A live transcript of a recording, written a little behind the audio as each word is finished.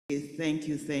Thank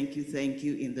you, thank you, thank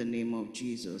you in the name of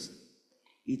Jesus.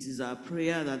 It is our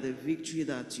prayer that the victory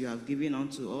that you have given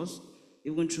unto us,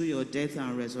 even through your death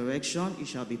and resurrection, it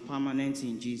shall be permanent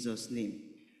in Jesus' name.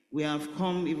 We have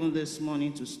come even this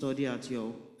morning to study at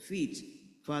your feet.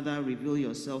 Father, reveal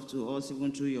yourself to us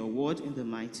even through your word in the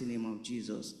mighty name of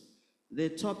Jesus. The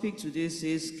topic today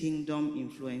says kingdom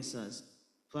influencers.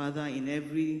 Father, in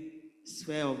every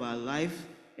sphere of our life,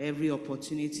 every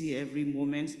opportunity, every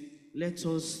moment, let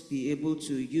us be able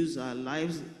to use our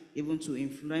lives even to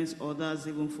influence others,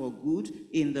 even for good,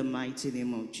 in the mighty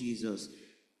name of Jesus.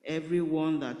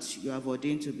 Everyone that you have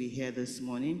ordained to be here this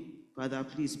morning, Father,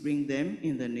 please bring them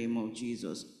in the name of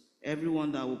Jesus.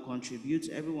 Everyone that will contribute,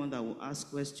 everyone that will ask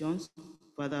questions,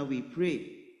 Father, we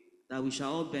pray that we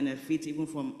shall all benefit even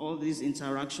from all these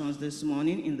interactions this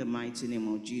morning in the mighty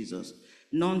name of Jesus.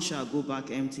 None shall go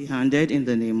back empty-handed in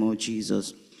the name of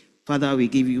Jesus. Father, we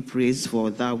give you praise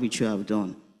for that which you have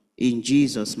done. In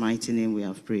Jesus' mighty name we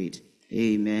have prayed.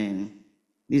 Amen.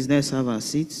 Please, let's have our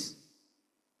seats.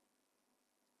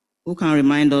 Who can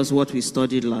remind us what we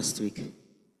studied last week?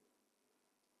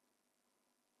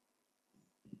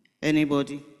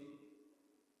 Anybody?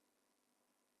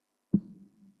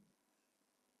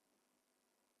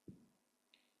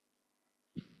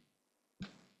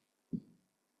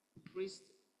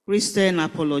 Christian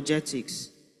apologetics.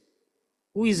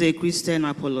 Who is a Christian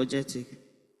apologetic?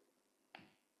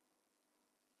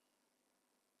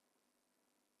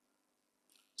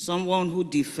 Someone who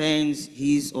defends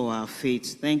his or her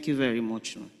faith. Thank you very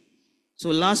much. So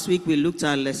last week we looked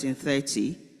at lesson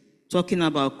 30, talking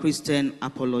about Christian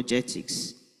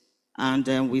apologetics.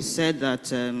 And we said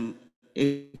that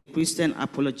a Christian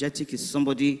apologetic is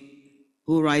somebody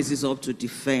who rises up to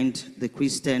defend the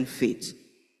Christian faith.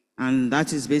 And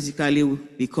that is basically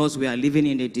because we are living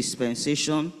in a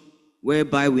dispensation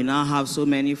whereby we now have so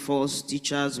many false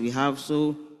teachers, we have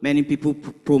so many people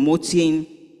promoting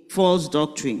false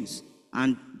doctrines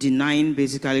and denying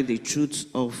basically the truth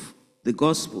of the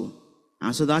gospel.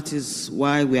 And so that is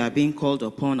why we are being called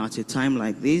upon at a time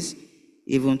like this,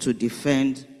 even to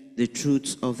defend the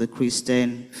truth of the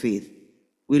Christian faith.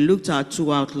 We looked at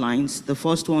two outlines. The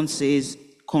first one says,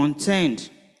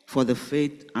 contend for the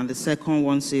faith, and the second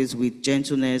one says, with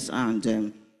gentleness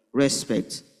and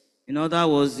respect. In other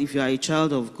words, if you are a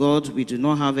child of God, we do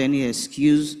not have any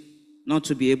excuse not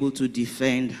to be able to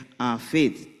defend our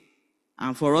faith.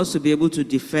 And for us to be able to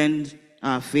defend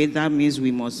our faith, that means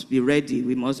we must be ready,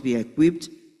 we must be equipped,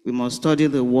 we must study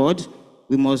the word,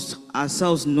 we must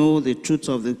ourselves know the truth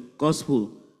of the gospel,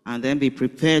 and then be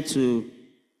prepared to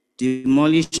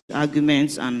demolish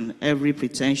arguments and every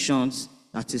pretensions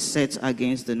that is set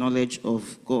against the knowledge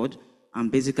of God, and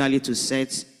basically to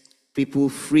set people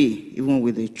free, even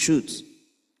with the truth.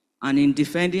 And in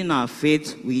defending our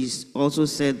faith, we also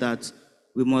said that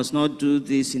we must not do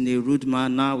this in a rude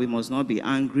manner, we must not be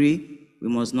angry, we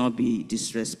must not be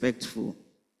disrespectful.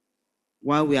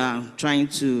 While we are trying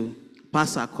to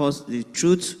pass across the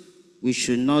truth, we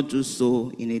should not do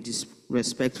so in a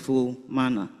disrespectful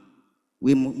manner.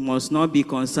 We must not be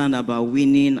concerned about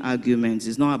winning arguments.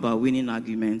 It's not about winning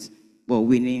arguments, but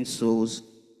winning souls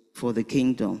for the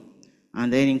kingdom.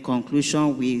 And then in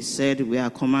conclusion, we said we are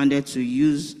commanded to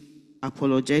use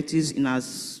apologetics in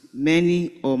as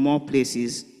many or more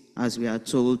places as we are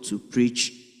told to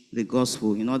preach the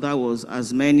gospel. In other words,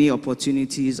 as many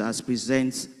opportunities as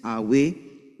present our way,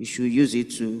 we should use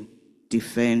it to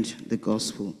defend the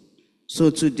gospel. So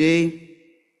today,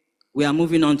 we are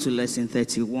moving on to lesson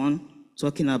 31.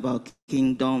 Talking about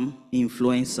kingdom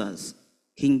influencers.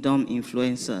 Kingdom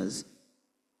influencers.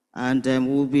 And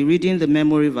we'll be reading the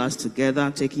memory verse together,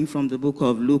 taken from the book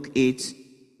of Luke 8,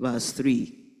 verse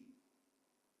 3.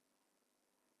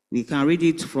 We can read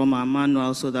it from our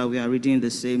manual so that we are reading the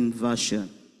same version.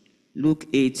 Luke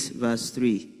 8, verse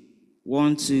 3.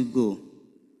 1, 2, go.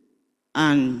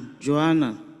 And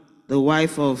Joanna, the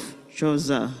wife of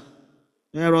Choza,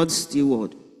 Herod's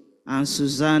steward, and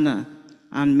Susanna,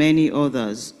 and many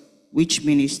others, which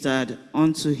ministered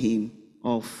unto him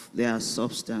of their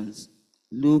substance.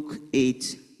 Luke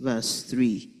 8, verse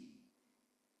 3.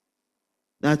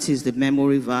 That is the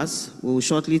memory verse. We will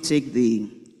shortly take the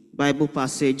Bible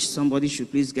passage. Somebody should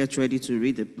please get ready to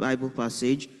read the Bible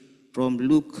passage from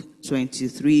Luke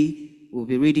 23. We'll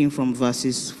be reading from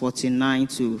verses 49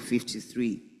 to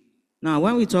 53. Now,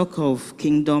 when we talk of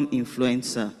kingdom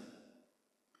influencer,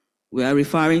 we are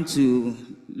referring to,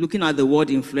 looking at the word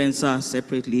influencer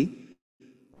separately,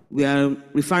 we are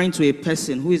referring to a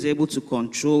person who is able to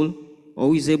control or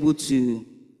who is able to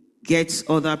get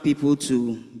other people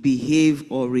to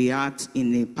behave or react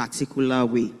in a particular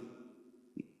way.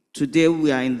 today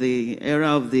we are in the era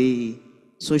of the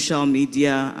social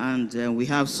media, and we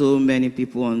have so many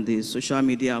people on the social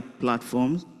media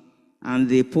platforms, and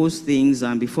they post things,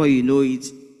 and before you know it,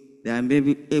 they are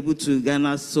maybe able to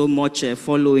garner so much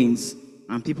followings,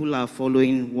 and people are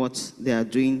following what they are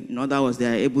doing. In other words, they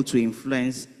are able to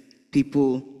influence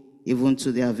people even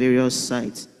to their various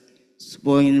sites.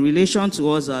 But in relation to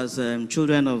us as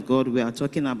children of God, we are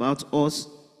talking about us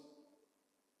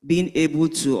being able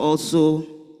to also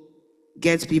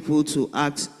get people to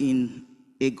act in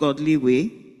a godly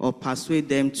way or persuade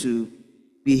them to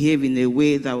behave in a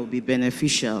way that will be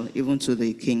beneficial even to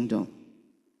the kingdom.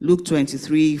 Luke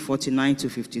 23, 49 to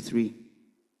 53.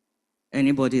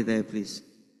 Anybody there, please?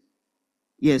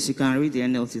 Yes, you can read the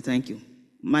NLT. Thank you.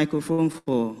 Microphone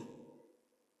for...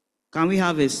 Can we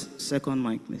have a second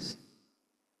mic, please?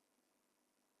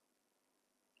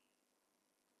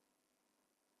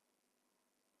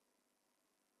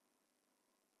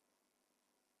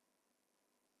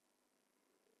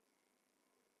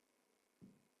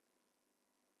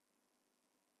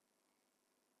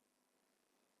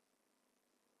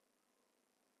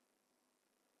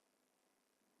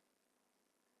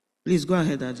 Please go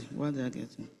ahead, Daddy. What did I get?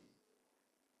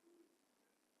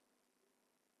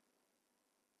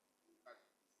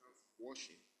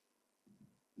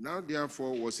 Now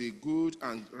therefore was a good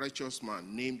and righteous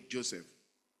man named Joseph.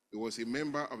 He was a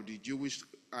member of the Jewish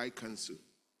High Council,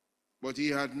 but he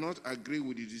had not agreed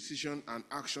with the decision and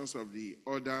actions of the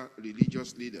other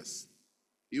religious leaders.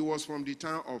 He was from the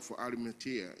town of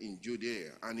Arimathea in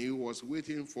Judea, and he was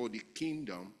waiting for the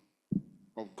kingdom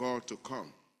of God to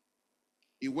come.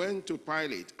 He went to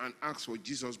Pilate and asked for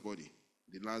Jesus' body,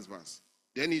 the last verse.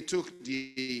 Then he took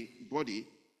the body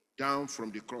down from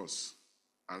the cross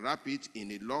and wrapped it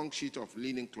in a long sheet of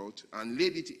linen cloth and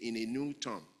laid it in a new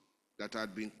tomb that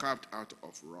had been carved out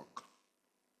of rock.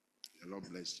 The Lord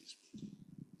bless you.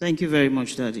 Thank you very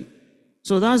much, Daddy.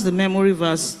 So that's the memory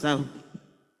verse that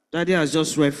Daddy has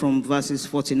just read from verses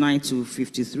 49 to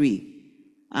 53.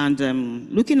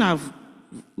 And looking at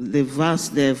the verse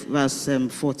there, verse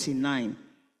 49,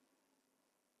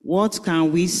 what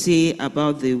can we say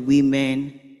about the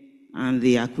women and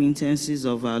the acquaintances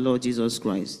of our Lord Jesus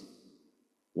Christ?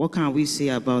 What can we say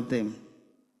about them?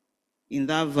 In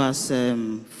that verse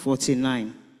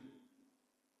 49,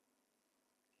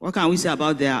 what can we say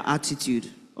about their attitude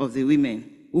of the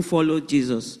women who followed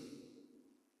Jesus?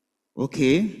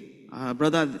 Okay,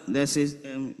 brother, there says,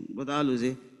 Brother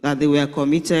Aluze, that they were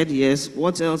committed, yes.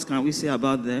 What else can we say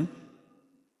about them?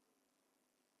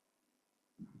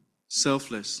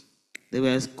 Selfless. They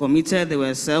were committed, they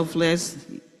were selfless.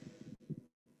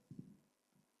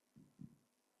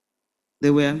 They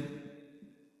were.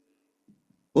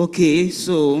 Okay,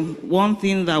 so one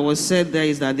thing that was said there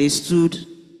is that they stood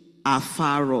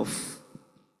afar off.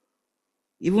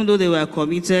 Even though they were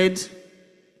committed,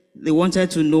 they wanted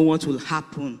to know what will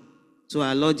happen to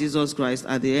our Lord Jesus Christ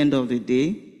at the end of the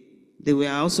day. They were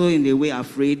also in a way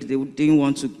afraid. They didn't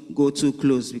want to go too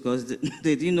close because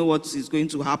they didn't know what is going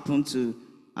to happen to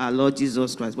our Lord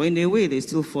Jesus Christ. But in a way, they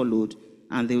still followed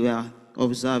and they were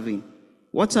observing.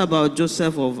 What about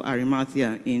Joseph of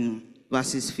Arimathea in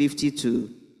verses 50 to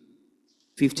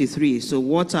 53? So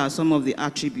what are some of the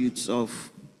attributes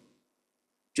of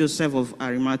Joseph of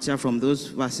Arimathea from those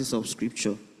verses of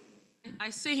Scripture?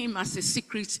 I see him as a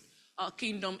secret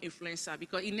kingdom influencer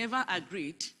because he never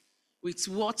agreed with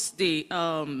what the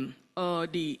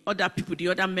other people, the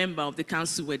other member of the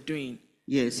council were doing.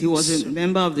 Yes, he was a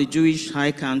member of the Jewish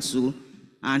High Council,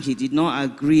 and he did not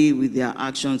agree with their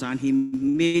actions, and he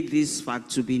made this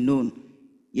fact to be known.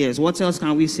 Yes, what else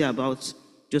can we say about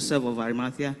Joseph of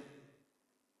Arimathea?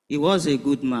 He was a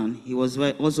good man. He was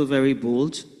also very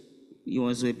bold. He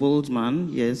was a bold man,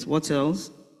 yes. What else?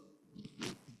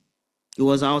 He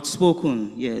was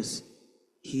outspoken, yes.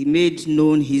 He made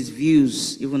known his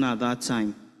views even at that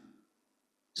time.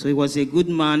 So he was a good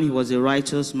man, he was a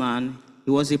righteous man,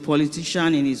 he was a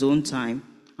politician in his own time,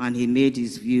 and he made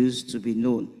his views to be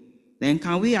known. Then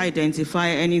can we identify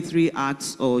any three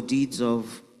acts or deeds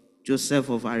of Joseph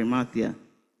of Arimathea?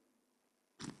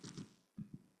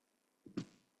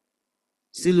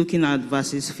 Still looking at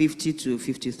verses 50 to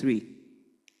 53.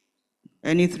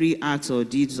 Any three acts or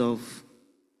deeds of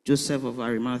Joseph of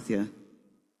Arimathea?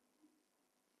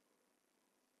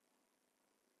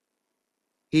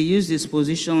 He used his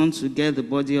position to get the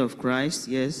body of Christ,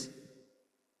 yes.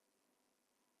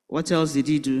 What else did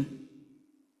he do?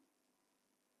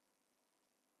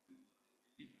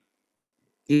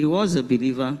 He was a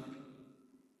believer.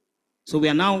 So we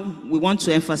want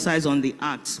to emphasize on the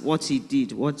acts, what he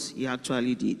did, what he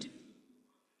actually did.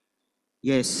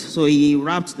 Yes, so he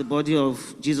wrapped the body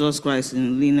of Jesus Christ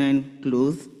in linen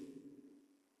cloth,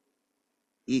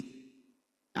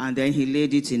 and then he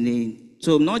laid it in a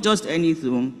tomb, not just any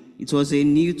tomb, it was a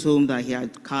new tomb that he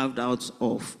had carved out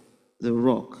of the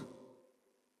rock.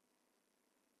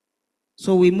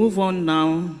 So we move on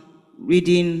now,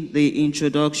 reading the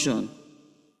introduction.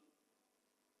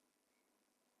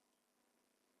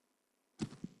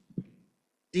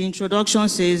 The introduction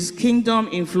says, kingdom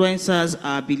influencers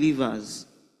are believers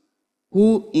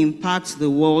who impact the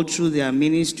world through their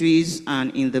ministries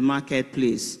and in the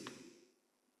marketplace.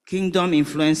 Kingdom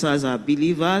influencers are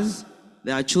believers,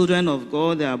 they are children of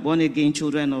God, they are born-again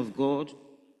children of God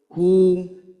who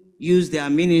use their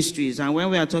ministries. And when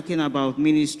we are talking about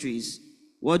ministries,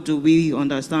 what do we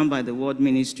understand by the word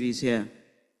ministries here?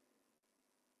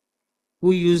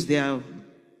 Who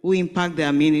impact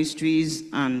their ministries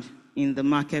and in the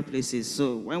marketplaces.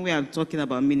 So when we are talking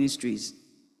about ministries,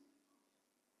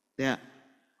 their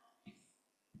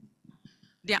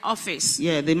office.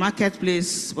 Yeah, the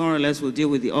marketplace more or less will deal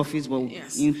with the office, but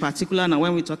yes, in particular now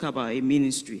when we talk about a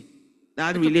ministry,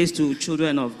 that relates to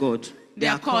children of God.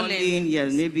 Their calling.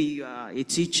 Yes, maybe you are a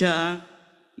teacher,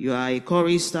 you are a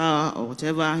chorister or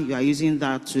whatever, you are using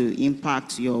that to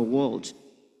impact your world.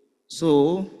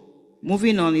 So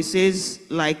moving on, it says,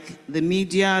 like the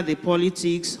media, the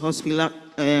politics,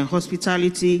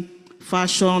 hospitality,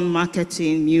 fashion,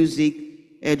 marketing, music,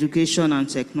 education, and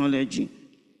technology.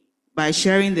 By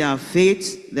sharing their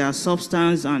faith, their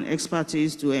substance, and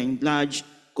expertise to enlarge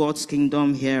God's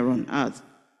kingdom here on earth.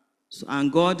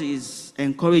 And God is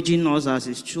encouraging us as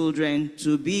his children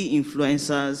to be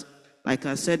influencers. Like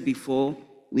I said before,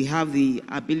 we have the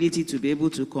ability to be able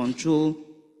to control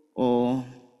or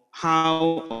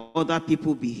how other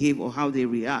people behave or how they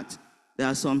react. There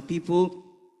are some people,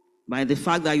 by the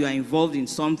fact that you are involved in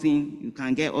something, you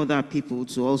can get other people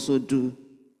to also do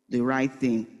the right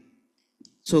thing.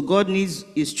 So God needs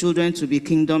his children to be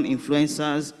kingdom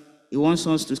influencers. He wants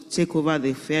us to take over the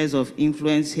affairs of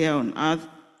influence here on earth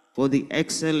for the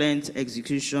excellent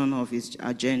execution of his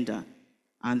agenda.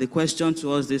 And the question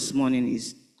to us this morning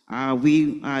is, are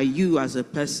you as a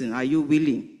person, are you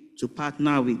willing to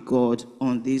partner with God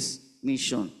on this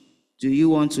mission? Do you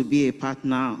want to be a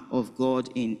partner of God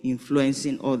in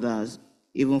influencing others,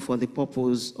 even for the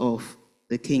purpose of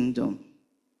the kingdom?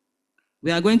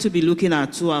 We are going to be looking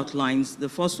at two outlines. The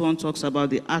first one talks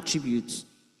about the attributes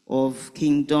of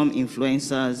kingdom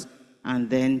influencers and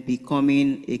then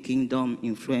becoming a kingdom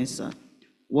influencer.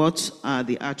 What are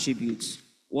the attributes?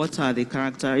 What are the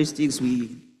characteristics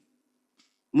we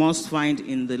must find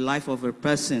in the life of a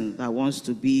person that wants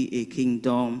to be a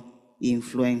kingdom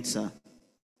influencer?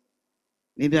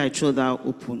 Maybe I throw that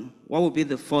open. What would be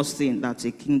the first thing that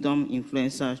a kingdom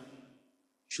influencer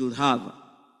should have?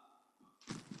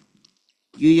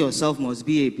 You yourself must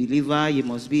be a believer, you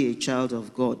must be a child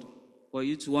of God. For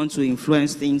you to want to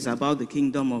influence things about the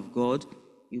kingdom of God,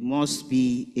 you must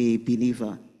be a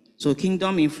believer. So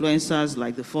kingdom influencers,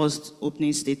 like the first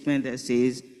opening statement that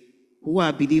says, who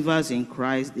are believers in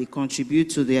Christ, they contribute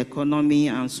to the economy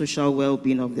and social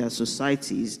well-being of their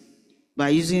societies by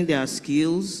using their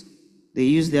skills, they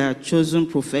use their chosen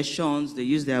professions, they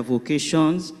use their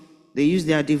vocations, they use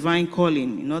their divine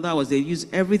calling. In other words, they use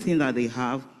everything that they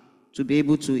have to be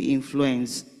able to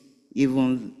influence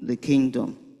even the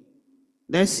kingdom.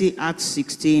 Let's see Acts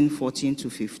 16, 14 to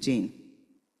 15.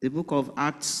 The book of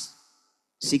Acts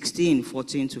 16,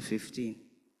 14 to 15.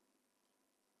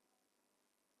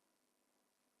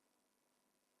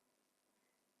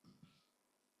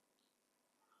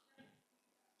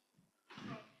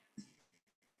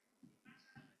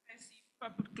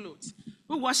 Purple clothes,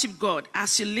 who worship God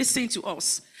as she listened to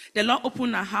us. The Lord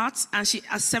opened her heart and she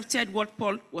accepted what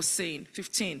Paul was saying.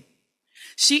 15.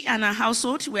 She and her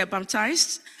household were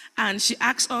baptized and she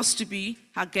asked us to be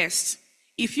her guests.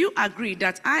 If you agree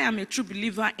that I am a true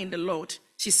believer in the Lord,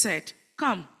 she said,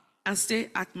 come and stay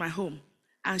at my home.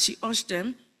 And she urged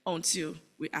them until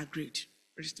we agreed.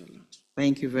 Praise the Lord.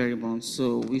 Thank you very much.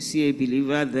 So we see a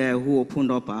believer there who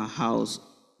opened up our house,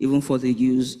 even for the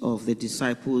use of the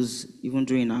disciples, even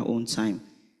during our own time.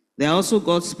 There are also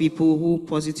God's people who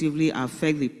positively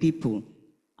affect the people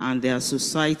and their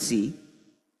society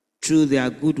through their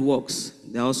good works.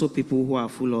 There are also people who are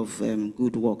full of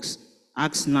good works.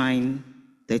 Acts 9,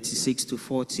 36 to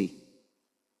 40.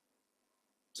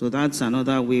 So that's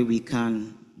another way we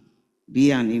can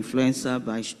be an influencer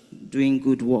by doing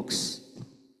good works.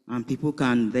 And people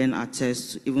can then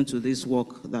attest even to this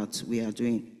work that we are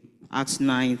doing. Acts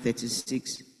 9,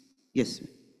 36. Yes.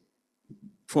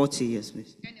 40, yes,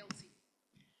 please.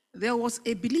 There was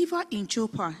a believer in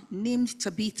Joppa named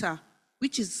Tabitha,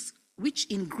 which which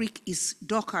in Greek is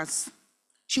Dorcas.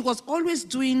 She was always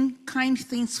doing kind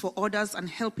things for others and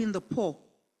helping the poor.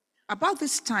 About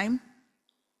this time,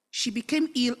 she became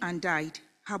ill and died.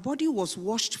 Her body was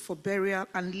washed for burial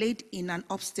and laid in an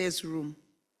upstairs room.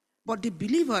 But the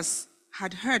believers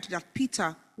had heard that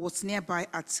Peter was nearby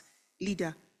at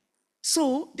Lydda.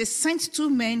 So they sent 2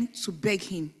 men to beg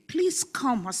him, "Please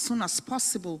come as soon as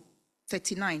possible."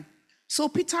 39. So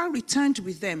Peter returned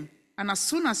with them, and as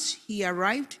soon as he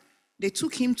arrived, they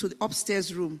took him to the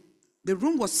upstairs room. The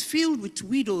room was filled with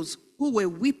widows who were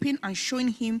weeping and showing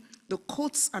him the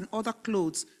coats and other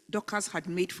clothes Dorcas had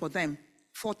made for them.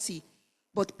 40.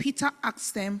 But Peter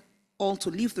asked them all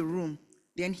to leave the room.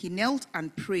 Then he knelt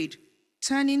and prayed.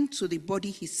 Turning to the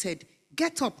body, he said,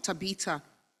 "Get up, Tabitha."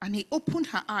 And he opened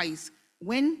her eyes.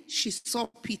 When she saw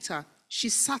Peter, she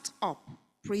sat up.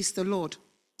 Praise the Lord.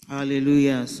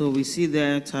 Hallelujah. So we see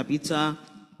there Tabitha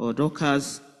or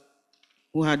Dorcas,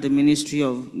 who had the ministry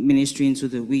of ministering to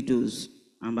the widows.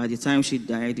 And by the time she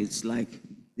died, it's like,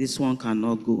 this one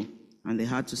cannot go. And they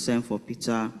had to send for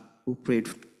Peter, who prayed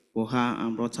for her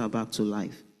and brought her back to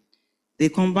life. They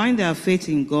combined their faith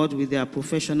in God with their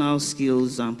professional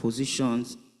skills and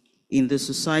positions in the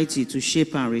society to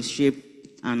shape and reshape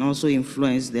and also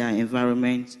influence their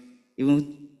environment,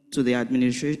 even to the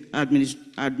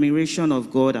admiration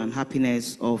of God and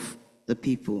happiness of the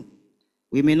people.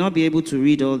 We may not be able to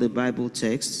read all the Bible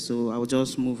texts, so I'll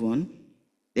just move on.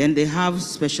 Then they have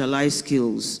specialized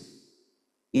skills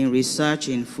in research,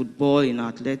 in football, in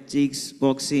athletics,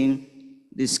 boxing.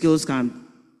 The skills can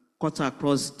cut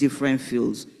across different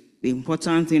fields. The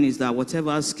important thing is that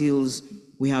whatever skills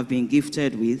we have been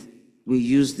gifted with, we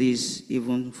use this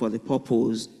even for the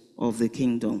purpose of the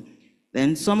kingdom.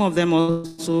 Then some of them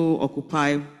also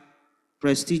occupy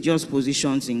prestigious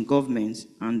positions in government,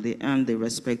 and they earn the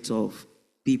respect of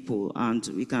people. And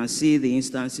we can see the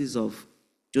instances of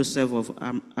Joseph of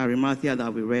Arimathea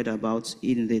that we read about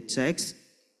in the text,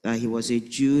 that he was a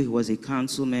Jew, he was a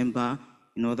council member.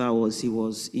 In other words, he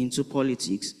was into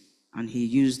politics, and he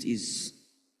used his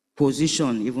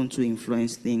position even to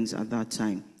influence things at that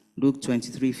time. Luke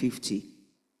 23:50.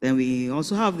 Then we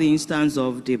also have the instance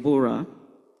of Deborah.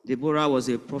 Deborah was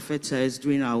a prophetess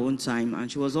during her own time,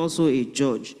 and she was also a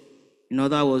judge. In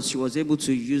other words, she was able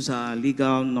to use her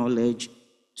legal knowledge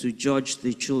to judge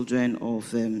the children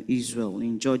of Israel.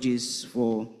 In Judges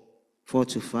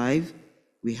 4:4-5,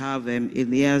 we have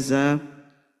Eleazar.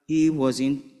 He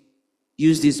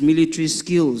used his military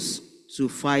skills to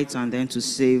fight and then to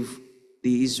save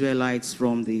the Israelites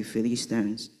from the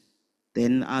Philistines.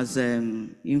 Then as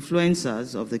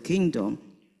influencers of the kingdom,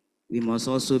 we must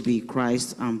also be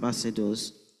Christ's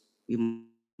ambassadors. We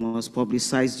must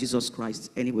publicize Jesus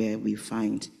Christ anywhere we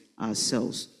find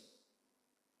ourselves.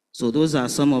 So those are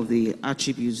some of the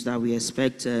attributes that we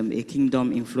expect a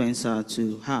kingdom influencer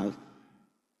to have.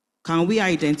 Can we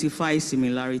identify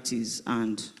similarities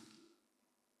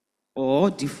or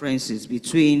differences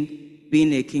between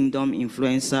being a kingdom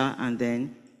influencer and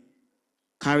then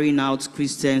carrying out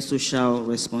Christian social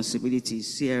responsibilities,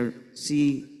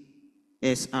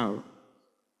 CSR?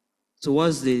 So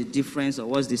what's the difference or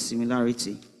what's the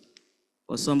similarity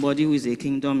for somebody who is a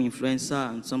kingdom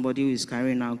influencer and somebody who is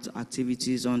carrying out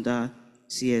activities under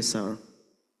CSR?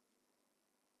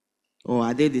 Or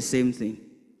are they the same thing?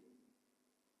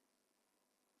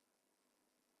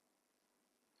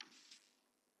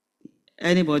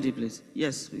 Anybody, please?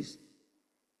 Yes, please.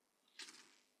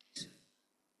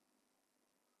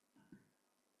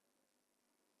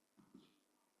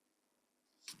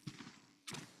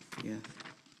 Yeah.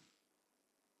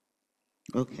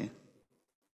 Okay.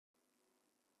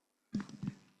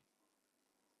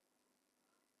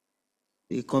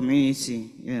 The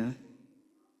community, yeah.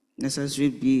 Necessary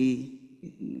be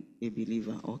a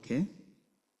believer. Okay.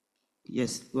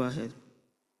 Yes, go ahead.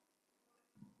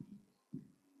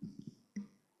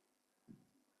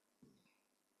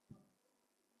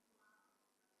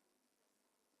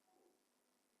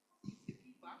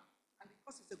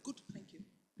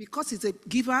 Because it's a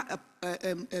giver,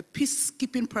 a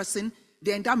peacekeeping person,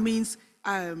 then that means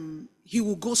he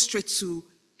will go straight to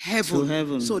heaven. To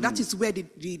heaven. So that is where the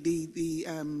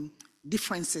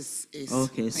differences is.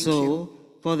 Okay, Thank so you.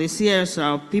 for the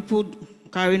CSR, people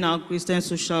carrying out Christian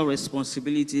social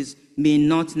responsibilities may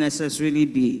not necessarily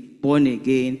be born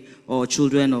again or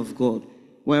children of God.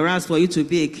 Whereas for you to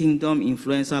be a kingdom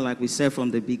influencer, like we said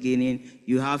from the beginning,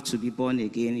 you have to be born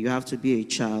again, you have to be a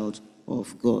child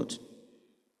of God.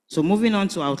 So moving on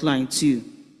to outline 2,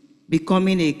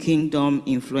 becoming a kingdom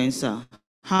influencer.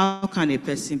 How can a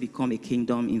person become a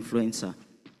kingdom influencer?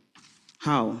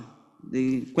 How?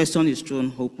 The question is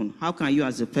thrown open. How can you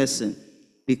as a person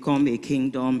become a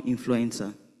kingdom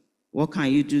influencer? What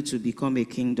can you do to become a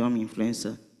kingdom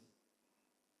influencer?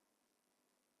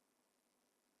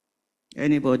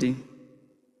 Anybody?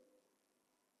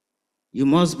 You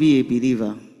must be a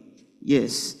believer.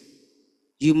 Yes.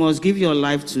 You must give your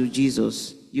life to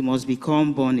Jesus. You must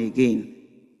become born again.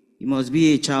 You must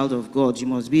be a child of God. You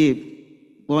must be a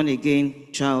born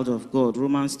again child of God.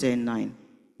 Romans 10:9.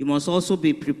 You must also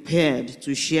be prepared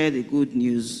to share the good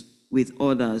news with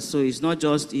others. So it's not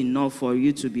just enough for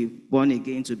you to be born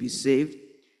again, to be saved.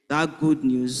 That good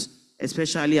news,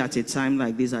 especially at a time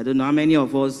like this, I don't know how many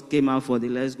of us came out for the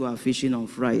Let's Go Fishing on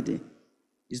Friday.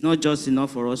 It's not just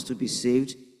enough for us to be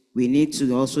saved. We need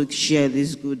to also share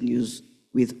this good news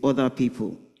with other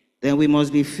people. Then we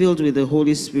must be filled with the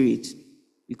Holy Spirit,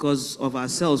 because of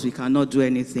ourselves we cannot do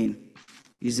anything.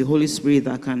 It's the Holy Spirit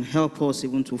that can help us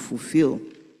even to fulfill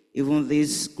even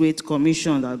this great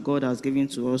commission that God has given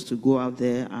to us to go out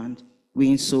there and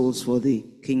win souls for the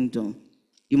kingdom.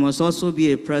 You must also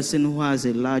be a person who has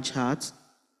a large heart,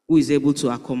 who is able to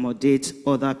accommodate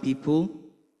other people.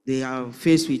 They are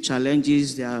faced with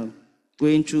challenges, they are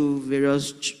going through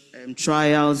various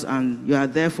trials, and you are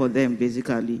there for them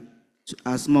basically,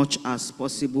 as much as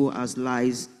possible as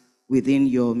lies within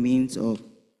your means or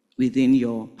within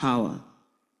your power.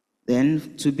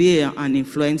 Then, to be an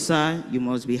influencer, you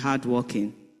must be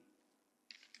hardworking.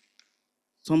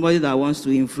 Somebody that wants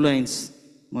to influence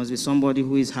must be somebody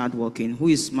who is hardworking, who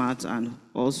is smart, and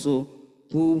also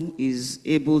who is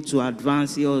able to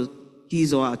advance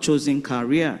his or her chosen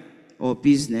career or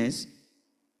business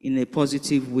in a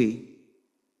positive way.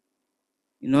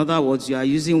 In other words, you are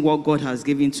using what God has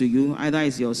given to you, either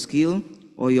it's your skill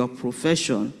or your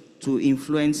profession, to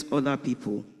influence other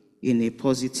people in a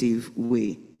positive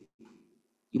way.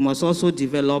 You must also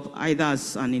develop, either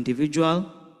as an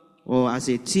individual or as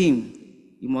a team,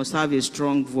 you must have a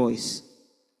strong voice.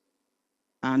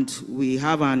 And we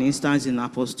have an instance in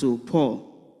Apostle Paul.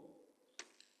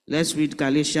 Let's read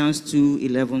Galatians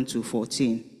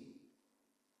 2:11-14.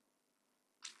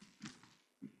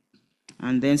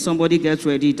 And then somebody get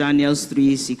ready, Daniel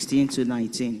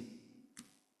 3:16-19.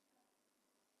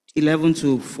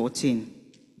 11-14.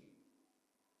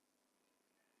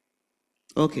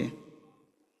 Okay.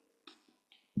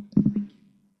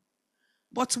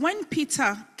 But when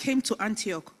Peter came to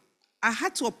Antioch, I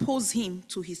had to oppose him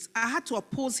to his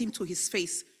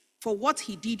face, for what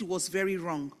he did was very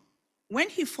wrong. When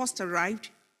he first arrived,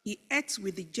 he ate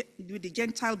with the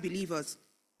Gentile believers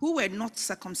who were not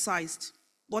circumcised.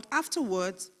 But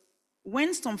afterwards,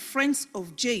 when some friends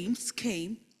of James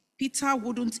came, Peter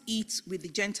wouldn't eat with the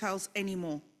Gentiles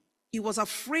anymore. He was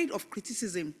afraid of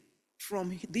criticism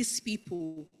from these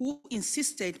people who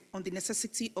insisted on the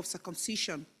necessity of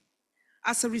circumcision.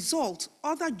 As a result,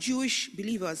 other Jewish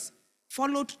believers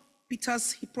followed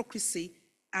Peter's hypocrisy,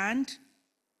 and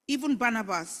even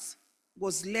Barnabas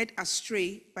was led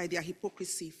astray by their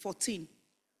hypocrisy. 14.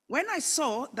 When I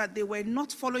saw that they were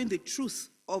not following the truth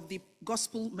of the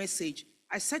gospel message,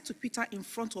 I said to Peter in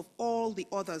front of all the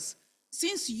others,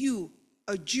 since you,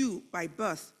 a Jew by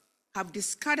birth, have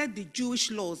discarded the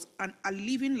Jewish laws and are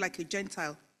living like a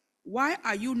Gentile, why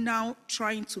are you now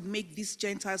trying to make these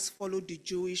Gentiles follow the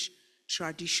Jewish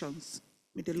traditions?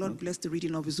 May the Lord bless the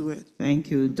reading of his word.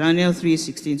 Thank you. Daniel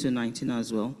 3:16-19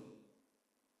 as well.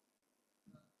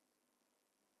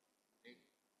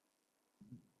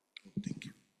 Thank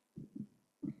you.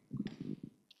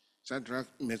 Shadrach,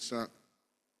 Meshach,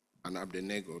 and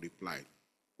Abednego replied,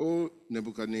 O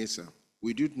Nebuchadnezzar,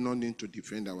 we do not need to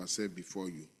defend ourselves before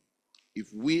you.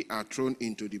 If we are thrown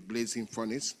into the blazing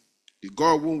furnace, the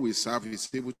God whom we serve is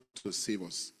able to save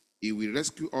us. He will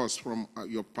rescue us from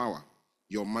your power,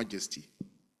 your majesty.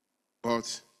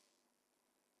 But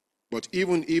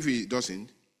even if he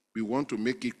doesn't, we want to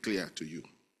make it clear to you,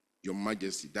 your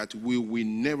majesty, that we will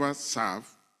never serve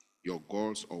your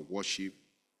gods or worship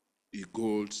the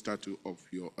gold statue of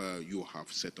you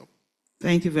have set up.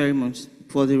 Thank you very much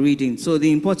for the reading. So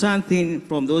the important thing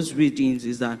from those readings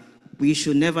is that we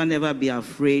should never be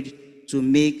afraid to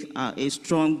make a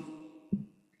strong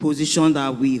position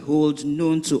that we hold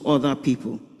known to other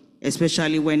people,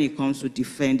 especially when it comes to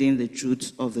defending the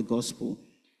truth of the gospel.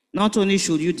 Not only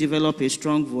should you develop a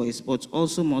strong voice, but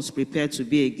also must prepare to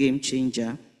be a game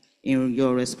changer in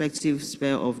your respective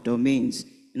sphere of domains.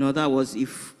 In other words,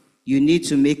 if you need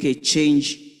to make a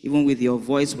change, even with your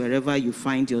voice, wherever you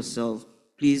find yourself,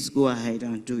 please go ahead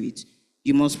and do it.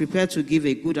 You must prepare to give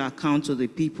a good account to the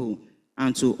people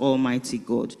and to Almighty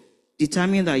God.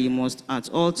 Determine that you must at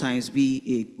all times be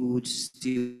a good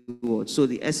steward. So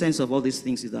the essence of all these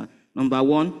things is that, number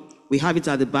one, we have it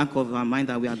at the back of our mind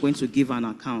that we are going to give an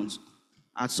account.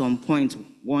 at some point,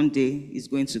 one day is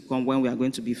going to come when we are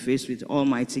going to be faced with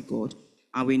Almighty God,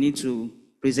 and we need to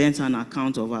present an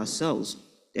account of ourselves.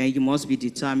 Then you must be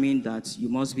determined that you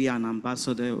must be an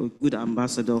ambassador, a good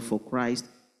ambassador for Christ,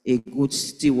 a good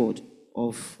steward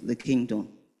of the kingdom.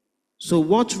 So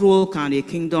what role can a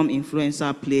kingdom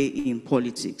influencer play in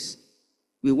politics?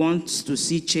 We want to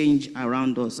see change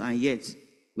around us, and yet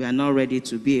we are not ready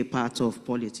to be a part of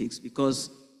politics because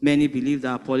many believe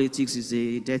that politics is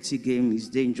a dirty game, is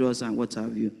dangerous, and what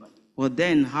have you. But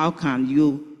then how can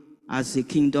you, as a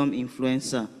kingdom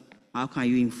influencer, how can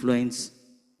you influence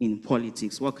in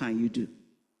politics? What can you do?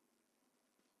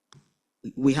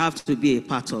 We have to be a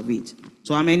part of it.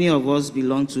 So how many of us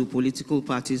belong to political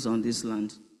parties on this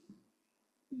land?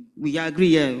 We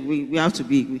agree, yeah, we have to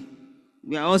be.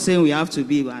 We are all saying we have to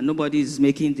be, and nobody is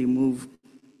making the move,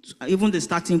 even the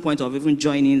starting point of even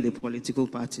joining the political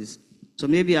parties. So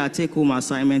maybe our take-home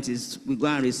assignment is we go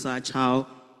and research how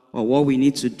or what we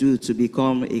need to do to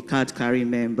become a card-carrying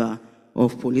member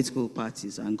of political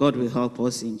parties, and God will help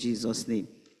us in Jesus' name.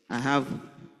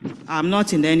 I'm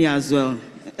not in any as well.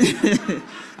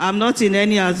 I'm not in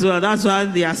any as well. That's why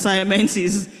the assignment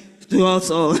is to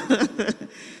us all.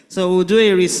 So we'll do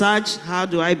a research. How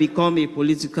do I become a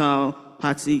political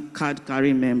party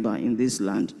card-carrying member in this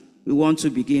land? We want to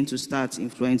begin to start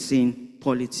influencing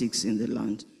politics in the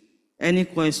land. Any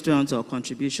questions or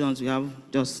contributions? We have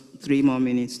just 3 more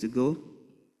minutes to go.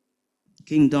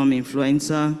 Kingdom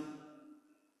influencer.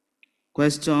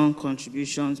 Question,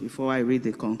 contributions before I read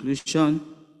the conclusion.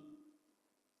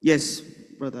 Yes,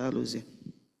 Brother Alozie.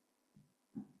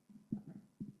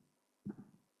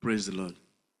 Praise the Lord.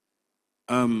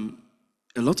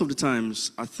 A lot of the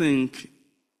times, I think,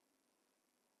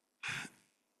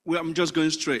 I'm just going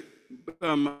straight.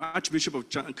 Archbishop of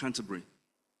Canterbury,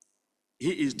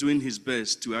 he is doing his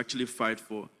best to actually fight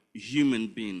for human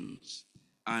beings.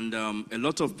 And a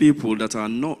lot of people that are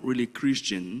not really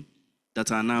Christian,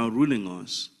 that are now ruling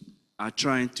us, are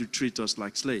trying to treat us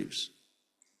like slaves.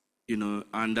 You know,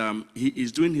 and he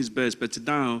is doing his best. But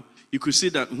now, you could see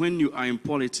that when you are in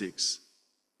politics,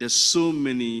 there's so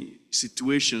many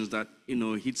situations that, you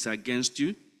know, hits against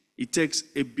you. It takes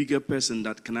a bigger person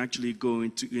that can actually go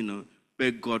into, you know,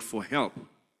 beg God for help,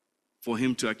 for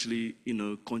him to actually, you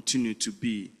know, continue to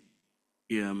be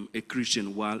a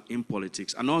Christian while in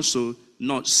politics, and also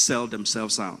not sell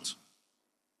themselves out.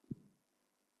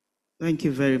 Thank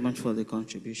you very much for the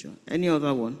contribution. Any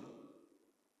other one?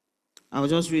 I'll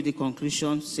just read the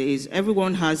conclusion. It says,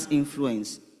 everyone has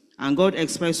influence, and God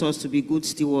expects us to be good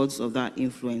stewards of that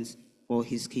influence for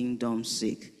his kingdom's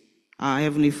sake. Our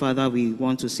Heavenly Father, we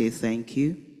want to say thank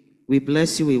you. We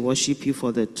bless you, we worship you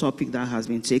for the topic that has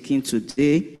been taken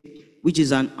today, which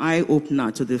is an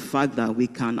eye-opener to the fact that we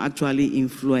can actually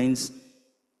influence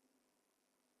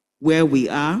where we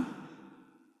are,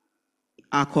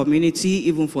 our community,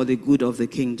 even for the good of the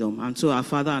kingdom. And so our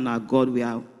Father and our God, we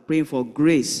are praying for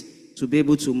grace to be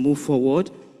able to move forward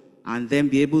and then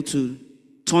be able to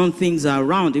turn things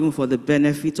around, even for the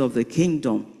benefit of the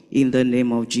kingdom, in the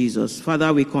name of Jesus.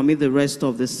 Father, we commit the rest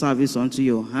of the service unto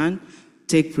your hand.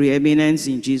 Take preeminence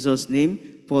in Jesus'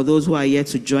 name. For those who are yet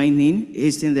to join in,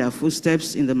 hasten their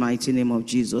footsteps in the mighty name of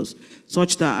Jesus,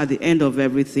 such that at the end of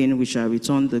everything we shall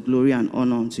return the glory and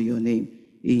honor unto your name.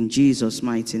 In Jesus'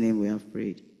 mighty name we have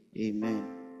prayed. Amen.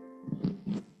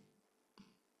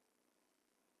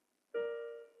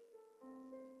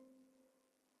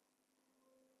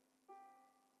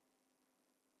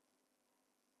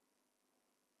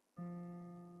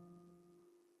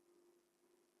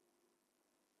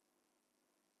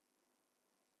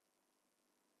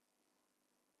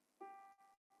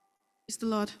 Praise the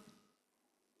Lord.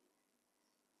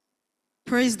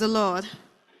 Praise the Lord.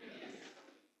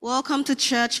 Welcome to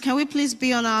church. Can we please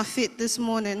be on our feet this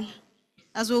morning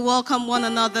as we welcome one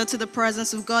another to the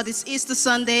presence of God? It's Easter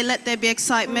Sunday. Let there be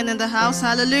excitement in the house.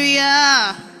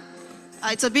 Hallelujah.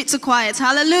 It's a bit too quiet.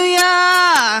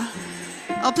 Hallelujah.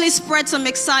 Oh, please spread some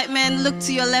excitement. Look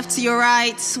to your left, to your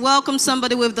right. Welcome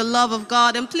somebody with the love of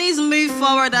God. And please move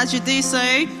forward as you do so.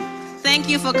 Thank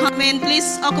you for coming.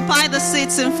 Please occupy the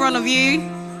seats in front of you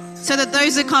so that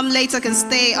those who come later can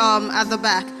stay at the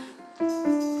back.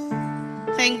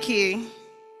 Thank you.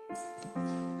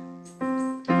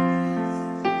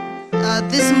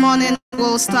 This morning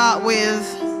we'll start with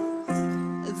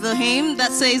the hymn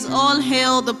that says, "All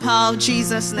hail the power of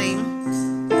Jesus'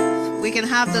 name." We can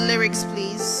have the lyrics,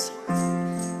 please.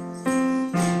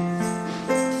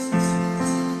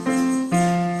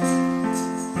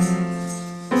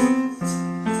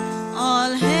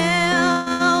 All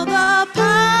hail the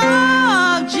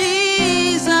power of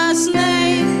Jesus'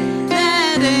 name.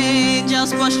 Let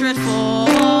angels prostrate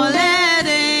for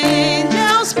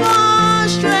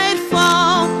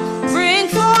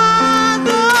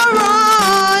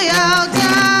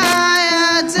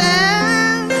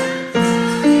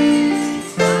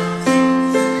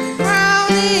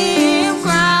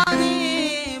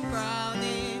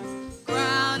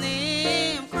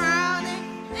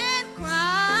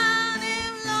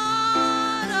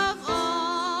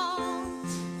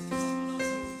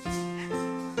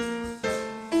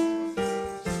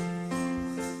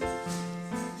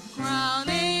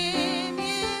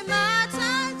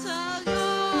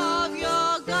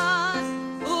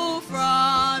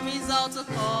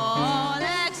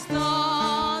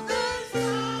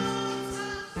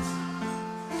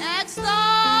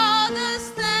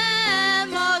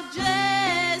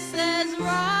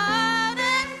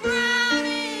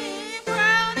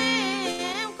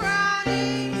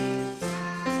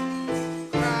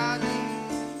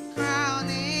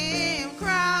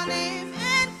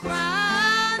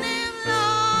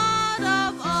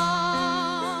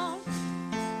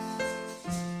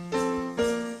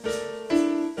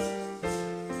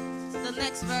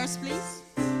next verse, please.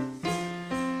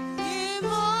 Ye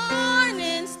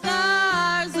morning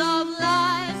stars of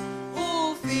light,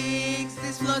 who fix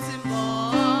this floating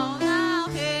ball? Now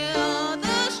hail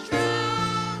the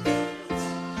strength,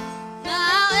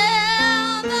 now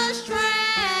hail the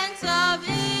strength of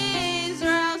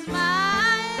Israel's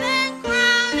might, and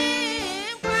crown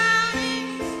him, crown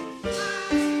him,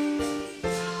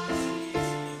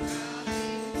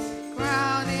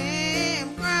 crown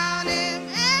him, crown him,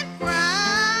 and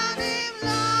crown him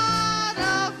Lord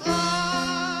of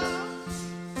all.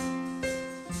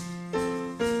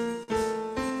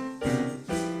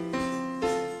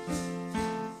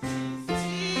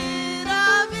 Seed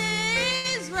of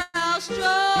Israel's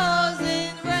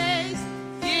chosen race,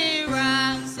 he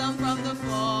ransomed from the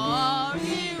fall,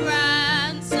 he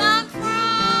ransomed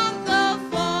from the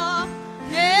fall.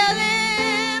 Hail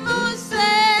him who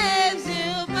saves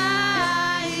you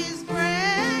by his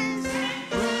grace.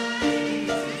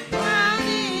 Crown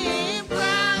him,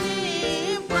 crown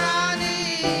him, crown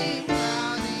him,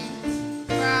 crown him,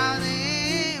 crown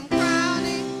him, crown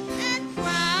him, and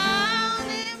crown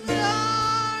him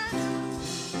Lord.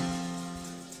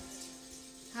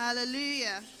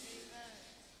 Hallelujah.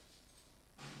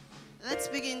 Let's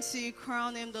begin to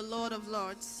crown him the Lord of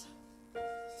Lords.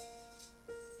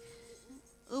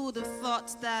 Who would have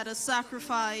thought that a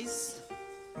sacrifice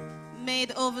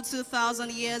made over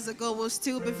 2,000 years ago will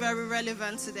still be very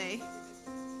relevant today?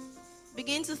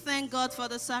 Begin to thank God for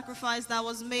the sacrifice that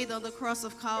was made on the cross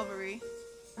of Calvary.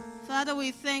 Father,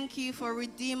 we thank you for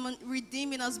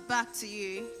redeeming us back to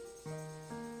you.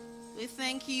 We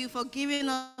thank you for giving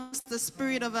us the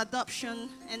spirit of adoption,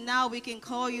 and now we can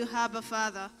call you Abba,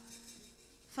 Father.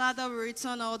 Father, we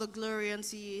return all the glory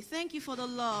unto you. Thank you for the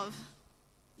love,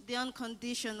 the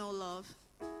unconditional love.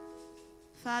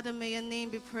 Father, may your name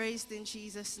be praised in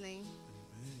Jesus' name.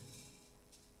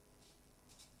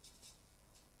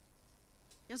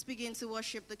 Just begin to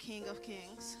worship the King of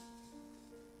Kings.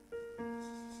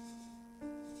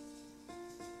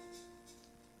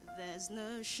 There's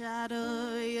no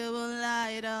shadow you won't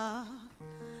light up,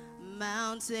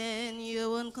 mountain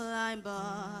you won't climb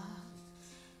up,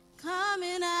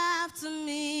 coming after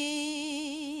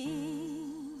me.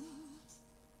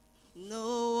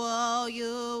 No wall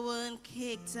you won't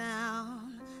kick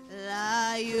down,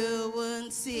 lie you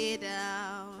won't sit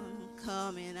down,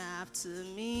 coming after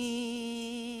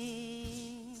me.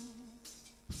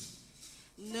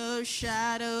 No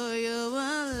shadow you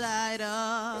won't light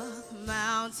up,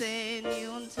 mountain you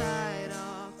won't tie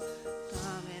up,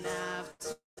 coming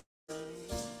after me.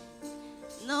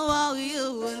 No wall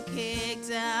you won't kick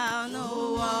down,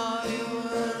 no wall you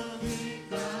won't kick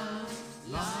down,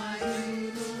 lie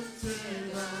you won't tear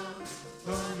down,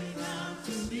 coming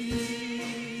after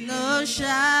me. No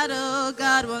shadow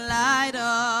God won't light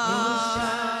up, no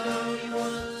shadow you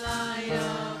won't light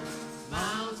up,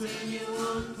 mountain you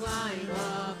won't climb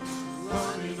up,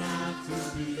 running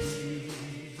after me.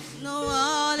 No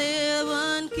wall you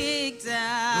won't kick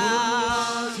down, no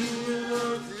walls you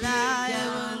won't kick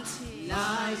down,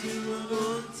 lies you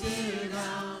won't tear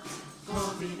down,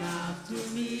 coming after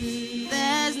me.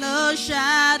 There's no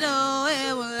shadow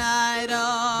it will light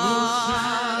up, no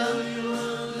shadow you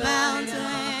won't mountain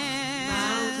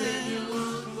you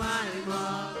won't climb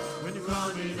up, when you're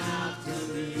running after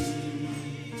me.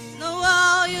 No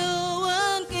wall you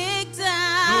won't kick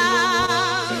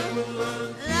down,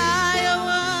 lie you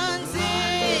won't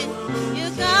see,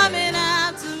 you're coming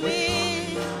after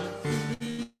me.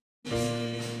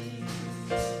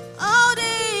 Oh,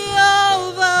 the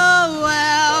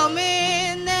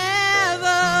overwhelming,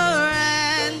 never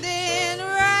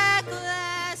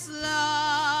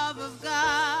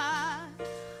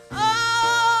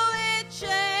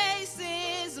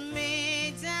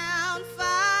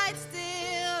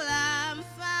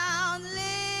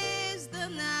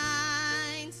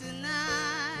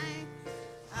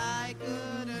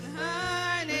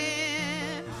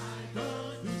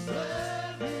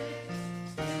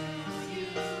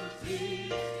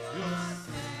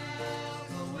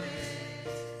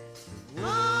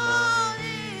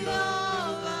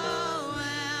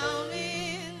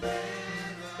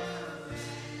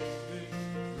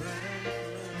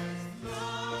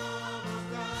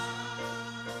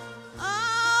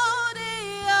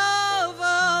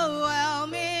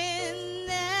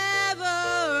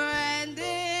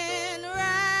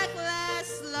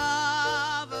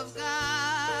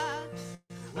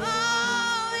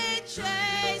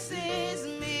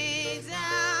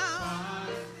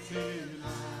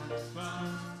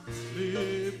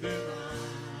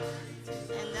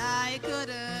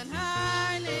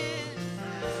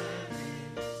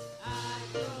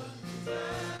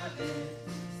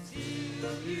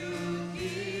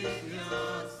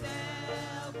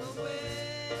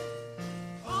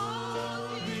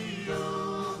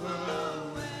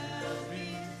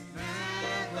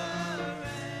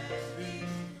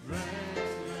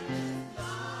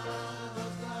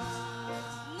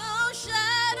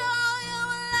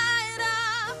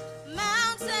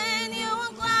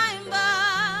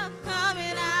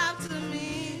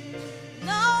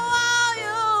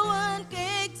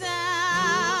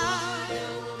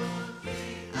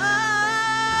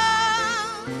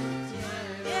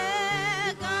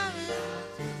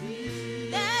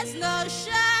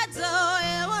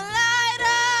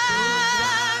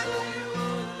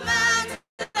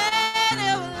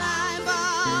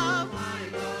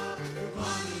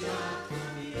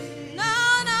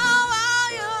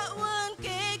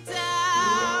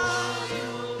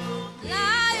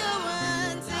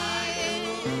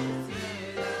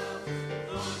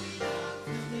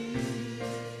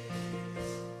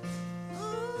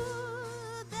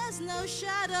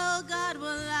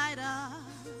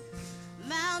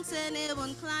mountain, it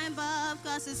won't climb up,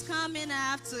 cause it's coming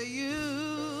after you.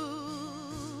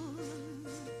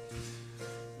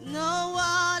 No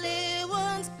wall, it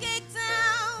won't kick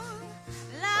down,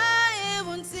 lie, it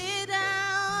won't sit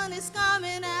down, it's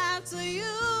coming after you.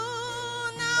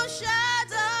 No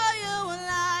shadow, you won't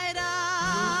light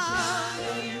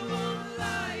up.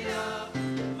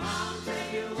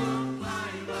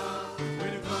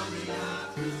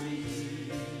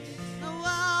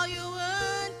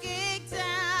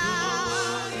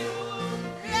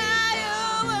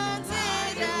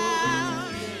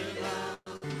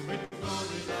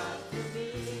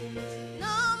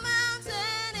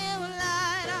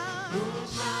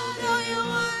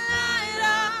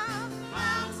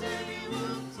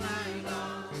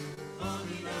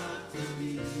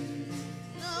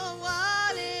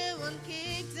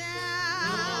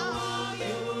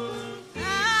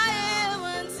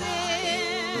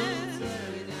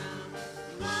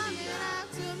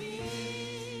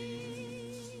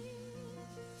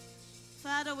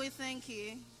 Father, we thank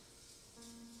you.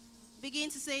 Begin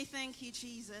to say thank you,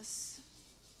 Jesus.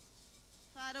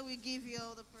 Father, we give you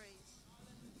all the praise.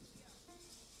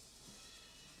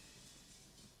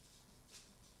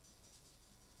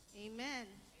 Amen.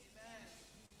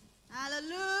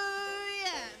 Hallelujah.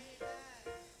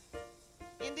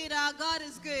 Indeed, our God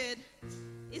is good.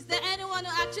 Is there anyone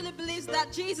who actually believes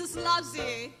that Jesus loves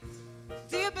you?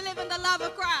 Do you believe in the love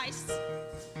of Christ?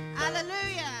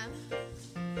 Hallelujah.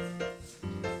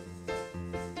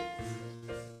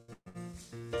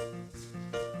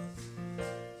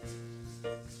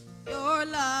 Your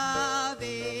love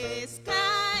is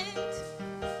kind.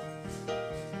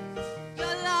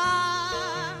 Your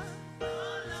love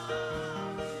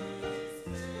is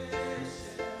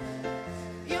patient.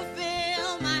 You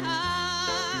fill my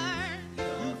heart.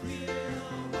 You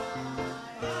fill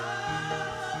my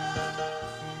heart.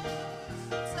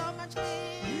 So much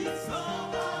peace. So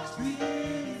much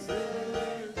peace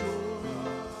and joy.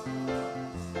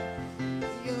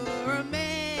 You're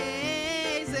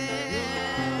amazing.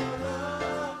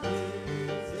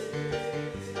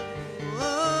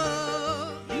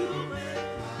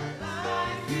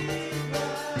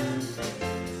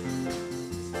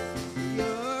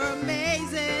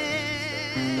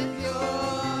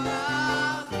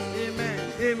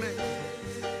 Amen.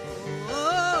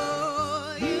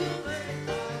 Oh, you make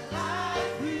my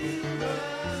life real.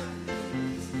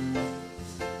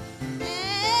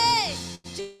 Hey,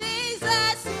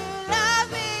 Jesus, you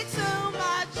love me too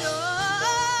much,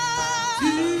 oh.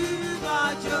 Too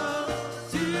much,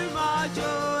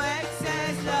 oh,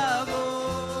 excess love,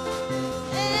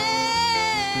 oh.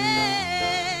 Hey,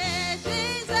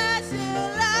 Jesus, you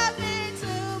love me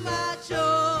too much, oh.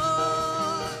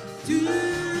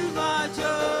 Too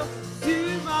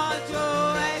much,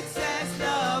 oh, excess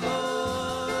love,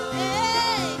 oh.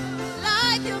 Hey,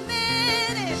 like you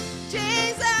mean it,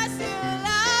 Jesus, you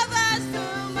love us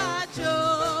too much, oh.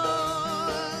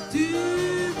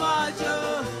 Too much,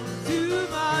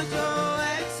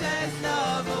 oh, excess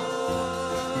love,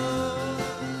 oh.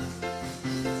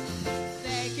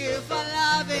 Thank you for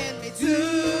loving me too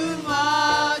Too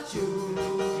much, oh.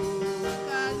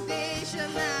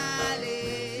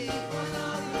 unconditionally.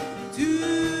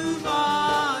 Too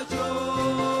much,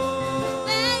 oh.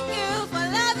 Thank you for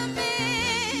loving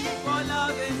me. For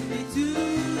loving me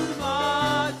too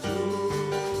much, oh.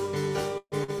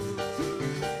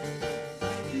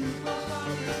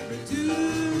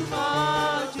 Too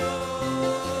much, oh.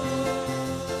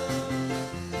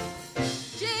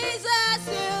 Jesus,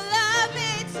 you love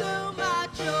me too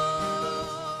much,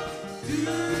 oh.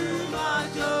 Too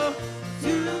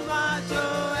much,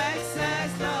 oh,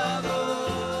 excess love,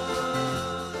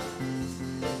 oh.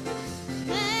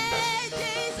 Hey,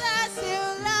 Jesus, you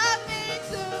love me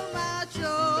too much,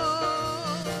 oh.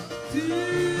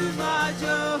 Too much,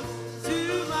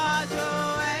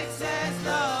 oh, excess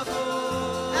love,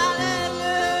 oh.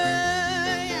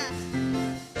 Hallelujah.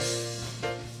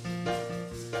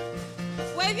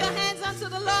 Wave your hands unto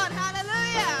the Lord.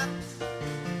 Hallelujah.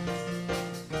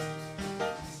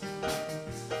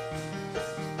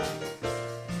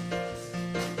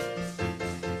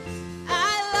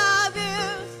 I love you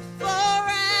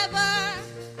forever.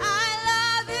 I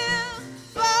love you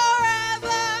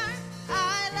forever.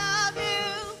 I love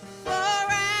you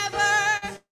forever.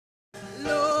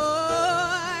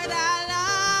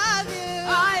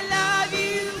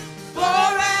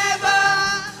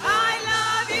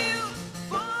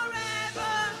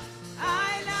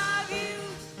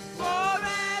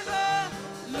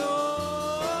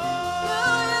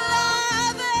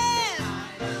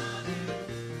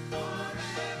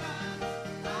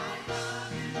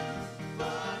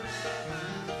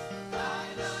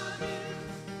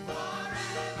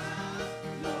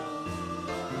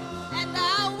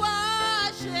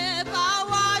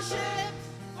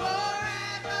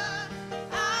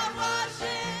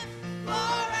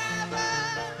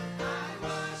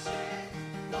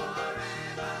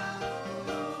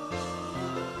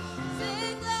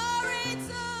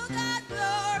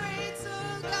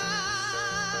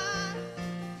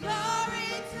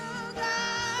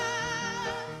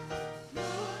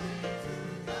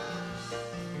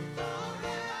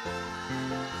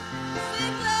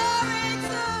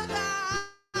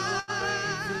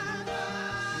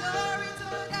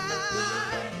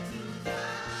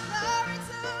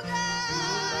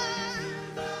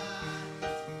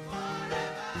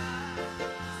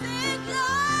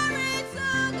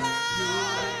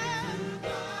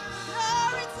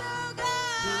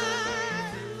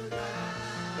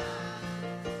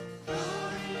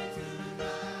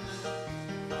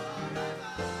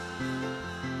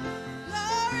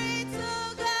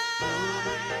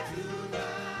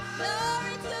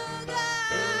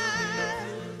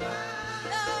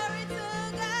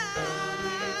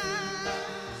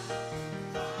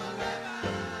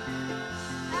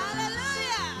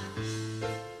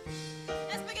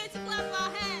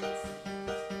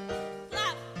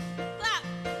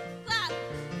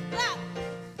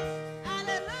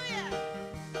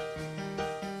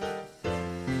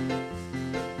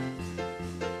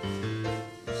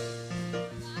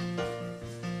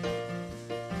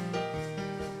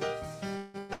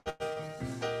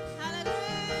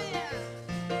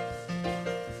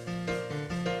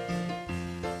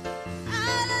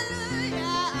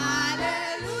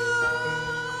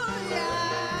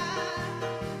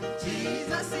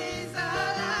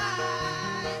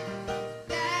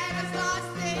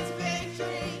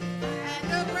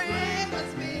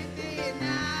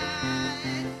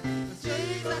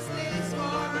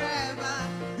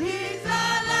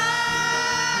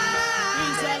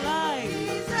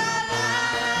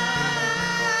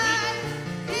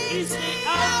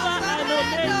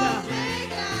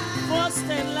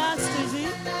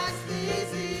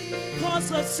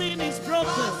 force of sin is broken.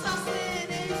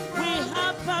 We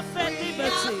have perfect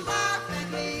liberty.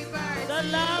 The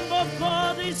Lamb of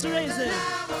God is risen.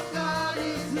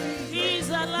 He's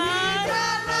alive.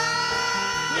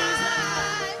 He's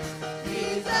alive.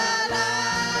 He's alive.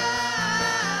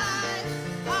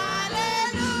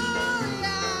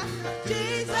 Hallelujah.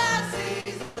 Jesus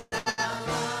is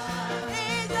alive.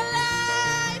 He's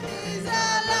alive. He's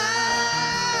alive.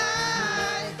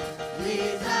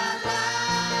 He's alive.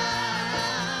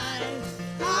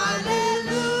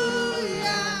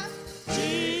 Hallelujah.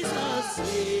 Jesus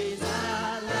is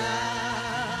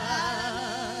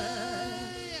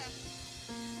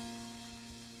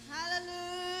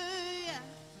Hallelujah.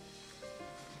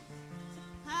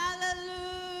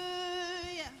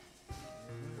 Hallelujah.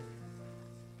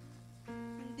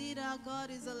 Indeed, our God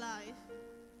is alive.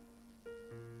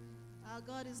 Our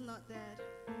God is not dead.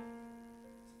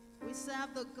 We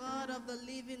serve the God of the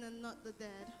living and not the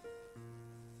dead.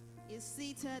 He's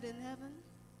seated in heaven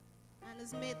and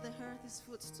has made the earth his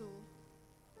footstool.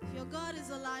 If your God is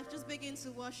alive, just begin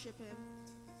to worship him.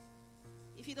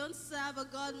 If you don't serve a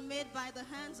God made by the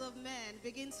hands of men,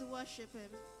 begin to worship him.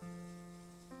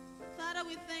 Father,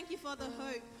 we thank you for the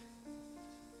hope.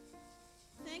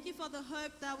 Thank you for the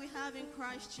hope that we have in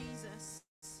Christ Jesus.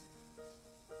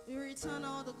 We return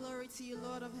all the glory to you,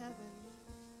 Lord of heaven.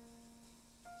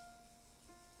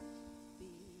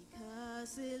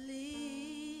 Because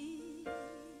he lives,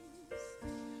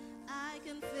 I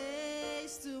can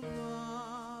face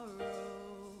tomorrow.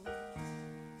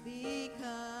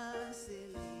 Because he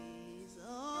lives,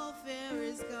 all fear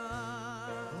is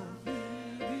gone.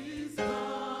 Because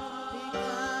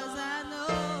I know.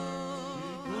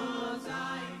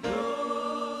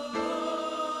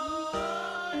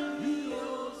 He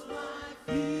holds my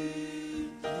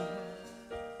future.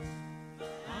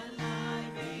 And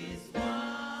life is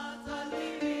what a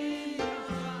living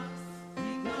trust.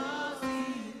 Because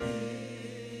he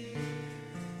lives.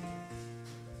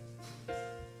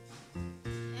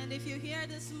 And if you're here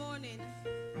this morning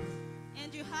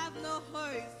and you have no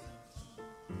hope,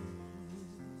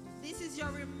 this is your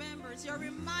remembrance, your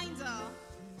reminder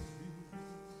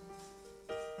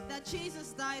that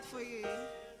Jesus died for you.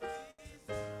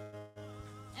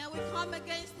 And we come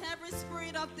against every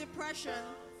spirit of depression.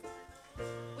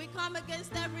 We come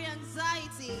against every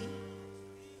anxiety.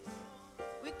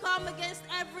 We come against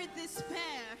every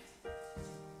despair.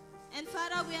 And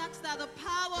Father, we ask that the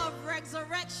power of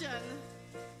resurrection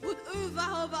would over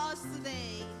over us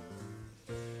today.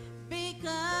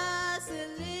 Because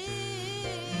he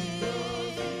lives,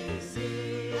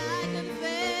 I can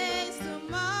face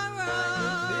tomorrow.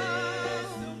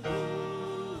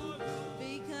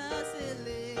 Because he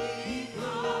lives,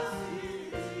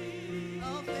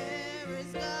 all fear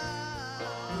is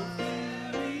gone.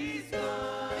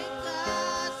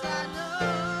 Because I know.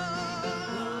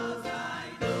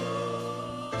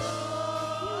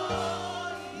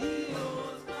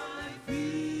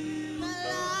 My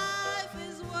life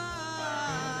is worth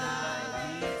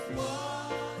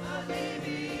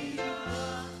living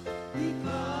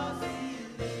because he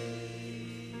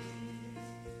lives.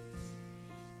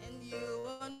 And you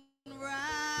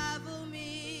unravel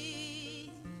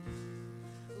me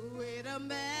with a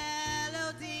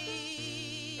melody.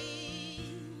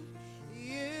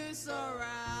 You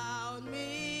surround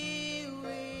me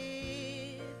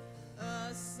with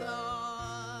a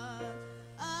song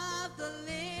of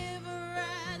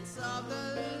deliverance,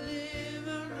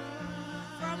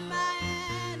 from my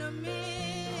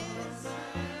enemies,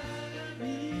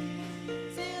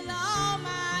 till all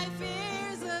my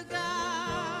fears are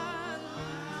gone.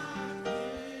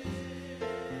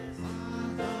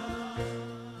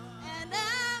 And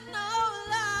I'm no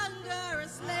longer a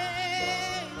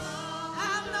slave.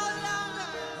 I'm no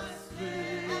longer a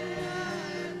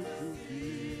slave.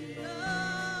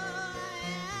 Oh, I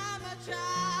am a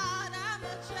child. I'm a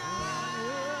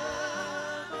child.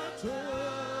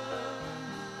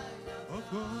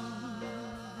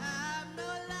 I'm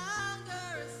no longer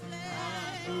a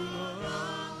slave. Oh,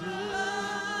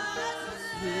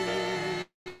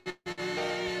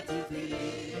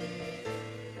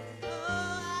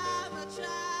 I'm a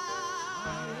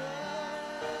child.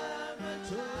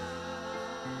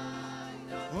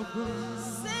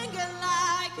 Sing it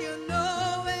like you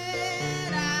know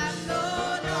it. I'm no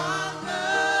longer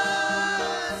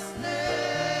a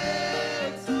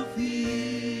slave to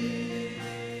fear.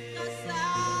 'Cause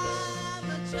I'm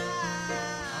a child.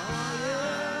 I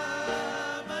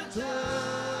am a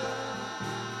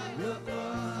child of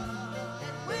God.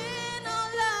 And we're no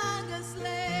longer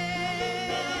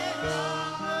slaves.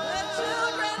 We're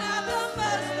children of the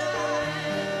Most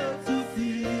High. To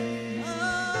fear. Oh,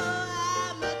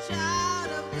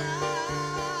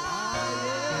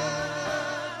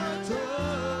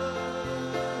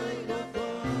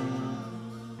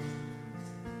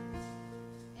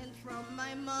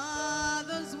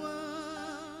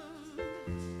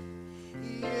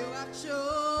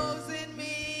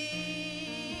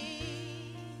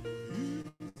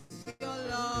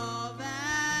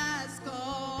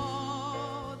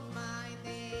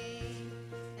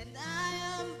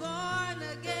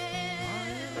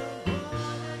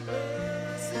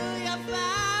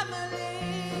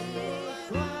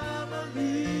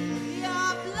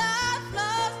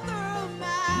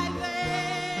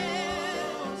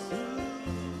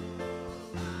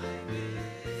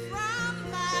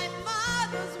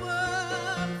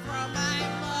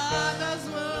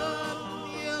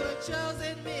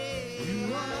 chosen me. You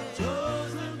have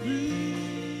chosen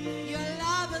me. Your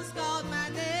love has called my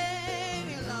name.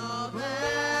 Your love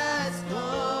has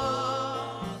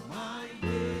called my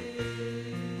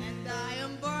name. and I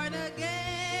am born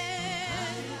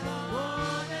again.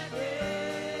 Born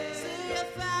again. To your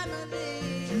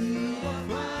family. To your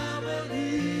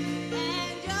family.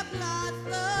 And your blood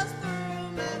flows through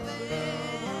my veins.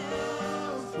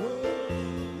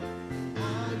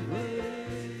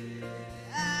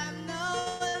 I'm no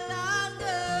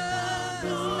longer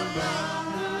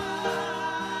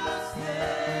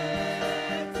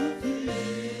slave to fear.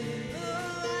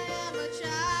 Oh, I am a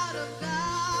child of God.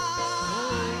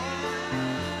 I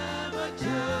am a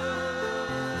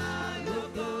child of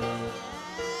God.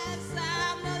 Yes,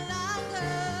 I'm no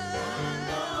longer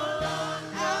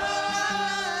a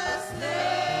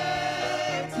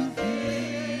slave to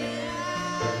fear. I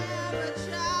am a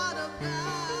child of God.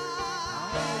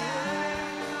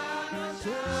 I'm a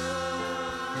child.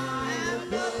 I'm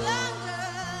no longer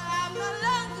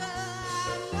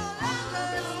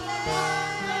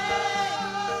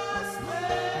a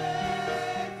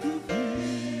slave to fear.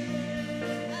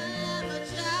 I am a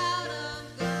child of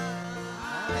God.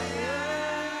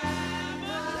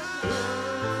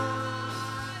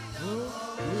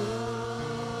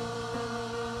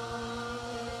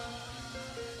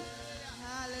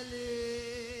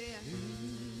 Hallelujah.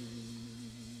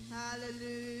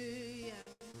 Hallelujah.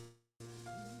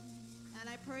 And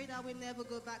I pray that we never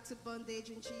go back to bondage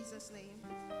in Jesus' name.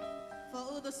 For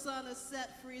who the Son has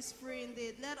set free is free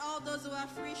indeed. Let all those who are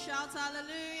free shout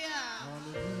hallelujah.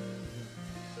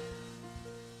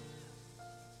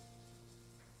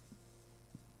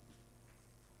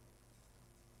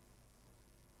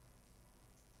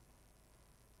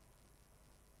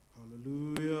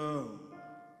 Hallelujah.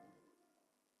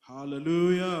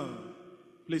 Hallelujah.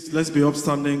 Please, let's be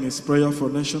upstanding. It's prayer for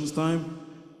nations time.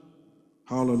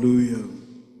 Hallelujah.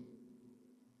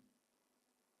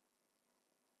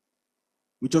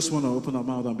 We just want to open our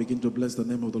mouth and begin to bless the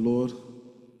name of the Lord.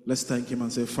 Let's thank him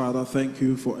and say, Father, thank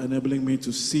you for enabling me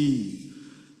to see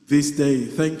this day.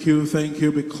 Thank you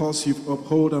because you've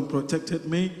upheld and protected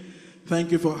me.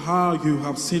 Thank you for how you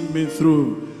have seen me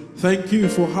through. Thank you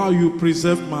for how you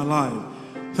preserved my life.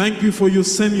 Thank you for you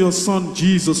sent your son,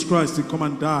 Jesus Christ, to come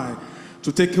and die,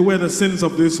 to take away the sins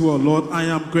of this world. Lord, I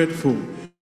am grateful.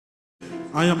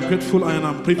 I am grateful and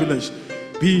I'm privileged.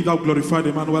 Be thou glorified,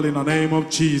 Emmanuel, in the name of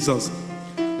Jesus.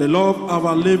 The love of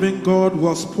our living God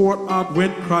was poured out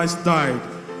when Christ died,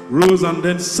 rose and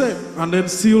then saved, and then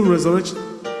sealed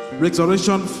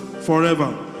resurrection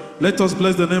forever. Let us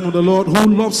bless the name of the Lord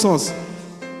who loves us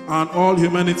and all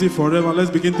humanity forever. Let's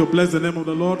begin to bless the name of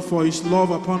the Lord for his love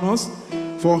upon us,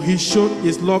 for he showed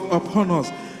his love upon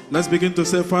us. Let's begin to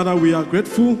say, Father, we are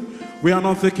grateful. We are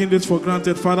not taking this for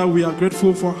granted. Father, we are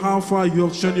grateful for how far you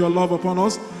have shown your love upon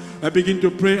us. I begin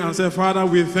to pray and say, Father,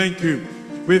 we thank you.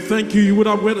 We thank you. You would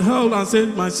have withheld and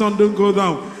said, my son, don't go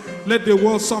down. Let the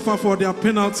world suffer for their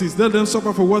penalties. Let them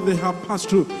suffer for what they have passed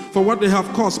through, for what they have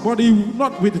caused. But he would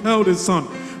not withheld his son.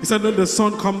 He said, let the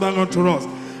son come down unto us.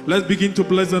 Let's begin to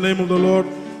bless the name of the Lord.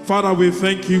 Father, we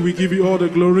thank you. We give you all the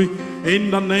glory. In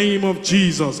the name of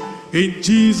Jesus. In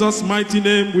Jesus' mighty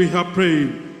name we have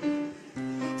prayed.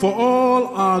 For all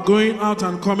are going out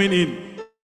and coming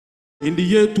in the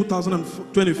year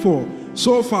 2024.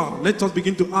 So far, let us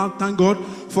begin to thank God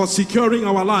for securing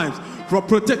our lives, for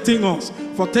protecting us,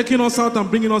 for taking us out and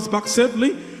bringing us back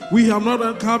safely. We have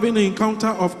not having an encounter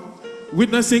of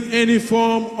witnessing any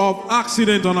form of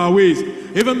accident on our ways.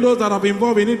 Even those that have been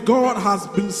involved in it, God has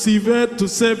been severed to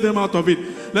save them out of it.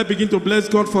 Let's begin to bless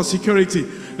God for security.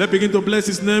 Let's begin to bless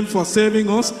his name for saving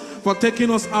us, for taking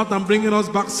us out and bringing us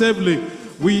back safely.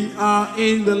 We are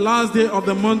in the last day of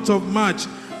the month of March.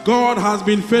 God has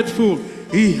been faithful.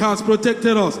 He has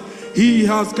protected us. He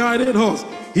has guided us.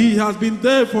 He has been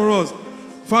there for us.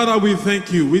 Father, we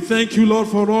thank you. We thank you, Lord,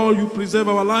 for all you preserve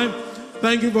our life.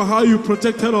 Thank you for how you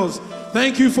protected us.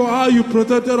 Thank you for how you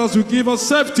protected us. You give us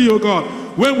safety, oh God,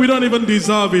 when we don't even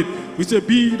deserve it. We say,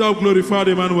 be thou glorified,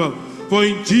 Emmanuel. For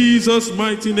in Jesus'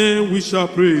 mighty name we shall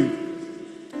pray.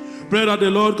 Pray that the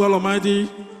Lord God Almighty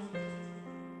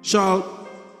shall,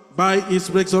 by his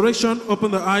resurrection,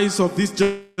 open the eyes of this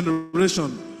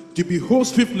generation to behold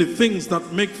swiftly things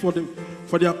that make for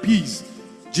their peace.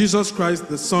 Jesus Christ,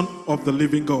 the Son of the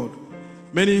living God.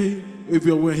 Many, if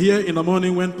you were here in the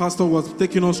morning when Pastor was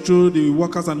taking us through the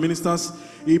workers and ministers,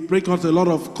 he breaks out a lot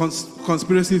of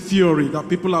conspiracy theory that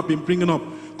people have been bringing up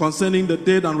concerning the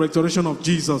death and resurrection of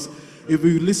Jesus. If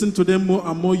you listen to them more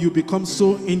and more, you become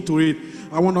so into it.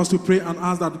 I want us to pray and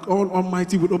ask that God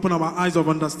Almighty would open our eyes of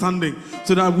understanding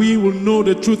so that we will know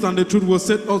the truth and the truth will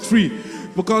set us free.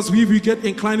 Because if we get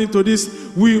inclined into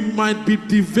this, we might be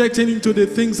deviating into the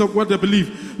things of what they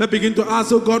believe. Let's begin to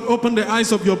ask, oh God, open the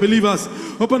eyes of your believers.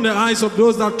 Open the eyes of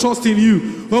those that trust in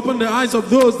you. Open the eyes of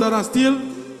those that are still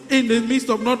in the midst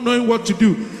of not knowing what to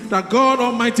do. That God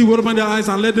Almighty will open their eyes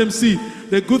and let them see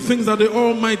the good things that the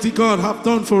Almighty God have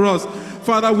done for us.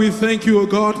 Father, we thank you, O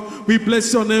God. We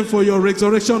bless your name for your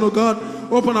resurrection, O God.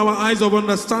 Open our eyes of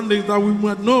understanding that we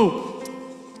might know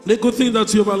the good things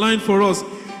that you have aligned for us.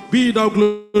 Be thou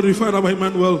glorified, our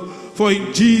Emmanuel. For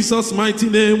in Jesus' mighty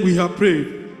name we have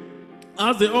prayed.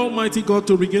 Ask the Almighty God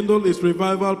to rekindle his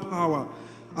revival power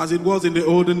as it was in the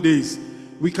olden days.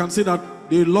 We can see that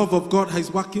the love of God is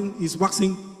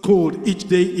waxing cold each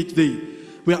day, each day.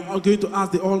 We are going to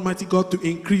ask the Almighty God to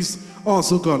increase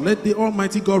also, God. Let the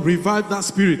Almighty God revive that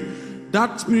spirit.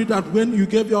 That spirit that when you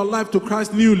gave your life to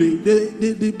Christ newly,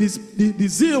 the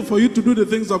zeal for you to do the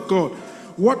things of God.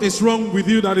 What is wrong with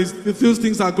you that is those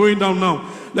things are going down now?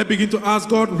 Let's begin to ask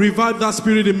God, revive that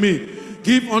spirit in me.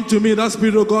 Give unto me that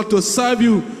spirit of God to serve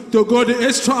you, to go the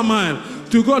extra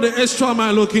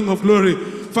mile, O King of glory.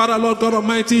 Father, Lord God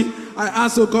Almighty, I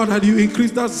ask, O God, that you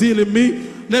increase that zeal in me.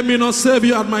 Let me not serve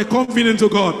you at my convenience, O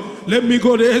God. Let me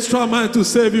go the extra mile to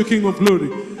serve you, King of glory.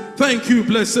 Thank you,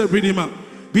 blessed Redeemer.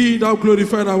 Be thou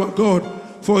glorified, our God.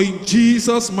 For in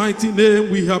Jesus' mighty name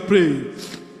we have prayed.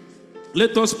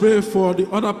 Let us pray for the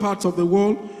other parts of the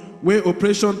world where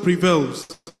oppression prevails.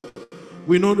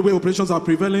 We know the way oppressions are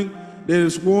prevailing. There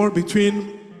is war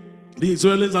between the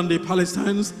Israelis and the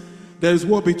Palestinians. There is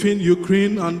war between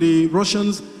Ukraine and the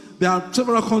Russians. There are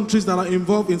several countries that are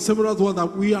involved in several wars that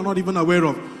we are not even aware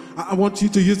of. I want you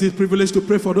to use this privilege to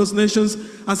pray for those nations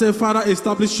and say, Father,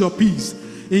 establish your peace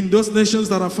in those nations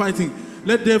that are fighting.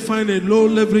 Let them find a low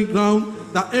leveling ground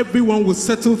that everyone will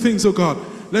settle things, oh God.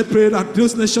 Let's pray that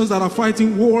those nations that are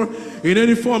fighting war in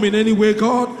any form, in any way,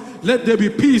 God, let there be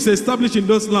peace established in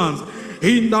those lands.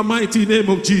 In the mighty name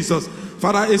of Jesus.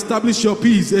 Father, establish your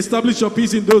peace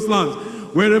in those lands.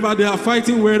 Wherever they are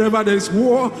fighting, wherever there is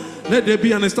war, let there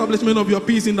be an establishment of your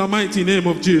peace in the mighty name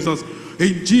of Jesus.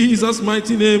 In Jesus'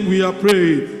 mighty name we are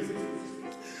praying.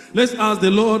 Let's ask the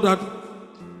Lord that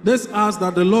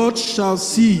the Lord shall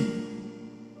see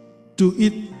to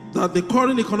it that the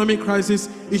current economic crisis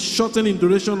is shortened in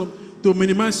duration to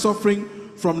minimize suffering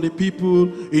from the people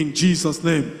in Jesus'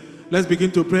 name. Let's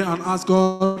begin to pray and ask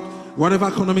God, whatever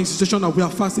economic situation that we are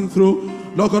passing through,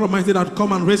 Lord God Almighty, that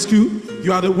come and rescue.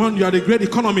 You are the one, you are the great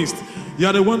economist. You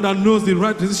are the one that knows the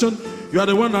right decision. You are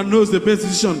the one that knows the best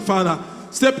decision. Father,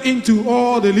 step into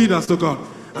all the leaders, oh God,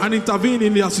 and intervene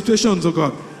in their situations, oh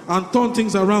God, and turn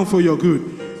things around for your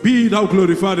good. Be thou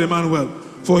glorified, Emmanuel.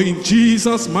 For in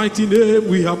Jesus' mighty name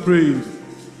we have prayed.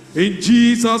 In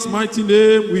Jesus' mighty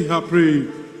name we have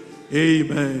prayed.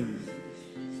 Amen.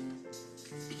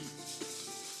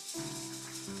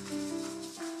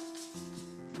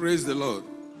 Praise the Lord.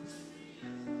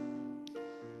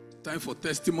 Time for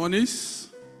testimonies.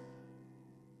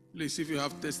 Please, if you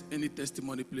have any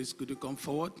testimony, please, could you come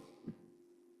forward?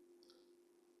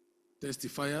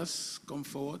 Testifiers, come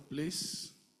forward,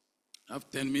 please. I have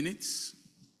 10 minutes.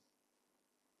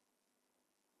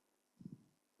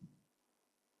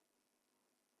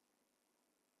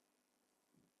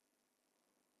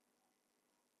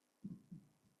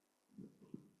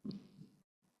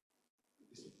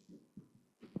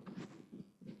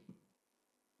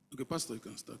 Okay, Pastor, you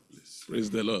can start, please. Praise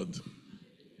the Lord.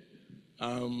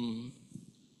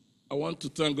 I want to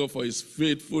thank God for his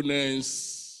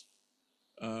faithfulness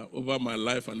over my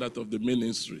life and that of the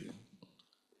ministry.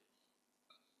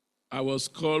 I was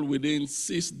called within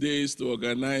 6 days to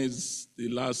organize the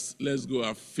last Let's Go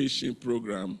a Fishing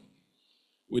program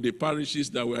with the parishes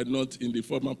that were not in the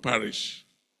former parish.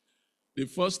 The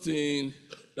first thing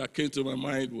that came to my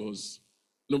mind was,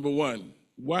 number one,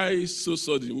 why so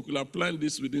sudden? We could have planned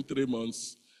this within 3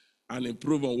 months and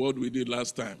improve on what we did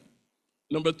last time.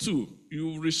 Number two,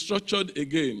 you restructured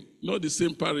again, not the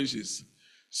same parishes.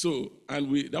 So,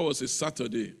 that was a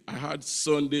Saturday. I had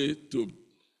Sunday to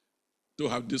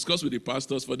have discussed with the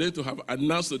pastors, for them to have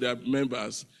announced to their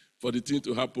members for the thing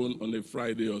to happen on a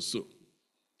Friday or so.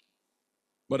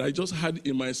 But I just had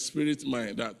in my spirit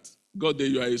mind that, Godday,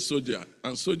 you are a soldier,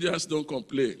 and soldiers don't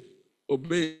complain.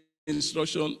 Obey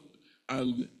instruction,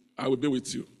 and I will be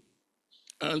with you.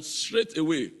 And straight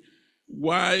away,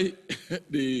 while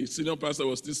the senior pastor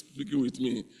was still speaking with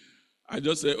me, I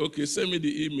just said, okay, send me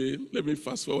the email. Let me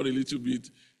fast forward a little bit.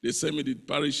 They sent me the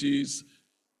parishes.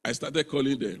 I started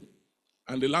calling them.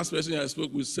 And the last person I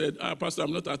spoke with said, Pastor,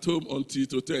 I'm not at home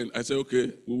until 10. I said,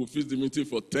 okay, we will fix the meeting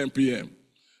for 10 p.m.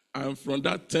 And from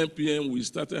that 10 p.m., we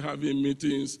started having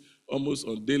meetings almost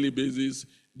on daily basis.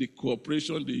 The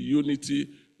cooperation, the unity,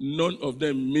 none of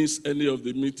them miss any of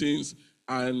the meetings.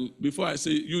 And before I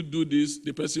say, you do this,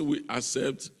 the person will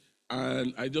accept.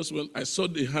 And I saw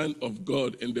the hand of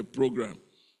God in the program.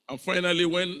 And finally,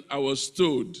 when I was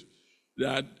told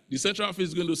that the central office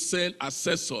is going to send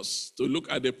assessors to look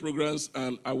at the programs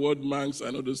and award marks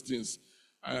and all those things,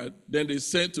 then they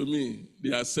sent to me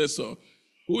the assessor.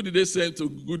 Who did they send to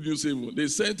Goodnews Hour? They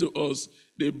sent to us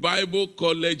the Bible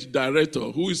College Director,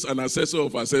 who is an assessor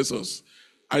of assessors.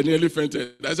 I nearly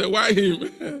fainted. I said, why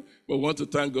him? But I want to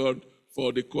thank God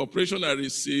for the cooperation I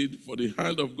received, for the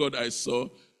hand of God I saw,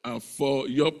 and for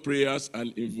your prayers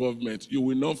and involvement. You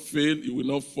will not fail, you will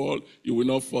not fall, you will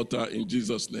not falter in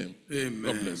Jesus' name. Amen.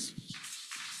 God bless.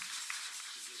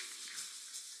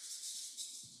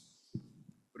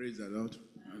 Praise the Lord.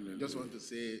 I just want to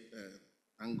say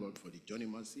thank God for the journey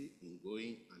mercy in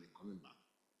going and in coming back.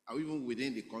 Or even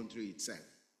within the country itself,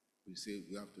 we say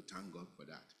we have to thank God for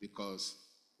that. Because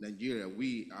Nigeria,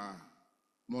 we are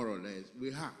more or less,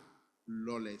 we are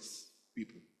lawless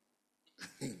people.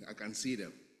 I can see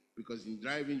them. Because in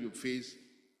driving, you face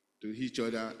to each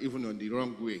other, even on the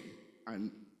wrong way.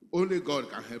 And only God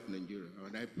can help Nigeria.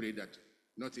 And I pray that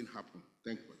nothing happen.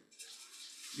 Thank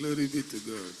you. Glory be to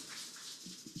God.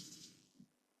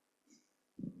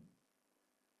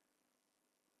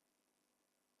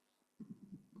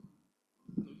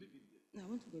 I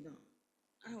want to go down.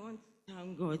 I want to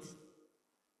thank God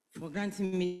for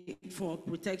granting me for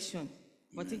protection,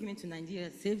 for taking me to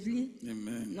Nigeria safely.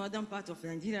 Amen. Northern part of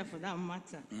Nigeria, for that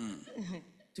matter.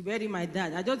 To bury my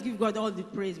dad. I just give God all the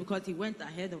praise because he went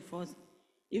ahead of us.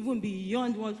 Even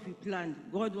beyond what we planned,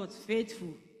 God was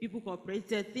faithful. People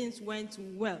cooperated. Things went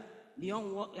well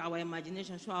beyond what our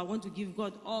imagination. So I want to give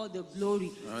God all the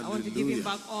glory. Hallelujah. I want to give him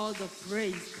back all the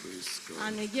praise.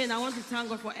 And again, I want to thank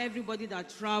God for everybody that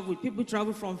traveled. People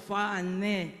travel from far and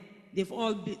near. They've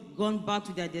all gone back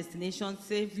to their destination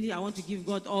safely. I want to give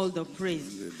God all the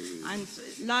praise. And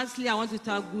lastly, I want to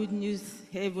thank Good News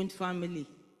Heaven family.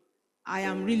 I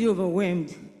am really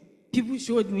overwhelmed. People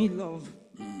showed me love.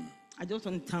 I just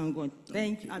want to thank God.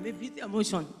 Thank you. I'm a bit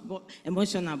emotional,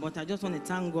 but I just want to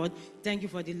thank God. Thank you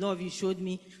for the love you showed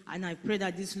me. And I pray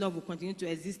that this love will continue to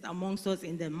exist amongst us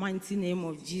in the mighty name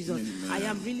of Jesus. Amen. I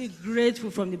am really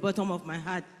grateful from the bottom of my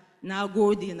heart. Now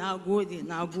go there, now go there,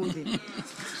 now go there.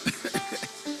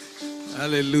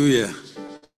 Hallelujah.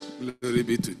 Glory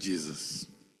be to Jesus.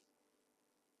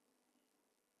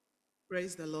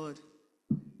 Praise the Lord.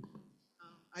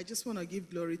 I just want to give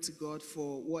glory to God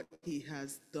for what he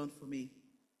has done for me.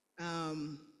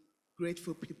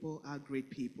 Grateful people are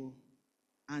great people.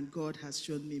 And God has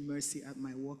shown me mercy at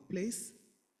my workplace.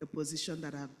 The position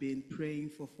that I've been praying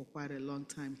for quite a long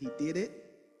time, he did it.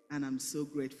 And I'm so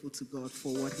grateful to God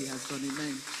for what he has done.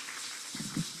 Amen.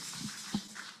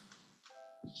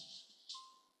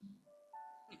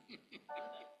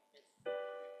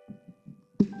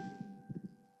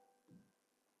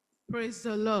 Praise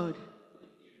the Lord.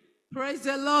 Praise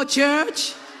the Lord,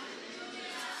 church.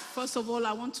 First of all,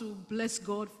 I want to bless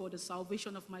God for the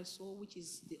salvation of my soul, which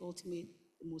is the ultimate,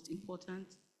 the most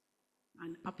important.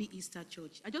 And happy Easter,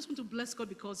 church. I just want to bless God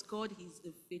because God is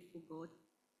a faithful God.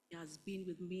 He has been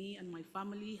with me and my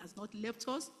family, has not left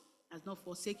us, has not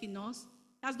forsaken us,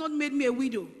 has not made me a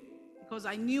widow, because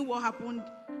I knew what happened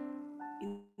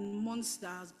in months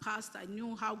that has passed. I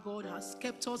knew how God has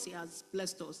kept us, he has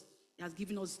blessed us, he has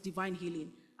given us divine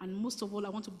healing. And most of all, I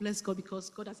want to bless God because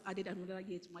God has added another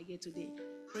year to my year today.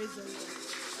 Praise the Lord.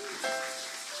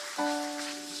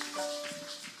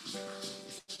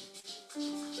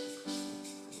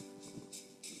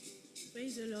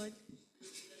 Praise the Lord.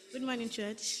 Good morning,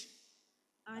 church.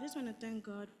 I just want to thank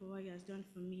God for what he has done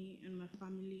for me and my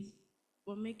family,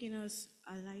 for making us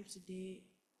alive today.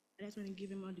 I just want to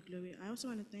give him all the glory. I also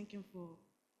want to thank him for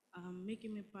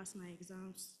making me pass my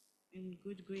exams in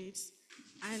good grades.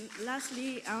 And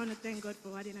lastly, I want to thank God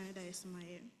for adding another year to my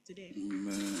year today.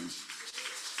 Amen.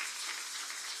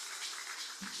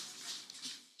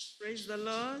 Praise the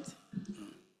Lord.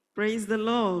 Praise the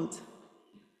Lord.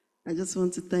 I just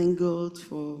want to thank God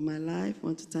for my life. I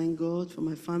want to thank God for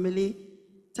my family.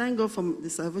 Thank God for the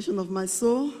salvation of my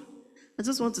soul. I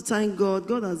just want to thank God.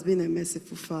 God has been a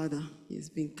merciful Father. He's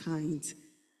been kind.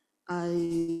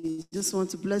 I just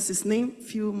want to bless his name. A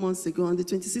few months ago, on the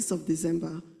 26th of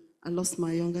December, I lost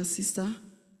my younger sister.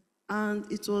 And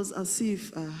it was as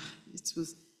if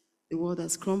the world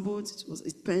has crumbled.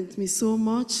 It pained me so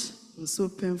much. It was so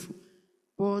painful.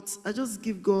 But I just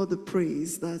give God the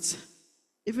praise that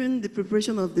even the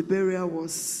preparation of the burial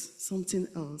was something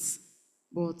else.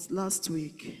 But last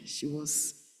week, she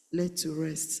was laid to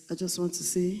rest. I just want to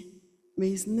say, may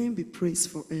his name be praised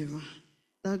forever.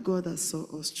 That God that saw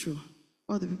us through.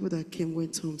 All the people that came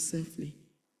went home safely.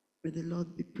 May the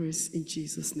Lord be praised in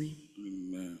Jesus' name.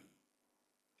 Amen.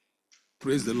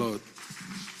 Praise the Lord.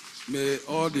 May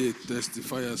all the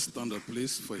testifiers stand up,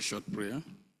 please, for a short prayer.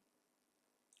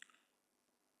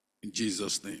 In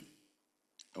Jesus' name.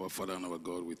 Our Father and our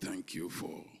God, we thank you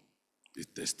for the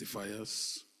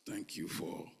testifiers. Thank you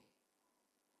for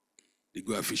the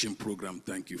Go Fishing program.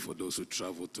 Thank you for those who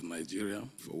traveled to Nigeria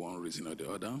for one reason or the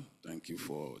other. Thank you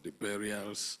for the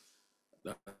burials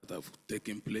that have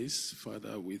taken place.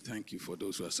 Father, we thank you for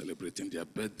those who are celebrating their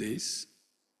birthdays.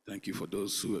 Thank you for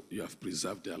those who you have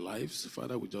preserved their lives.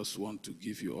 Father, we just want to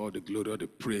give you all the glory, all the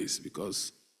praise,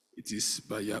 because it is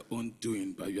by your own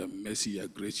doing, by your mercy, your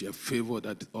grace, your favor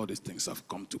that all these things have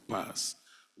come to pass.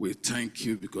 We thank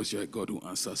you because you're a God who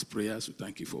answers prayers. We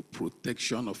thank you for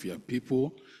protection of your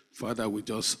people. Father, we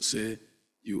just say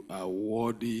you are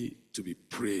worthy to be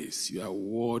praised. You are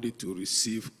worthy to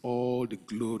receive all the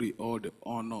glory, all the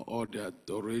honor, all the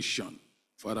adoration.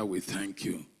 Father, we thank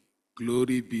you.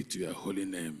 Glory be to your holy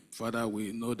name. Father,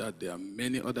 we know that there are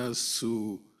many others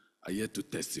who are yet to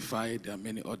testify. There are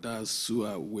many others who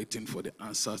are waiting for the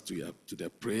answers to their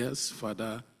prayers.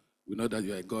 Father, we know that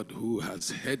you are a God who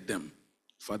has heard them.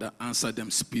 Father, answer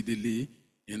them speedily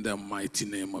in the mighty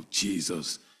name of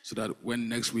Jesus, so that when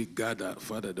next we gather,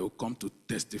 Father, they will come to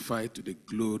testify to the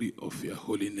glory of your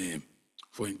holy name.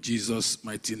 For in Jesus'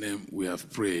 mighty name we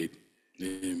have prayed.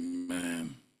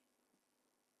 Amen.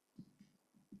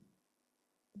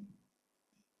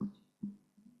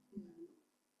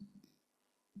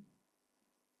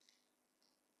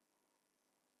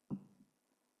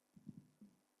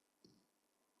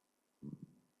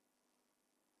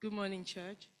 Good morning,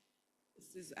 church.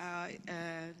 This is our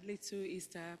little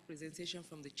Easter presentation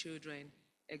from the children.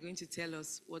 They're going to tell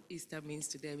us what Easter means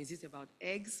to them. Is it about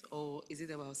eggs or is it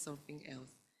about something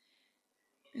else?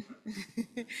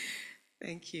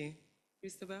 Thank you.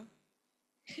 Christabel?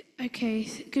 Okay,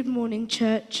 good morning,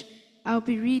 church. I'll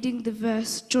be reading the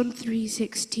verse John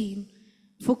 3:16.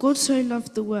 For God so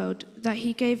loved the world that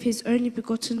he gave his only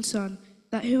begotten Son,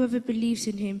 that whoever believes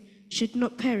in him should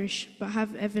not perish but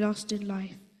have everlasting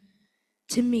life.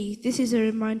 To me, this is a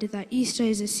reminder that Easter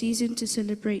is a season to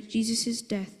celebrate Jesus'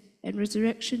 death and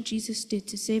resurrection Jesus did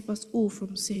to save us all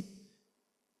from sin.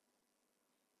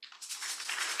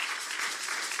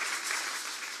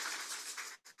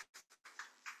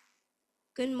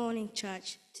 Good morning,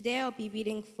 church. Today I'll be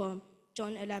reading from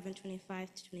John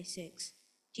 11:25-26.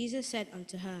 Jesus said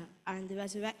unto her, I am the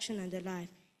resurrection and the life.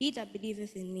 He that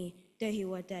believeth in me, though he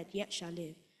were dead, yet shall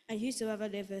live. And whosoever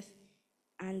liveth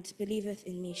and believeth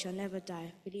in me shall never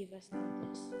die. Believest thou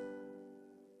this?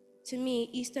 To me,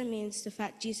 Easter means the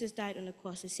fact Jesus died on the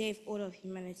cross to save all of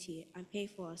humanity and pay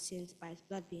for our sins by his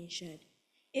blood being shed.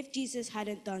 If Jesus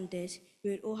hadn't done this, we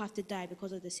would all have to die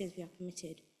because of the sins we have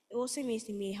committed. It also means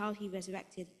to me how he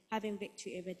resurrected, having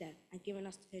victory over death, and given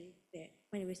us the Holy Spirit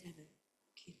when he was heaven.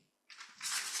 Thank you.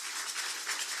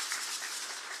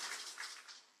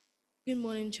 Good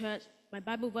morning, church. My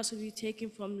Bible verse will be taken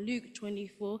from Luke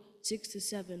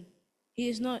 24:6-7. He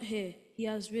is not here, he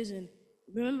has risen.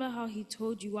 Remember how he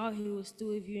told you while he was still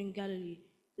with you in Galilee.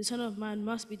 The Son of Man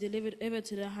must be delivered over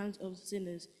to the hands of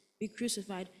sinners, be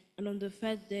crucified, and on the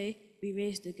third day be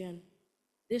raised again.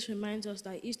 This reminds us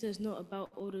that Easter is not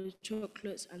about all the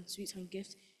chocolates and sweets and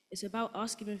gifts. It's about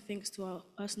us giving thanks to our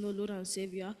personal Lord and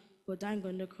Savior for dying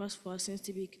on the cross for our sins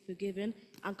to be forgiven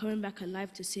and coming back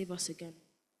alive to save us again.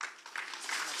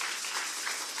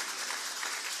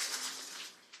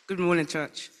 Good morning,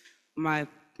 church. My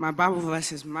Bible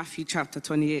verse is Matthew chapter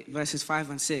 28, verses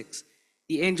 5 and 6.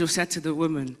 The angel said to the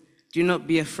woman, do not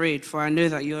be afraid, for I know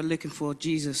that you are looking for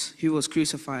Jesus who was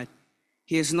crucified.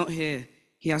 He is not here.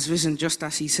 He has risen just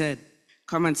as he said.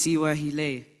 Come and see where he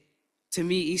lay. To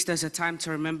me, Easter is a time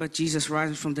to remember Jesus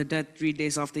rising from the dead 3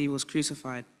 days after he was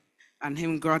crucified, and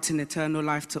him granting eternal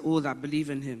life to all that believe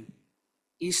in him.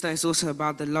 Easter is also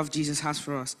about the love Jesus has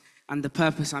for us and the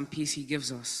purpose and peace he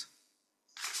gives us.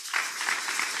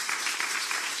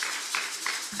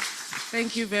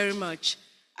 Thank you very much.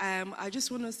 I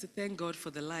just want us to thank God for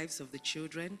the lives of the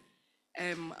children.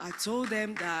 I told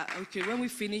them that, okay, when we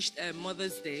finished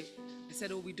Mother's Day, I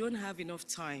said, oh, we don't have enough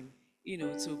time,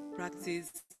 to practice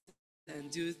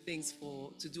and do things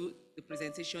to do the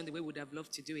presentation the way we would have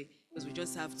loved to do it, because we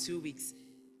just have 2 weeks.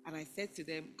 And I said to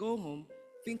them, go home,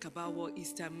 think about what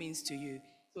Easter means to you.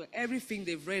 So everything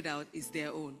they've read out is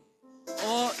their own.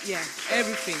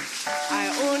 Everything.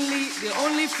 The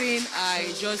only thing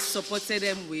I just supported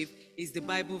them with is the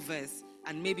Bible verse.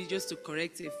 and maybe just to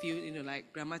correct a few,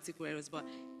 like grammatical errors, but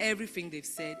everything they've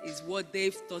said is what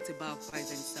they've thought about by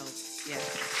themselves. Yeah.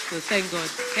 So thank God.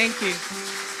 Thank you.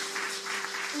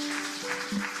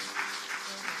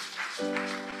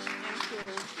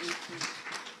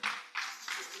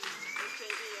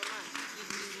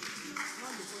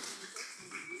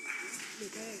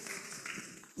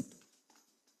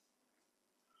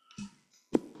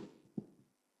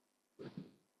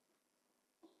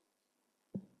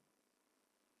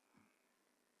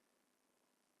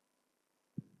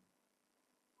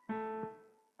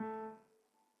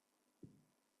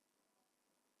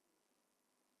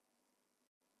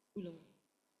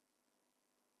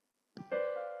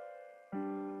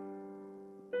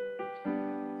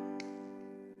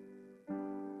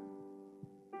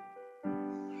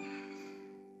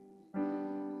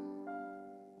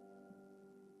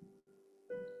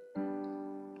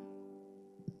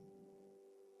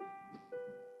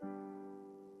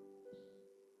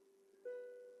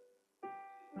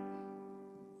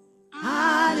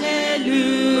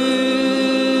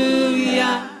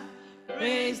 Hallelujah.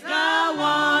 Praise the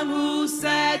one who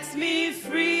sets me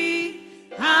free.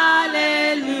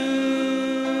 Hallelujah.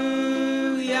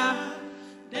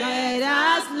 Death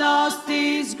has lost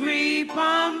its grip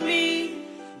on me.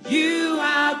 You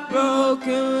have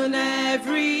broken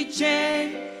every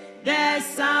chain. There's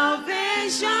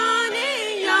salvation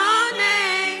in your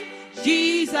name,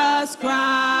 Jesus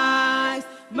Christ,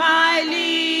 my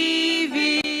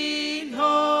living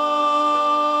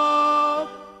hope.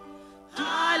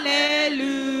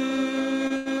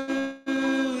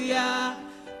 Hallelujah.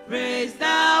 Praise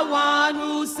the one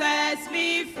who sets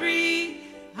me free.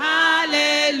 Hallelujah.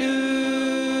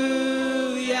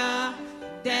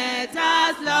 Death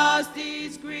has lost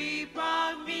its grip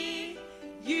on me.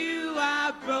 You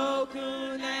have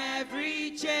broken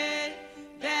every chain.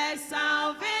 There's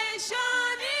salvation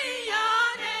in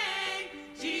your name,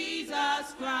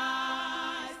 Jesus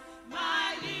Christ,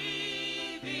 my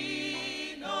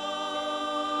living hope.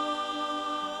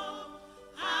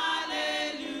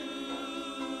 Hallelujah.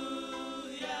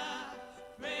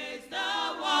 Praise the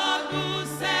one who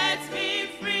sets me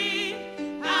free.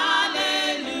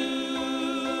 Hallelujah.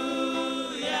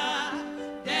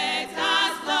 Death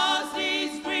has lost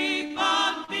its grip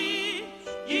on me.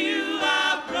 You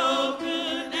have broken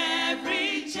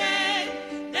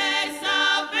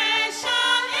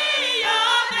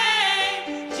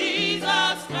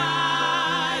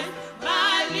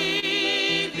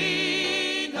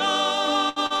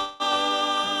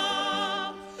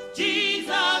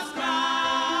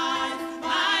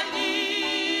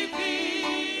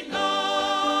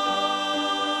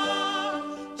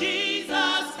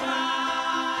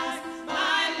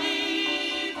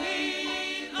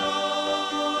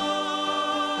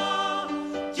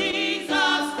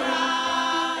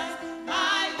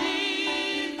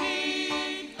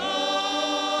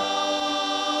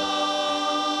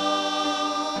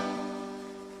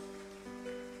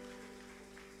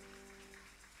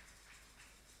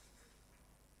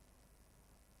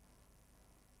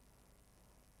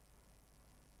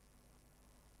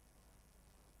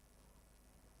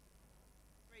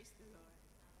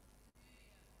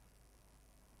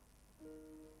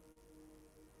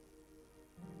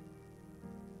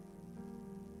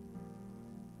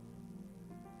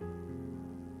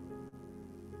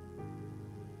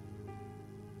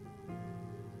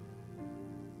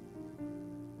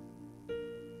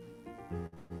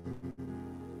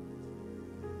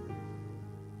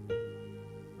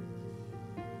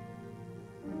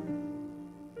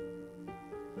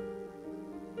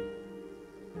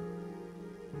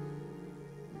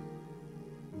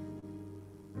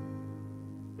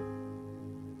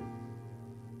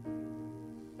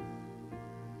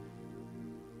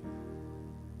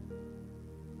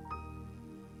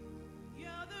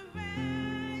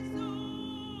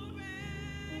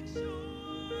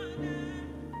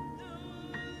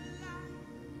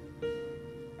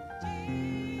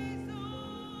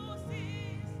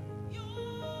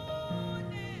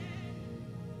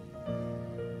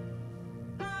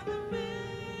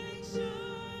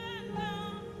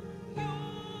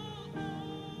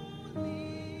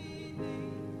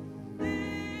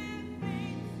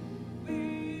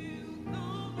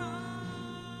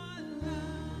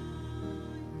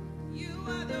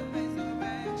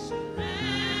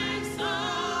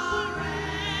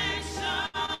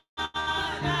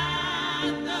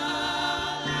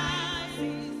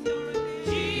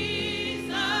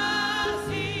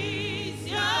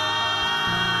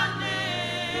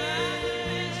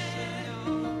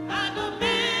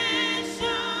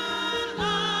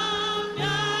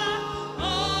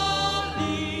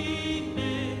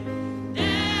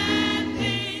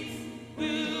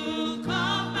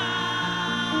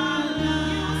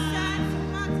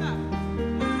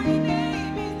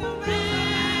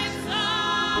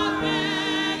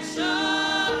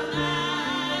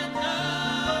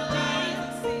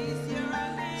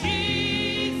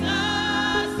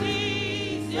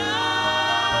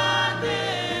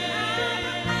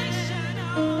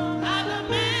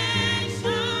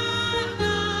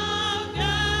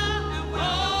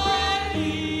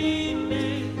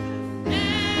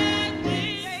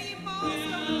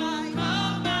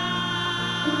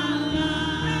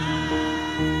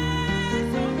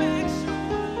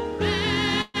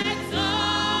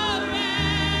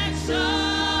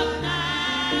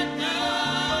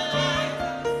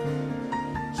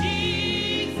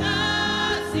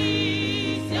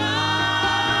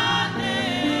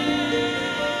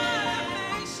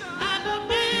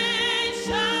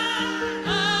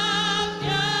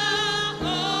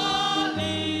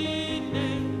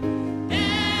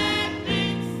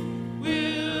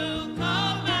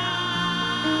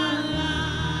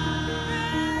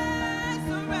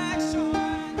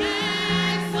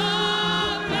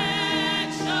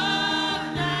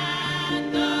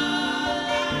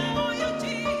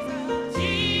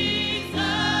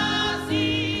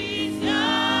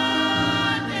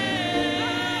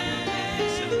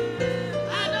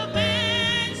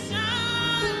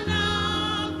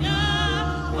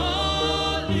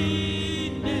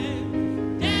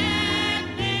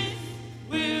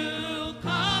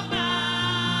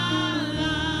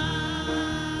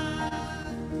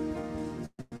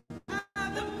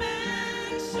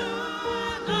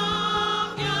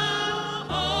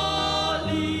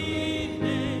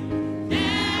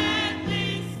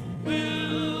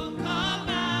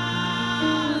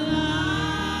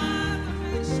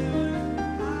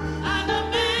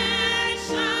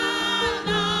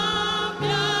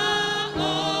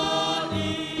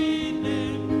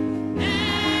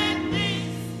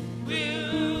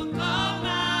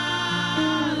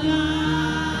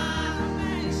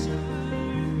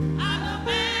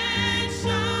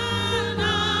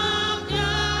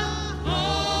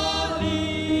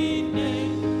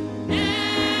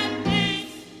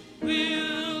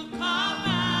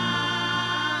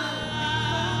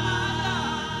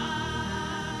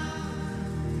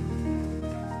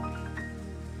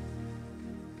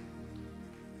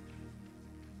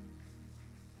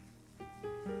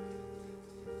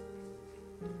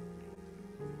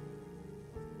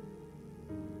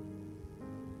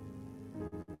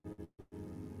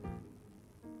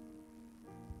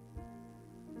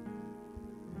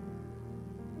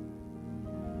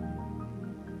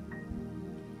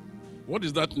What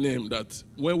is that name that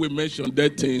when we mention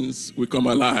dead things, we come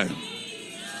alive?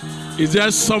 Is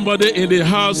there somebody in the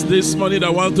house this morning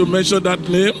that wants to mention that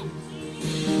name?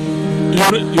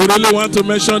 You really want to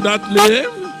mention that name?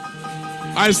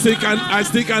 I still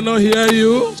cannot hear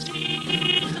you.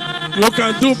 You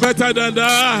can do better than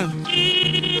that.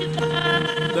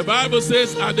 The Bible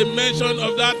says at the mention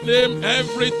of that name,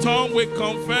 every tongue will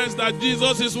confess that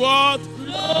Jesus is what?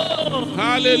 Lord.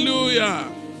 Hallelujah.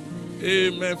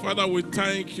 Amen. Father, we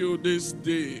thank you this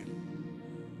day.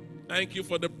 Thank you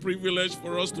for the privilege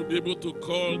for us to be able to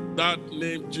call that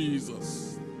name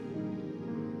Jesus.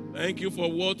 Thank you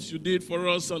for what you did for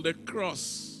us on the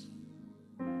cross.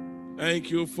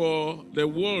 Thank you for the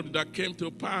word that came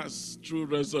to pass through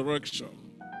resurrection.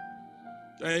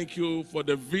 Thank you for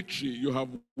the victory you have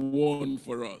won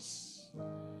for us.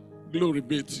 Glory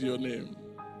be to your name.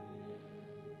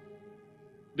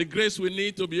 The grace we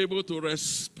need to be able to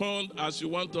respond as you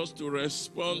want us to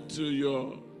respond to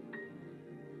your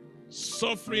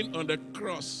suffering on the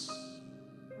cross.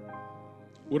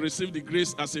 We receive the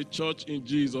grace as a church in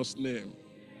Jesus' name.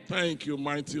 Thank you,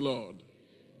 mighty Lord.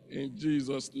 In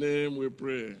Jesus' name we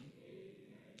pray.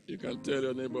 You can tell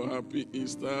your neighbor, Happy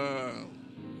Easter.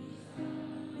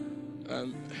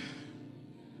 And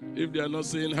if they are not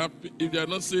saying happy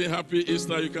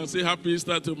Easter, you can say Happy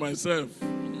Easter to myself.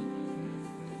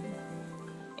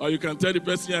 Or you can tell the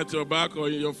person at your back or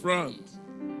in your front.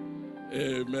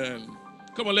 Amen.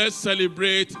 Come on, let's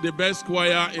celebrate the best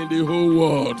choir in the whole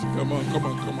world. Come on, come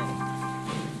on, come on.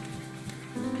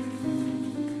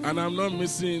 And I'm not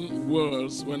missing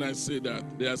words when I say that.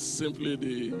 They are simply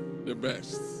the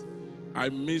best. I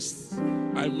missed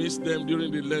them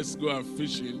during the Let's Go Out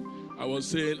Fishing. I was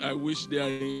saying I wish they are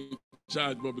in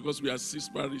charge, but because we are 6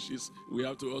 parishes, we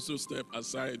have to also step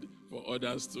aside for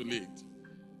others to lead.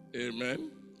 Amen.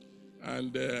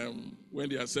 And when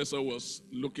the assessor was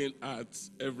looking at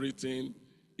everything,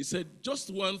 he said,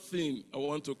 just one thing I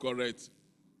want to correct.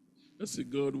 I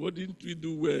said, God, what didn't we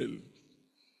do well?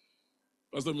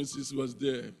 Pastor Mrs. was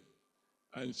there,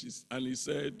 and he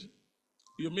said,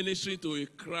 you're ministering to a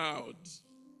crowd,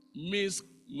 means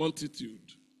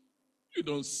multitude. You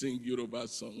don't sing Yoruba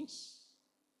songs.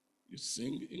 You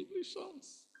sing English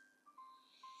songs.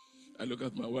 I look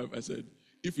at my wife, I said,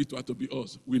 if it were to be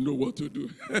us, we know what to do.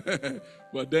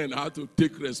 But then I had to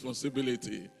take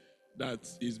responsibility. That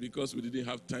is because we didn't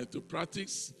have time to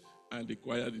practice and the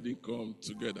choir didn't come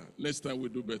together. Next time we'll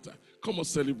do better. Come on,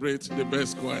 celebrate the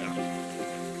best choir.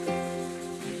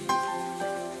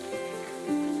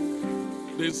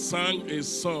 They sang a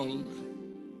song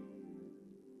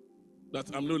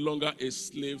that I'm no longer a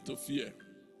slave to fear.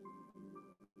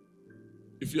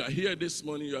 If you are here this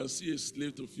morning, you are still a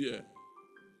slave to fear.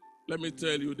 Let me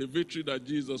tell you, the victory that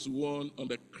Jesus won on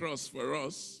the cross for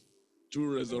us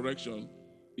through resurrection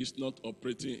is not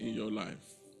operating in your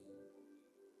life.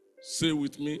 Say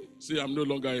with me, say, I'm no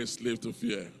longer a slave to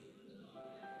fear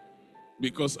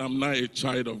because I'm now a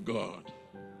child of God.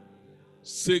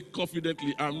 Say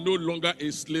confidently, I'm no longer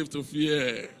a slave to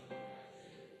fear.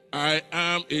 I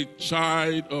am a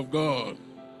child of God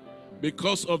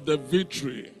because of the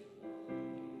victory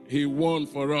he won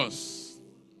for us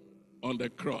on the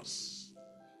cross.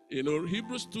 You know,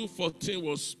 Hebrews 2:14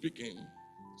 was speaking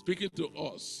to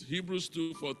us. Hebrews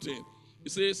 2:14.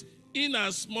 It says,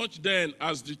 inasmuch then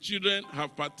as the children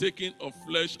have partaken of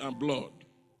flesh and blood,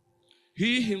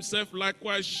 he himself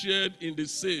likewise shared in the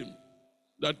same,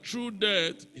 that through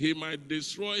death he might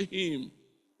destroy him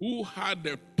who had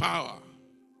the power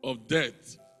of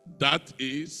death, that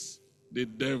is the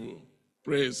devil.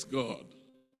 Praise God.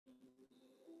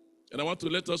 And I want to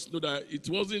let us know that it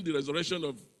wasn't the resurrection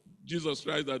of Jesus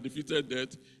Christ that defeated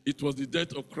death. It was the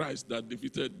death of Christ that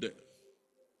defeated death.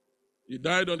 He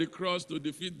died on the cross to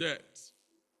defeat death.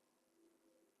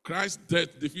 Christ's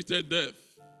death defeated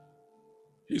death.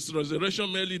 His resurrection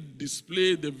merely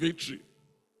displayed the victory.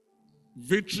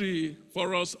 Victory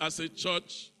for us as a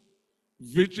church.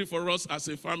 Victory for us as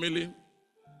a family.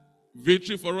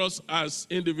 Victory for us as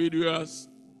individuals.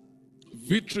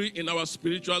 Victory in our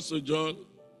spiritual sojourn.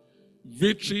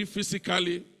 Victory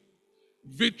physically.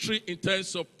 Victory in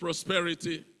terms of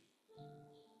prosperity.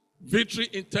 Victory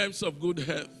in terms of good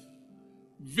health.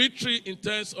 Victory in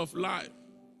terms of life.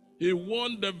 He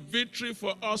won the victory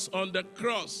for us on the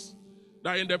cross.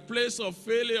 That in the place of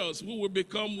failures, we will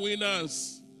become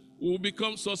winners. We will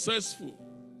become successful.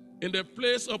 In the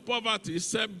place of poverty, he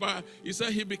said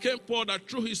he became poor that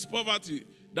through his poverty,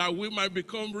 that we might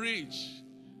become rich.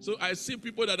 So I see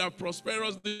people that are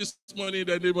prosperous this morning in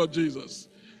the name of Jesus.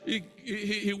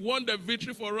 He won the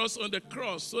victory for us on the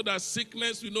cross so that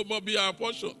sickness will no more be our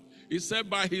portion. He said,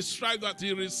 by his stripes that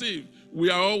he received, we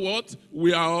are all what?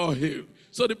 We are all healed.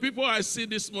 So the people I see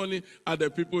this morning are the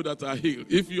people that are healed.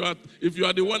 If you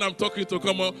are the one I'm talking to,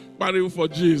 come on, party for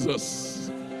Jesus.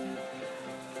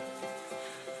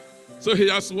 So he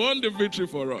has won the victory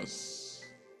for us.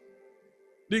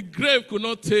 The grave could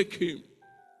not take him.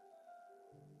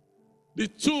 The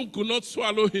tomb could not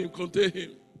swallow him, contain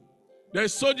him. The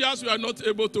soldiers were not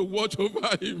able to watch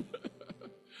over him.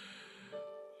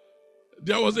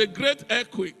 There was a great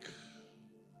earthquake.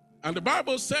 And the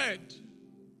Bible said,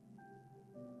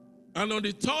 and on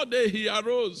the third day he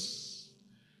arose.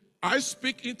 I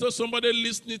speak into somebody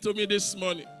listening to me this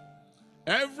morning.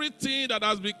 Everything that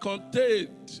has been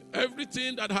contained,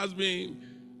 everything that has been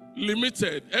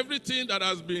limited, everything that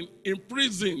has been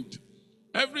imprisoned,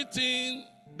 everything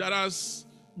that has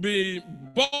been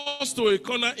bossed to a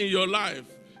corner in your life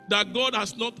that God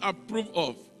has not approved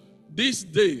of, this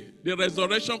day, the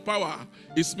resurrection power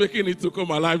is making it to come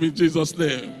alive in Jesus'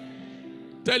 name.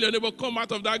 Tell your neighbor, come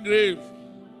out of that grave.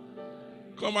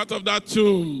 Come out of that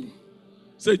tomb.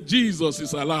 Say, Jesus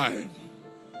is alive.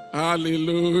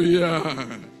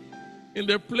 Hallelujah. In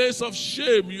the place of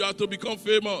shame, you have to become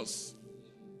famous.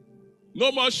 No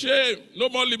more shame, no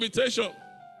more limitation.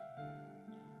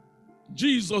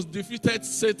 Jesus defeated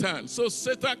Satan, so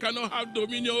Satan cannot have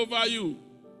dominion over you.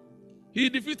 He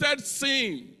defeated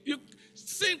sin.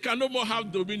 Sin can no more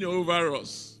have dominion over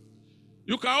us.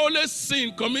 You can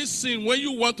only commit sin when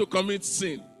you want to commit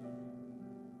sin.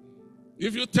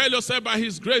 If you tell yourself by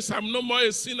his grace, I'm no more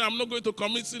a sinner, I'm not going to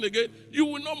commit sin again, you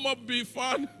will no more be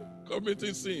found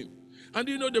committing sin. And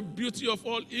you know the beauty of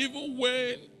all, even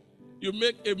when you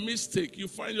make a mistake, you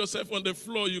find yourself on the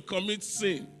floor, you commit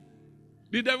sin.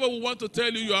 The devil will want to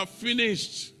tell you are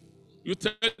finished. You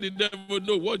tell the devil,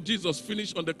 no, what Jesus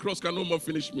finished on the cross can no more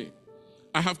finish me.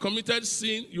 I have committed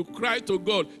sin. You cry to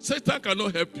God. Satan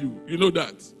cannot help you. You know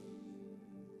that.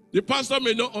 The pastor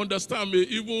may not understand, may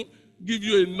even give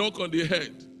you a knock on the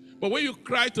head. But when you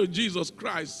cry to Jesus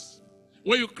Christ,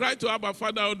 when you cry to Abba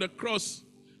Father on the cross,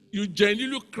 you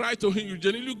genuinely cry to him. You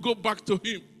genuinely go back to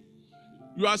him.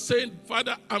 You are saying,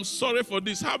 Father, I'm sorry for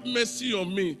this. Have mercy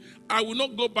on me. I will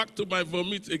not go back to my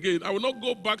vomit again. I will not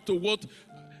go back to what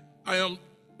I am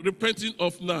repenting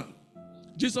of now.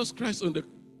 Jesus Christ on the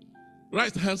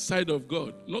right-hand side of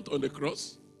God, not on the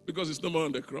cross, because it's no more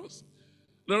on the cross.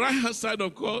 The right-hand side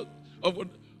of God,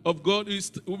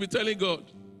 will be telling God,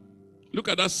 look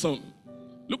at that son,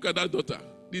 look at that daughter.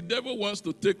 The devil wants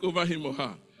to take over him or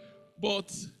her, but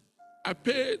I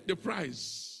paid the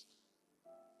price.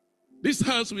 These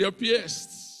hands were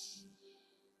pierced.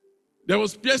 There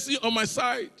was piercing on my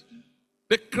side.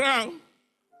 The crown,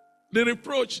 the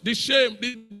reproach, the shame,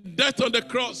 the death on the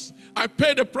cross. I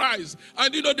paid the price.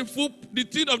 And you know the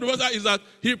thing of the matter is that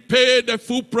he paid the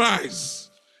full price.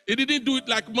 He didn't do it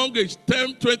like mortgage,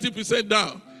 10, 20%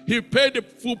 down. He paid the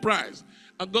full price.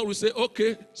 And God will say,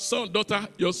 okay, son, daughter,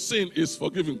 your sin is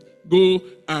forgiven. Go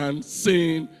and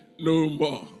sin no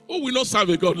more. Oh, we not serve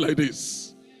a God like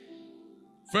this.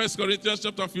 1 Corinthians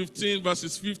chapter 15,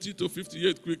 verses 50 to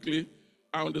 58 quickly.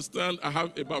 I understand I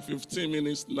have about 15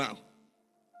 minutes now.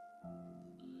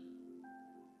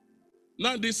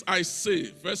 Now this I say,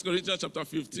 1 Corinthians chapter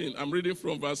 15, I'm reading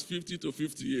from verse 50 to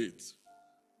 58.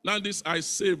 Now this I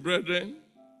say, brethren,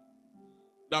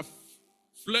 that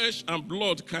flesh and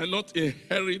blood cannot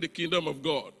inherit the kingdom of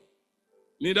God.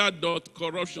 Neither doth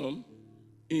corruption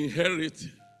inherit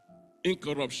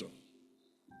incorruption.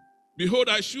 Behold,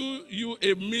 I shew you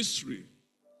a mystery.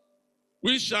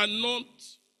 We shall not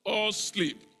all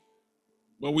sleep,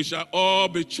 but we shall all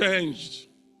be changed.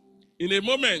 In a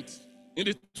moment, in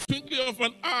the twinkling of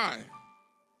an eye,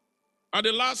 at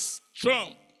the last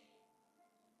trump,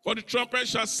 for the trumpet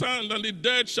shall sound, and the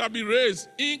dead shall be raised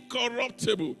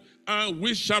incorruptible, and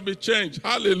we shall be changed.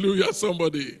 Hallelujah,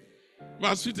 somebody.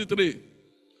 Verse 53.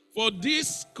 For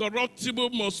this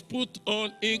corruptible must put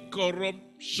on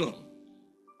incorruption,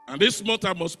 and this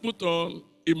mortal must put on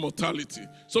immortality.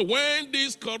 So when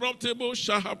this corruptible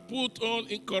shall have put on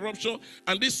incorruption,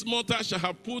 and this mortal shall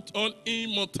have put on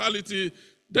immortality,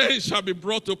 then shall be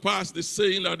brought to pass the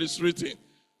saying that is written,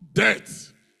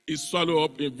 death is swallowed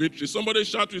up in victory. Somebody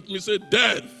shout with me, say,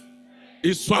 death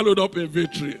is swallowed up in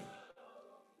victory.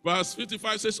 Verse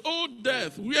 55 says, O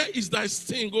death, where is thy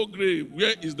sting, O grave?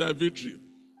 Where is thy victory?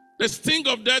 The sting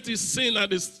of death is sin,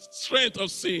 and the strength of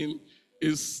sin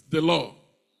is the law.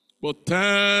 But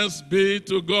thanks be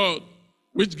to God,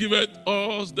 which giveth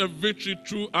us the victory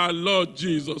through our Lord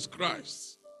Jesus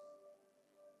Christ.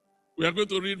 We are going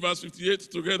to read verse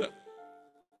 58 together.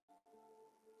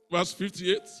 Verse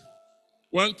 58.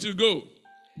 1 to go.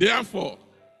 Therefore,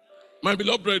 my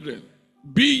beloved brethren,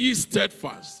 Be ye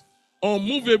steadfast,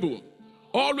 unmovable,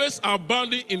 always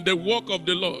abounding in the work of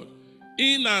the Lord,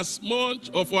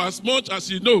 for as much as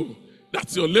you know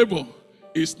that your labor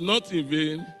is not in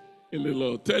vain in the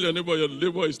Lord. Tell your neighbor your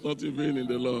labor is not in vain in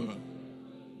the Lord.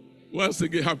 Once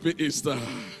again, happy Easter.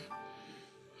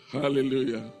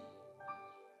 Hallelujah.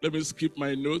 Let me skip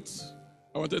my notes.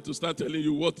 I wanted to start telling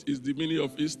you what is the meaning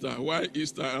of Easter, why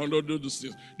Easter, and all those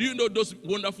things. Do you know those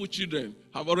wonderful children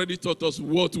have already taught us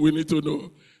what we need to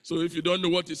know? So if you don't know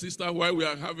what is Easter, why we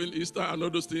are having Easter and all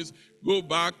those things, go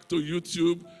back to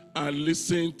YouTube and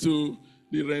listen to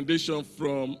the rendition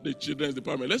from the children's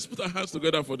department. Let's put our hands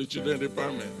together for the children's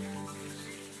department.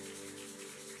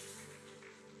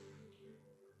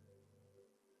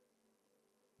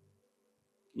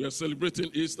 We are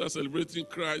celebrating Easter, celebrating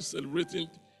Christ, celebrating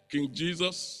King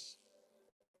Jesus.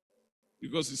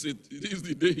 Because he said, it is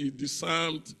the day he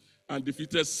disarmed and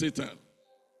defeated Satan.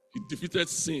 He defeated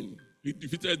sin. He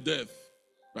defeated death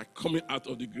by coming out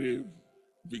of the grave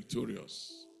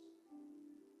victorious.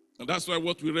 And that's why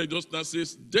what we read just now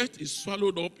says, death is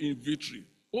swallowed up in victory.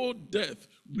 Oh, death,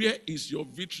 where is your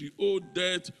victory? Oh,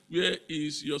 death, where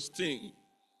is your sting?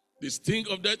 The sting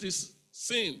of death is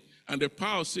sin, and the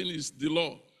power of sin is the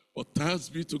law. But thanks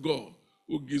be to God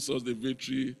who gives us the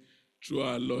victory through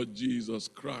our Lord Jesus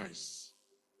Christ.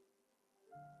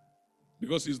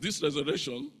 Because it's this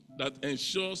resurrection that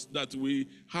ensures that we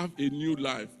have a new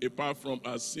life apart from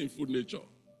our sinful nature.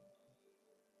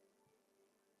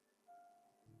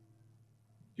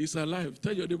 He's alive.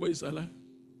 Tell your neighbor he's alive.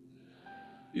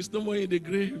 He's no more in the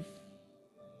grave.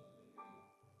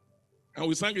 And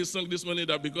we sang a song this morning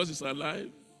that because he's alive,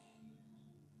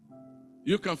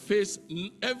 you can face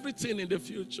everything in the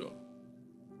future.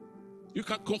 You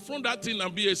can confront that thing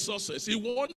and be a success. He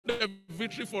won the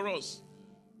victory for us.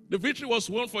 The victory was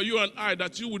won for you and I,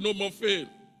 that you will no more fail.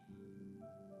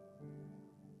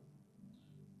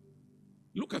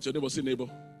 Look at your neighbor, say neighbor.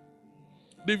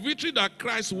 The victory that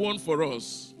Christ won for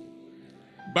us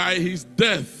by his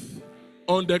death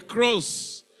on the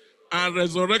cross and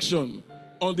resurrection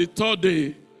on the third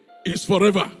day is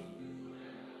forever.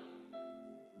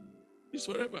 It's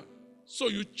forever. So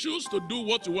you choose to do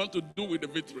what you want to do with the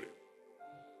victory.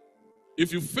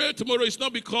 If you fail tomorrow, it's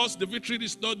not because the victory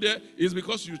is not there, it's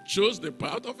because you chose the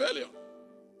path of failure.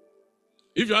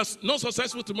 If you are not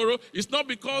successful tomorrow, it's not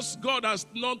because God has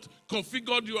not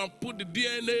configured you and put the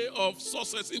DNA of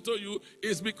success into you,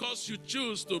 it's because you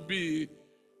choose to be .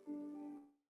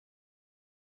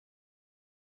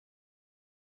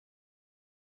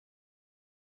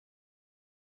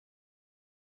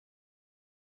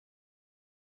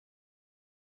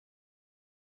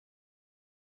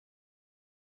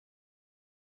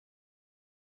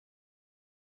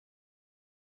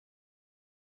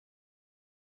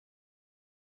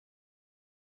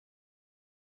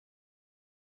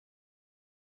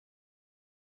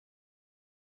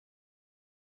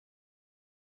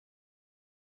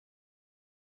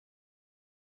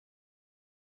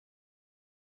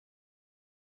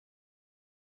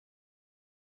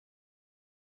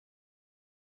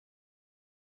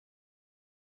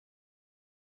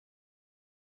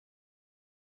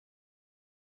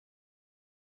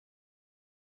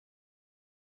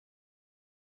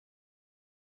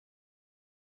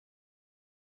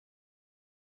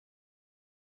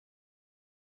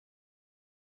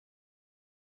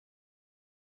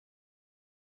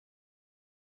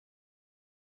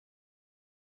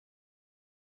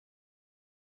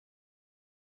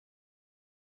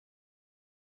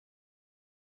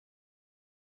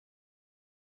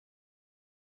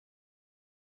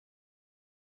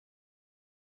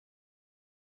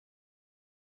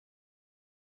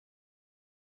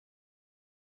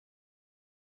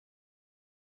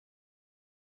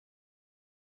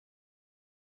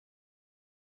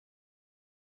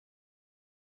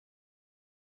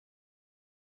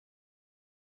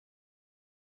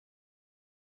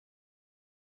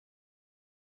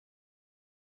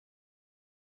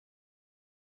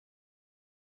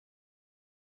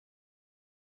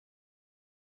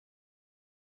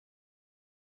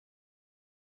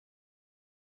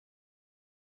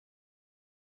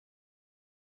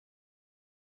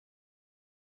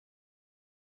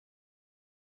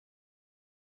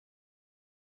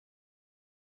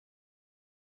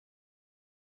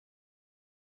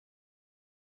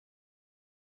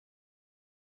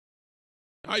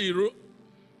 How you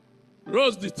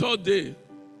rose the third day,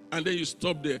 and then you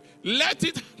stop there. Let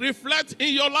it reflect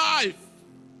in your life.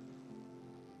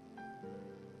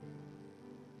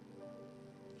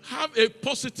 Have a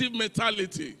positive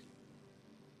mentality.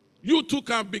 You too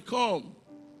can become.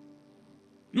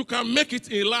 You can make it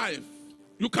in life.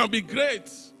 You can be great.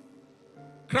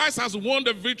 Christ has won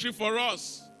the victory for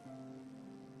us.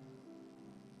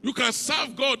 You can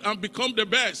serve God and become the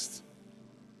best.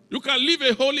 You can live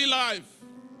a holy life.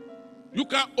 You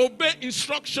can obey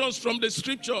instructions from the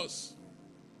scriptures.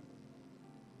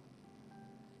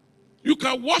 You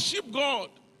can worship God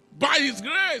by His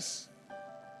grace.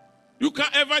 You can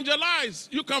evangelize.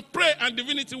 You can pray and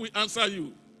divinity will answer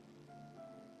you.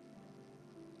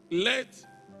 Let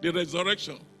the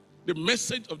resurrection, the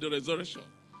message of the resurrection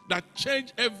that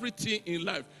changed everything in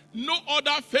life. No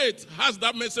other faith has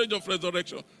that message of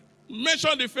resurrection.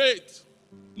 Mention the faith.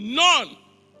 None.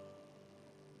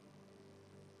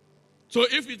 So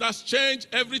if it has changed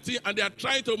everything and they are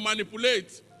trying to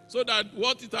manipulate so that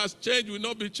what it has changed will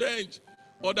not be changed,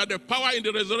 or that the power in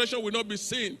the resurrection will not be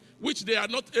seen, which they are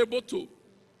not able to.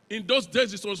 In those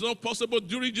days, it was not possible.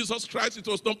 During Jesus Christ, it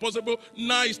was not possible.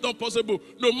 Now, it's not possible.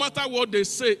 No matter what they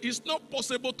say, it's not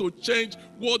possible to change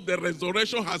what the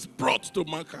resurrection has brought to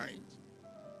mankind.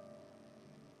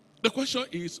 The question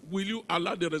is, will you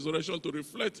allow the resurrection to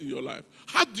reflect in your life?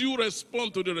 How do you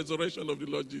respond to the resurrection of the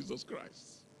Lord Jesus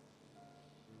Christ?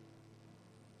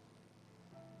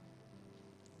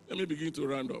 Let me begin to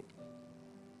round up.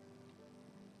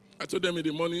 I told them in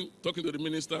the morning, talking to the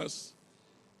ministers,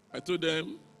 I told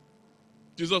them,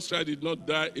 Jesus Christ did not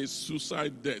die a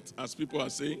suicide death, as people are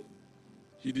saying.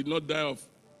 He did not die of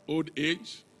old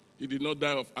age. He did not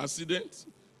die of accident.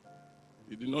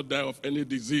 He did not die of any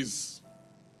disease.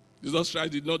 Jesus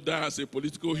Christ did not die as a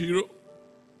political hero.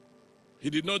 He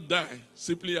did not die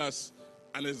simply as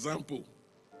an example.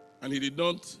 And he did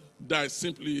not die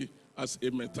simply as a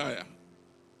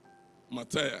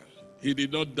martyr. He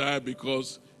did not die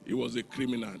because he was a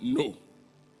criminal. No.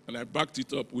 And I backed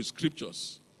it up with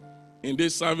scriptures. In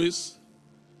this service,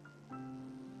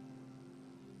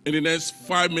 in the next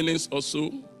 5 minutes or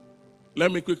so,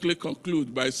 let me quickly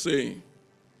conclude by saying,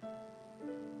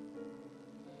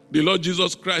 the Lord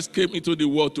Jesus Christ came into the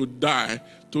world to die,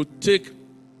 to take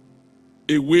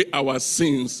away our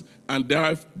sins and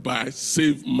thereby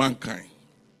save mankind.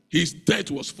 His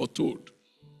death was foretold.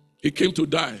 He came to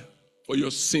die for your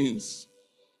sins,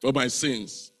 for my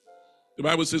sins. The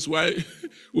Bible says, while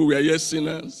we were yet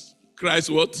sinners, Christ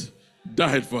what?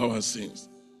 Died for our sins.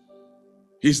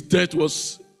 His death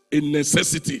was a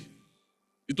necessity.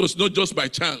 It was not just by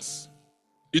chance.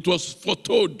 It was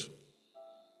foretold.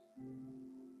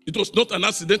 It was not an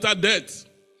accidental death.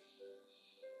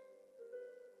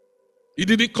 He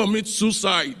didn't commit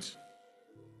suicide.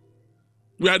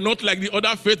 We are not like the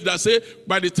other faith that say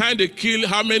by the time they kill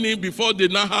how many before they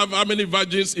now have how many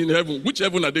virgins in heaven. Which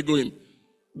heaven are they going?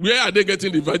 Where are they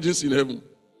getting the virgins in heaven?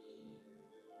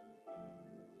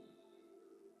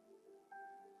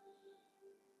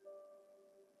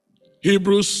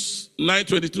 Hebrews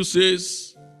 9:22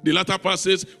 says, the latter part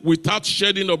says, without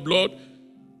shedding of blood,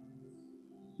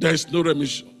 there is no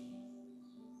remission.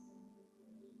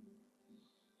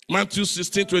 Matthew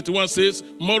 16:21 says,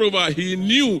 moreover, he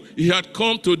knew he had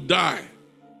come to die.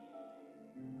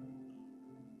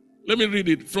 Let me read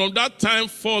it. From that time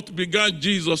forth began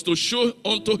Jesus to show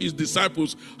unto his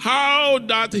disciples how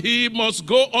that he must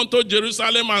go unto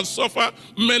Jerusalem and suffer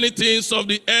many things of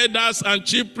the elders and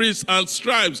chief priests and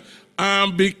scribes,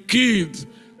 and be killed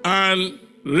and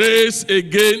raised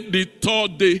again the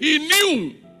third day. He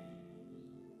knew.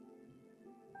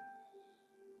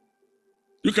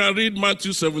 You can read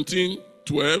Matthew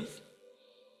 17:12.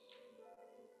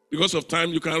 Because of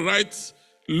time, you can write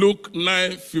Luke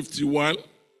 9:51,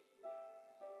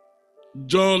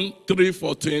 John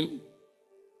 3:14,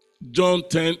 John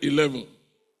 10:11,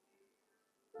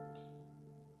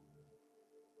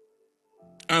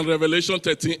 and Revelation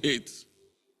 13:8.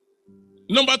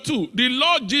 Number 2, the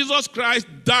Lord Jesus Christ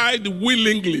died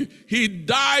willingly. He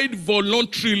died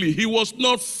voluntarily. He was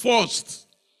not forced.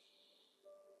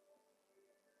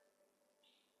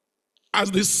 As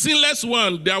the sinless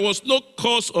one, there was no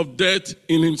cause of death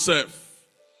in himself.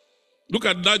 Look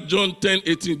at that, John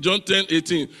 10:18. John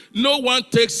 10:18. No one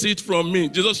takes it from me.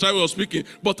 Jesus Christ was speaking.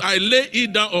 But I lay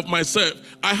it down of myself.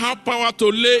 I have power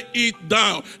to lay it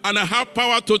down, and I have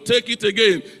power to take it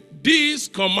again. This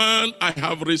command I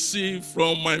have received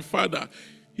from my Father.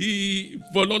 He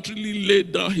voluntarily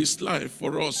laid down his life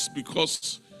for us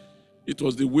because it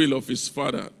was the will of his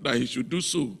Father that he should do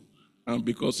so, and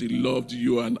because he loved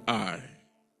you and I.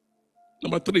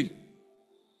 Number 3.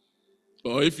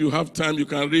 Or if you have time, you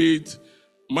can read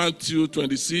Matthew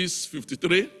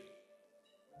 26:53,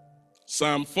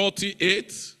 Psalm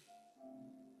 48,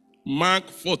 Mark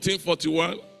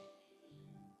 14:41,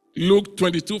 Luke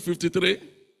 22:53,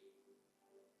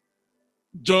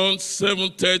 John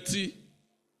 7:30,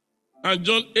 And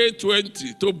John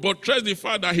 8:20, to buttress the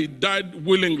fact that he died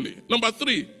willingly. Number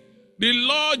 3, the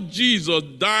Lord Jesus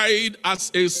died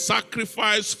as a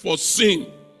sacrifice for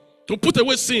sin, to put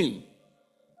away sin.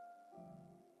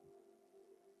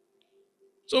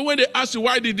 So when they ask you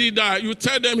why did he die, you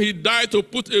tell them he died to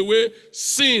put away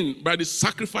sin by the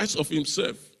sacrifice of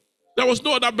himself. There was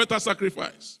no other better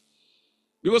sacrifice.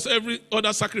 Because every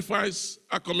other sacrifice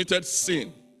had committed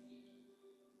sin.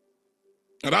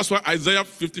 And that's why Isaiah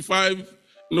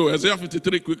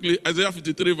 53 quickly, Isaiah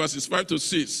 53 verses 5 to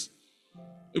 6.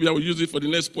 Maybe I will use it for the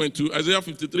next point too. Isaiah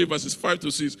 53 verses 5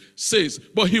 to 6 says,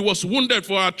 but he was wounded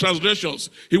for our transgressions.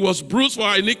 He was bruised for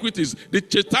our iniquities. The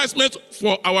chastisement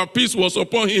for our peace was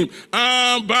upon him.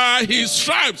 And by his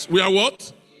stripes we are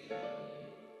what?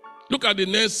 Look at the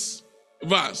next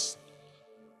verse.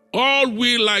 All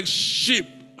we like sheep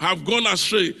have gone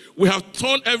astray. We have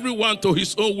turned everyone to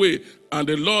his own way. And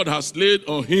the Lord has laid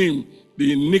on him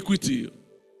the iniquity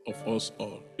of us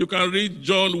all. You can read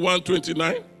John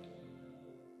 1:29.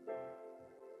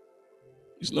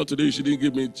 It's not today, you shouldn't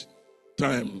give me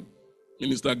time,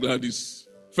 Minister Gladys.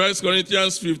 1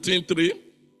 Corinthians 15:3.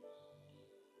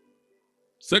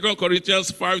 2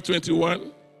 Corinthians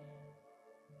 5:21.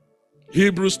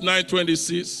 Hebrews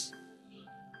 9:26.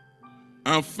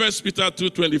 And 1 Peter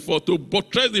 2:24, to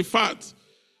buttress the fact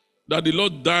that the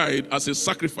Lord died as a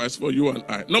sacrifice for you and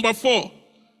I. Number 4,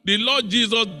 the Lord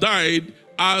Jesus died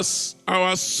as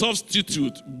our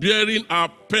substitute, bearing our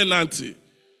penalty.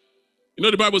 You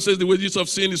know the Bible says the wages of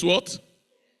sin is what?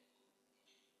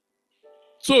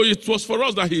 So it was for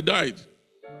us that he died.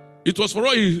 It was for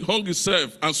us he hung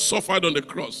himself and suffered on the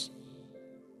cross.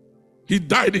 He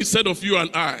died instead of you and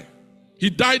I.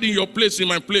 He died in your place, in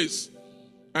my place.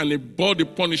 And he bore the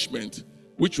punishment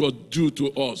which was due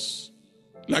to us.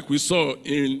 Like we saw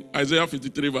in Isaiah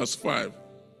 53 verse 5.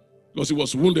 Because he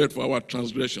was wounded for our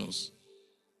transgressions.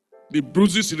 The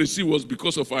bruises he received was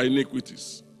because of our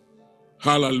iniquities.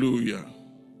 Hallelujah.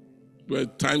 For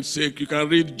time's sake, you can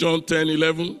read John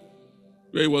 10:11,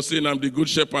 where he was saying, I'm the good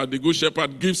shepherd. The good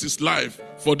shepherd gives his life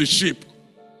for the sheep.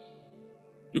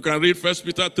 You can read 1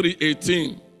 Peter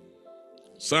 3:18,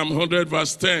 Psalm 100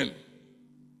 verse 10,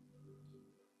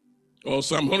 or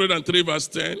Psalm 103 verse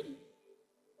 10.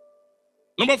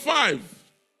 Number 5,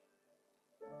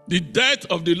 the death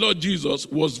of the Lord Jesus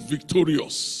was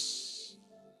victorious.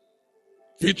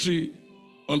 Victory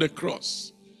on the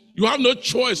cross. You have no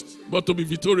choice but to be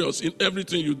victorious in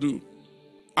everything you do.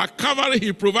 At Calvary,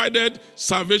 he provided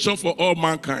salvation for all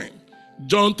mankind.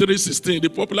 John 3:16, the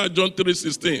popular John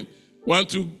 3:16. Want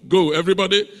to go,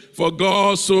 everybody? For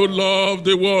God so loved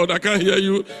the world, I can't hear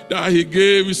you, that he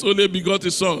gave his only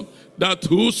begotten Son, that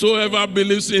whosoever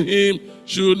believes in him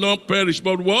should not perish,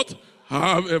 but what?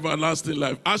 Have everlasting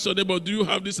life. Ask your neighbor, do you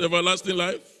have this everlasting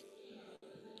life?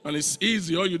 And it's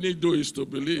easy, all you need to do is to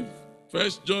believe.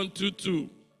 1 John 2:2.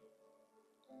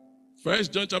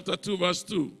 1 John chapter 2 verse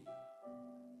 2.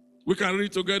 We can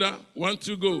read together. 1,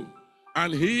 2, go.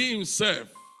 And he himself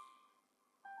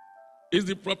is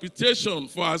the propitiation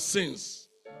for our sins,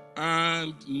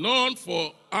 and not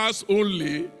for us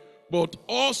only, but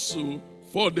also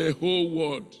for the whole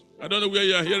world. I don't know where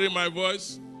you are hearing my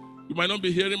voice. You might not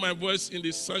be hearing my voice in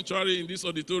this sanctuary, in this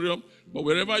auditorium, but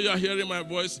wherever you are hearing my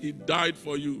voice, he died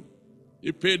for you.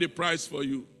 He paid the price for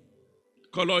you.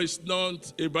 Color is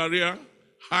not a barrier.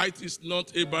 Height is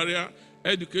not a barrier.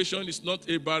 Education is not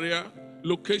a barrier.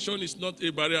 Location is not a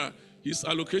barrier. His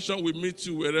allocation will meet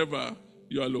you wherever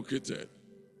you are located.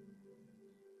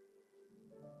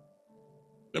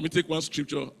 Let me take one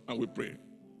scripture and we pray.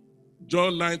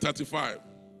 John 9:35.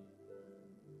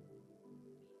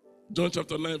 John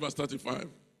chapter 9 verse 35.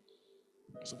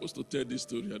 I'm supposed to tell this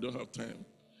story. I don't have time.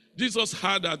 Jesus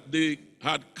heard that they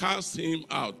had cast him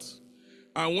out.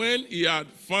 And when he had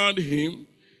found him,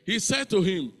 he said to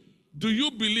him, do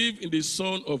you believe in the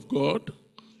Son of God?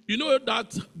 You know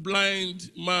that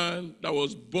blind man that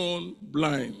was born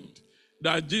blind,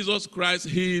 that Jesus Christ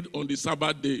healed on the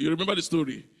Sabbath day. You remember the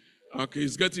story? Okay,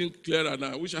 it's getting clearer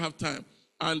now. I wish I have time.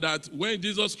 And that when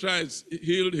Jesus Christ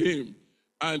healed him,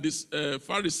 and the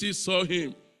Pharisees saw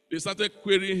him, they started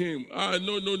querying him.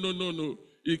 No.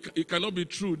 It cannot be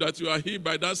true that you are healed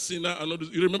by that sinner.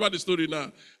 You remember the story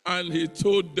now? And he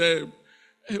told them,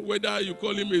 whether you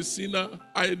call him a sinner,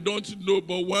 I don't know.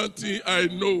 But one thing I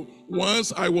know,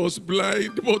 once I was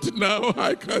blind, but now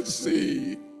I can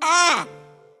see.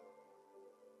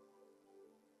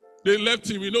 They left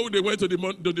him. You know, they went to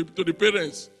the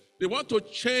parents. They want to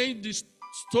change the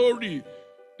story.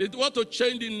 They want to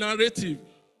change the narrative.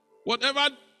 Whatever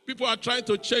people are trying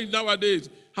to change nowadays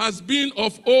has been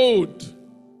of old.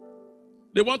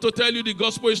 They want to tell you the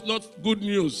gospel is not good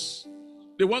news.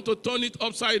 They want to turn it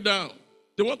upside down.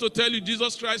 They want to tell you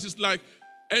Jesus Christ is like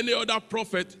any other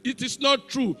prophet. It is not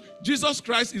true. Jesus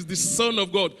Christ is the Son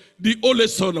of God, the only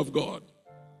Son of God,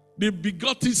 the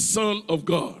begotten Son of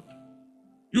God.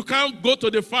 You can't go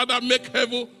to the Father, make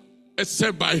heaven,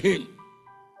 except by him.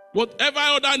 Whatever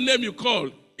other name you call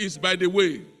is by the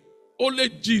way. Only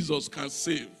Jesus can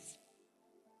save.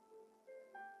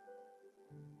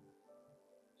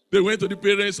 They went to the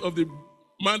parents of the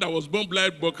man that was born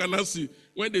blind, Bokanasi.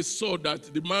 When they saw that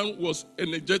the man was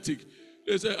energetic,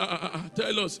 they said,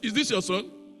 tell us, is this your son?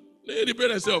 The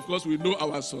parents said, of course, we know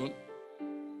our son.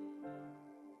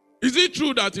 Is it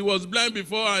true that he was blind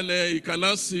before and he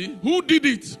cannot see? Who did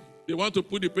it? They want to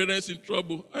put the parents in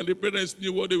trouble, and the parents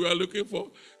knew what they were looking for.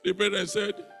 The parents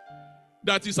said,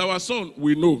 that is our son,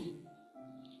 we know.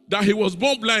 That he was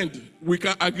born blind, we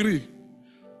can agree.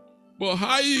 But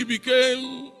how he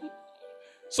became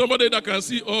somebody that can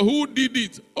see, or who did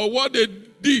it, or what they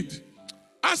did,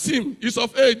 ask him, he's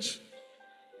of age.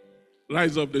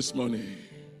 Rise up this morning.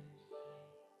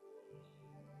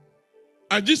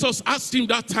 And Jesus asked him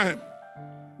that time.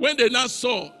 When they now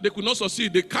saw they could not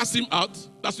succeed, they cast him out.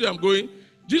 That's where I'm going.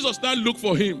 Jesus now looked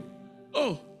for him.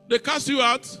 Oh, they cast you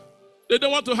out? They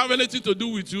don't want to have anything to do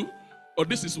with you? Or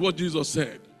this is what Jesus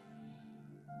said.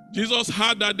 Jesus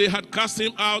heard that they had cast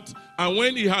him out, and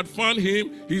when he had found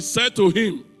him, he said to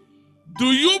him, do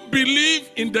you believe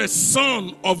in the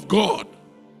Son of God?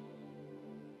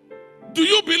 Do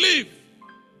you believe?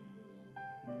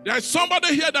 There is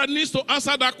somebody here that needs to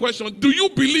answer that question. Do you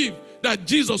believe that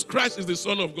Jesus Christ is the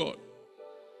Son of God?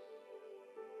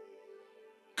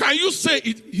 Can you say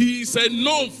it? He is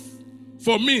enough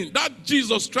for me. That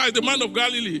Jesus Christ, the man of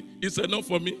Galilee, is enough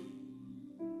for me.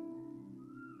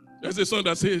 There's a song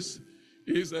that says,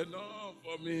 he's enough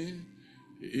for me.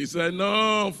 He's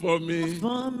enough for me.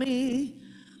 For me,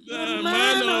 the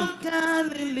man of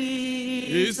Galilee.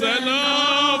 He's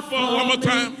enough for one more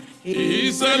time.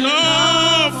 He's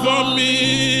enough for me.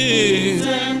 He's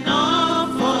enough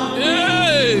for me.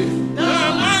 Hey, the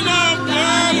man of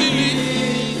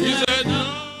Galilee. He's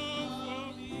enough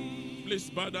for me. Please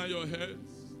bow down your heads.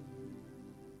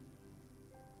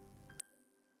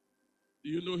 Do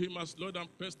you know him as Lord and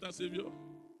personal Savior?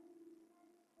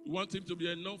 You want him to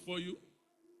be enough for you?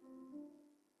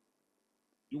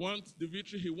 You want the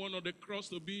victory he won on the cross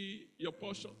to be your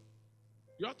portion?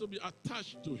 You have to be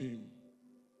attached to him.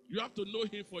 You have to know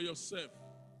him for yourself.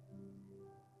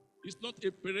 It's not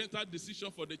a parental decision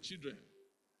for the children.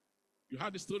 You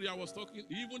heard the story I was talking.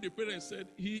 Even the parents said,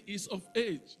 he is of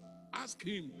age. Ask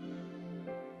him.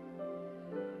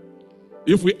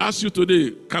 If we ask you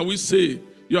today, can we say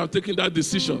you have taken that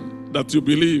decision that you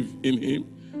believe in him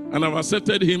and have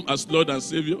accepted him as Lord and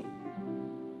Savior?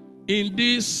 In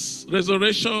this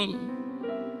resurrection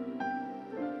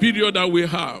period that we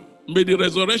have, may the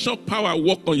resurrection power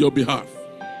work on your behalf.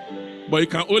 But it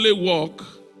can only work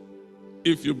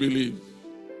if you believe.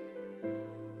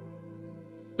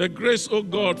 The grace, oh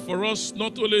God, for us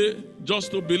not only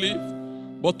just to believe,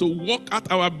 but to walk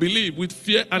at our belief with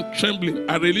fear and trembling,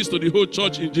 I release to the whole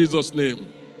church in Jesus' name.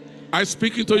 I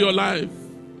speak into your life.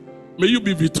 May you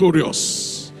be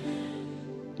victorious.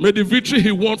 May the victory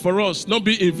he won for us not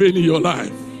be in vain in your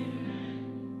life.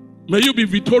 May you be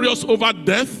victorious over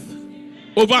death,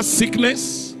 over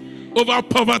sickness, over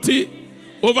poverty,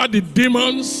 over the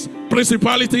demons,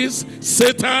 principalities,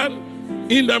 Satan,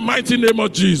 in the mighty name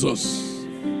of Jesus.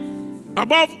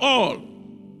 Above all,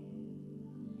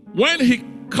 when he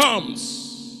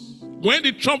comes, when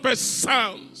the trumpet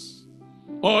sounds,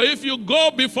 or if you go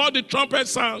before the trumpet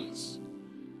sounds,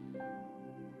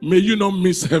 may you not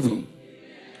miss heaven.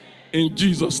 In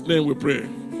Jesus' name we pray.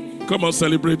 Come on,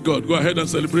 celebrate God. Go ahead and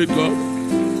celebrate God.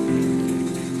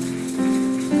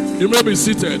 You may be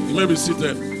seated. You may be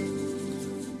seated.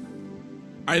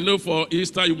 I know for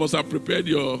Easter you must have prepared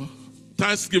your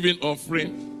Thanksgiving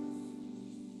offering.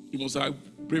 You must have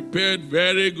prepared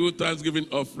very good Thanksgiving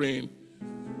offering.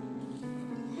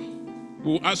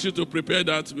 We'll ask you to prepare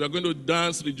that. We are going to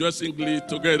dance rejoicingly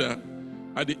together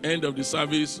at the end of the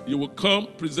service. You will come,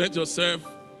 present yourself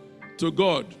to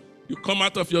God. You come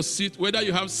out of your seat, whether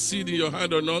you have seed in your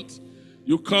hand or not.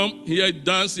 You come here,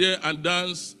 dance here, and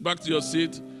dance back to your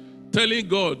seat, telling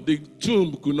God, the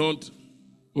tomb could not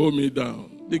hold me down.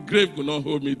 The grave could not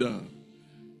hold me down.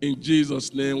 In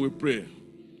Jesus' name we pray.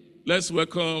 Let's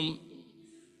welcome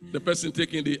the person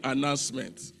taking the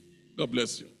announcement. God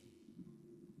bless you.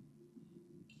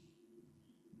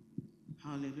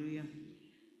 Hallelujah.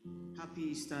 Happy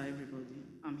Easter, everybody.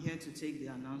 I'm here to take the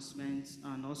announcement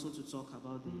and also to talk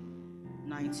about the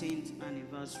 19th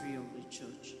anniversary of the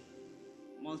church.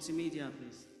 Multimedia,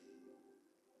 please.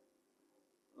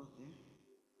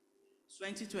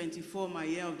 2024, my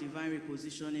year of divine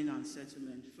repositioning and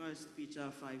settlement. 1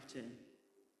 Peter 5:10.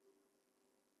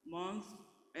 Month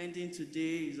ending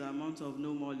today is a month of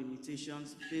no more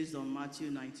limitations based on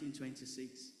Matthew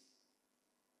 19:26.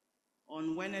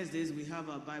 On Wednesdays, we have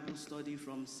a Bible study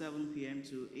from 7 p.m.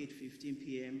 to 8:15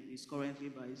 p.m. It's currently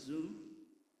by Zoom.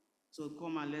 So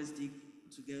come and let's dig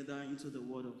together into the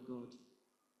Word of God.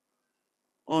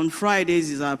 On Fridays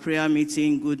is our prayer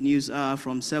meeting, Goodnews Hour,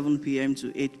 from 7 p.m.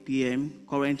 to 8 p.m.,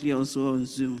 currently also on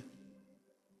Zoom.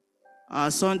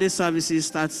 Our Sunday services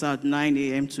starts at 9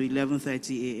 a.m. to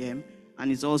 11:30 a.m.,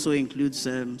 and it also includes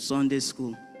Sunday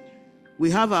school. We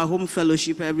have our home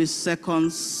fellowship every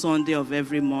second Sunday of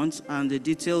every month, and the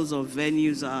details of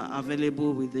venues are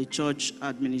available with the church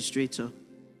administrator.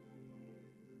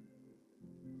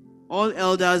 All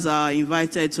elders are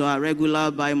invited to our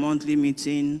regular bi-monthly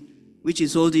meeting, which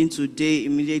is holding today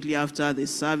immediately after the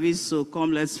service. So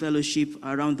come, let's fellowship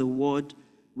around the word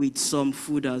with some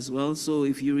food as well. So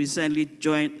if you recently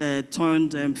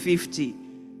turned 50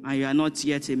 and you are not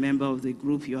yet a member of the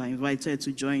group, you are invited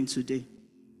to join today.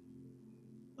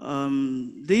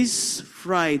 This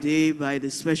Friday, by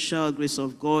the special grace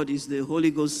of God, is the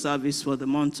Holy Ghost service for the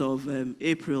month of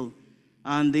April.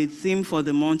 And the theme for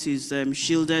the month is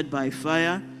Shielded by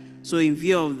Fire. So in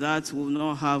view of that, we will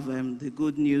not have the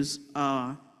Goodnews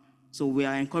Hour. So we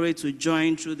are encouraged to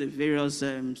join through the various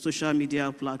social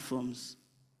media platforms.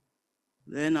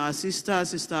 Then our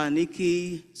Sister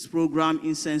Nikki's program,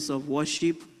 Incense of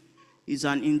Worship, is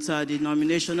an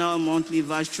interdenominational monthly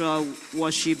virtual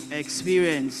worship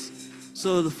experience.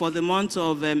 So for the month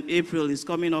of April, it's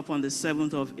coming up on the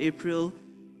 7th of April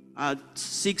at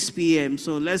 6 p.m.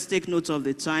 So let's take note of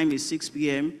the time. It's 6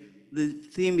 p.m. The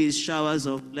theme is Showers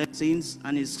of Blessings,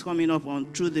 and it's coming up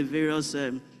through the various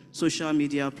social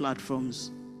media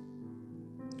platforms.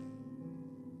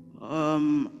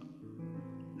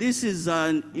 This is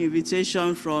an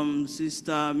invitation from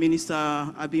Sister Minister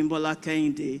Abimbola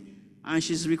Kehinde, and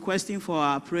she's requesting for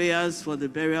our prayers for the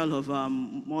burial of her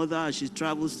mother as she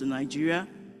travels to Nigeria.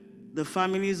 The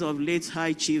families of late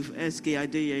High Chief S.K.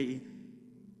 Adeyeye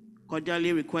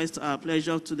cordially request our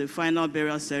pleasure to the final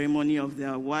burial ceremony of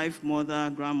their wife,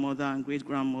 mother, grandmother, and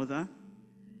great-grandmother.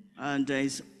 And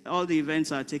all the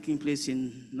events are taking place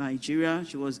in Nigeria.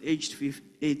 She was aged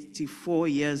 84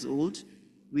 years old.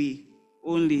 And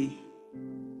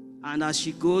as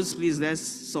she goes, please let's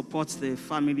support the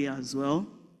family as well,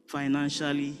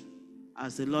 financially,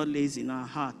 as the Lord lays in our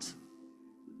heart.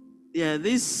 Yeah,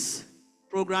 this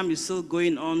program is still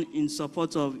going on in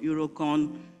support of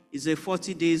Eurocon. It's a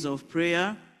 40 days of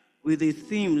prayer with the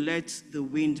theme, Let the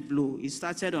Wind Blow. It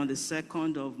started on the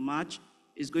 2nd of March.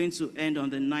 It's going to end on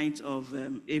the 9th of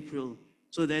April.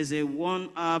 So there's a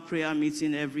 1-hour prayer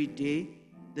meeting every day.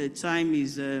 The time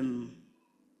is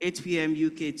 8 p.m.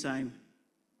 UK time.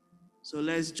 So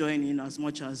let's join in as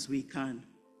much as we can.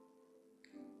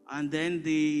 And then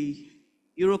the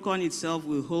Eurocon itself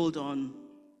will hold on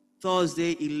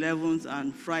Thursday 11th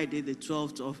and Friday the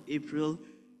 12th of April.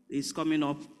 It's coming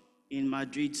up in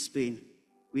Madrid, Spain.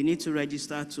 We need to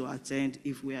register to attend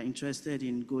if we are interested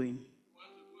in going.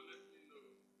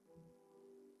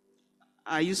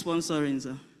 Are you sponsoring,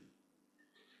 sir?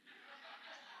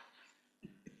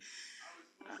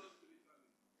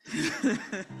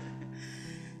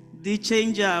 The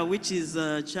Changer, which is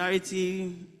a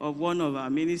charity of one of our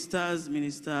ministers,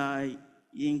 Minister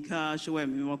Yinka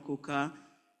Showemimokoka.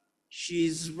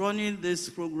 She's running this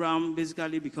program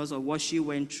basically because of what she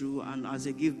went through and as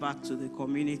a give back to the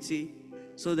community.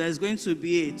 So there's going to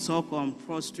be a talk on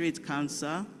prostate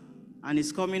cancer, and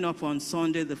it's coming up on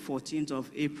Sunday, the 14th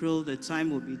of April. The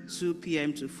time will be 2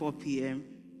 p.m. to 4 p.m.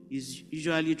 It's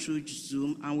usually through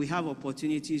Zoom, and we have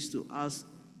opportunities to ask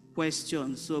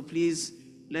questions. So please,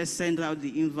 let's send out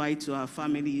the invite to our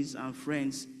families and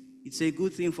friends. It's a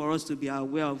good thing for us to be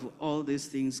aware of all these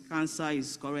things. Cancer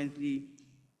is currently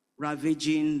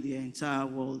ravaging the entire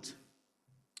world.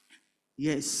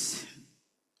 Yes,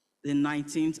 the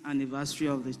 19th anniversary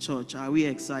of the church. Are we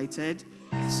excited?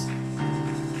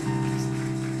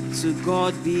 To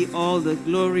God be all the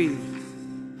glory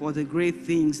for the great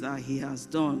things that he has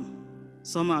done.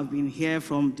 Some have been here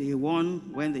from day one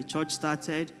when the church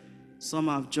started. Some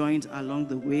have joined along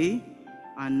the way,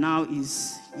 and now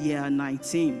is year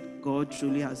 19. God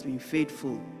truly has been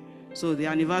faithful. So the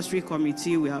anniversary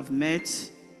committee, we have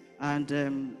met, and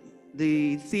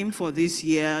the theme for this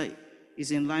year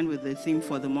is in line with the theme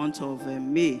for the month of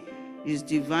May, is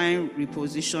divine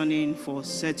repositioning for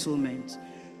settlement.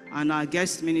 And our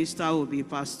guest minister will be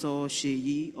Pastor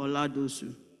Sheyi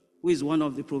Oladosu, who is one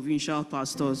of the provincial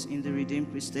pastors in the Redeemed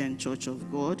Christian Church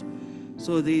of God.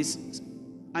 So this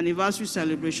anniversary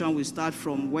celebration will start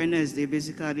from Wednesday,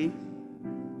 basically.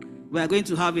 We are going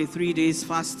to have a 3 days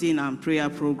fasting and prayer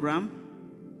program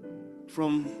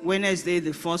from Wednesday,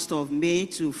 the 1st of May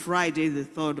to Friday, the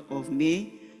 3rd of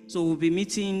May. So we'll be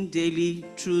meeting daily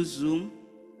through Zoom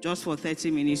just for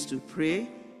 30 minutes to pray.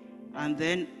 And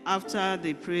then after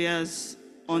the prayers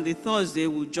on the Thursday,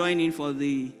 we'll join in for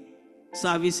the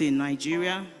service in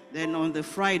Nigeria. Then on the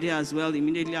Friday as well,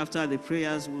 immediately after the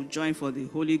prayers, we'll join for the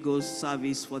Holy Ghost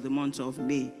service for the month of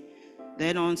May.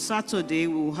 Then on Saturday,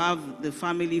 we'll have the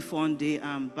Family Fun Day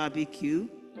and Barbecue.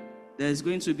 There's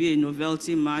going to be a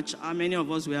novelty match. How many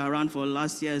of us were around for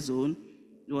last year's own?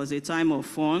 It was a time of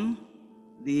fun.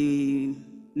 The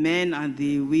men and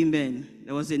the women.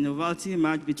 There was a novelty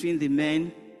match between the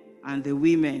men and the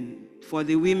women. For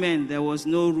the women, there was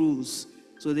no rules.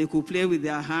 So they could play with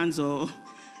their hands or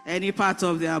any part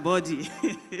of their body.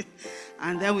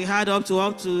 And then we had up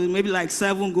to maybe like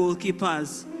 7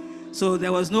 goalkeepers. So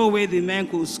there was no way the men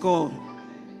could score.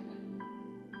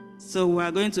 So we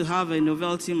are going to have a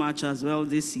novelty match as well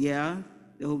this year.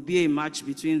 There will be a match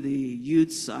between the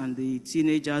youths and the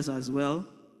teenagers as well.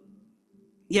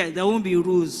 Yeah, there won't be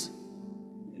rules.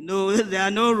 No, there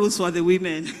are no rules for the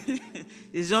women.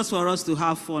 It's just for us to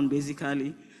have fun,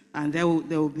 basically. And there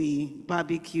will be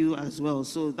barbecue as well.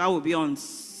 So that will be on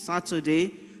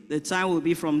Saturday. The time will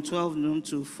be from 12 noon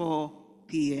to 4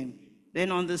 p.m.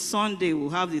 Then on the Sunday, we'll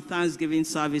have the Thanksgiving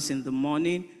service in the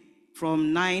morning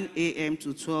from 9 a.m.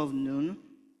 to 12 noon.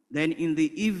 Then in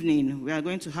the evening, we are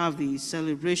going to have the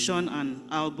celebration and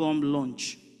album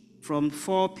launch from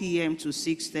 4 p.m. to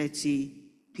 6:30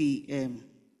 p.m.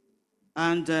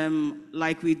 And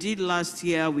like we did last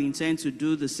year, we intend to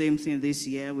do the same thing this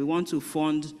year. We want to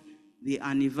fund the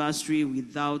anniversary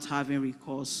without having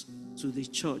recourse to the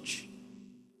church.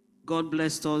 God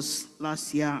blessed us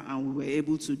last year and we were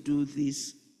able to do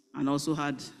this and also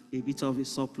had a bit of a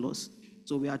surplus.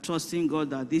 So we are trusting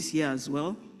God that this year as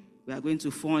well, we are going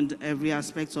to fund every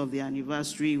aspect of the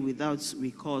anniversary without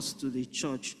recourse to the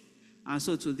church. And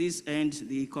so to this end,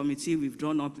 the committee, we've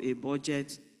drawn up a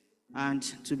budget, and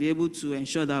to be able to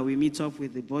ensure that we meet up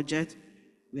with the budget,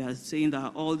 we are saying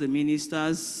that all the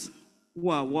ministers who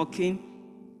are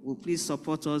working will please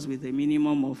support us with a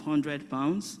minimum of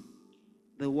 £100.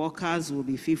 The workers will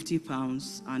be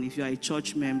 £50, and if you are a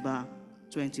church member,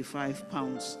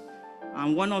 £25.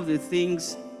 And one of the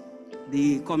things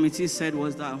the committee said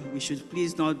was that we should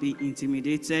please not be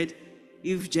intimidated.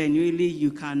 If genuinely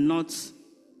you cannot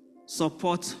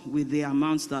support with the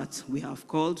amounts that we have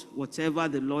called, whatever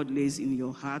the Lord lays in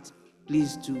your heart,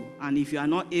 please do. And if you are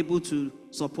not able to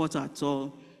support at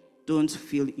all, don't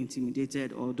feel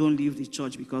intimidated or don't leave the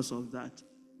church because of that.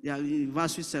 The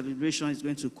anniversary celebration is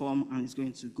going to come and it's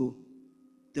going to go.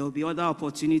 There will be other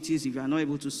opportunities if you are not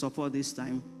able to support this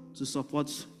time to support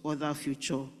other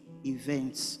future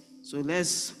events. So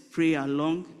let's pray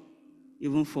along,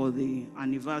 even for the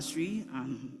anniversary,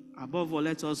 and above all,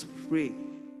 let us pray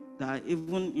that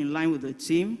even in line with the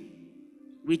theme,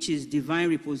 which is divine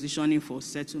repositioning for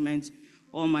settlement,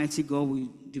 Almighty God will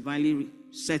divinely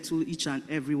settle each and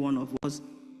every one of us.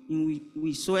 In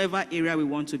whichsoever area we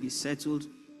want to be settled,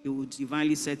 He will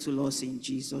divinely settle us in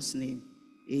Jesus' name.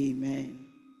 Amen.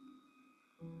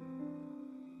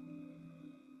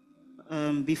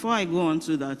 Before I go on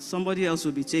to that, somebody else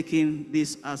will be taking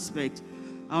this aspect.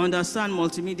 I understand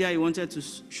multimedia, you wanted to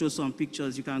show some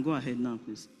pictures. You can go ahead now,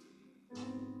 please.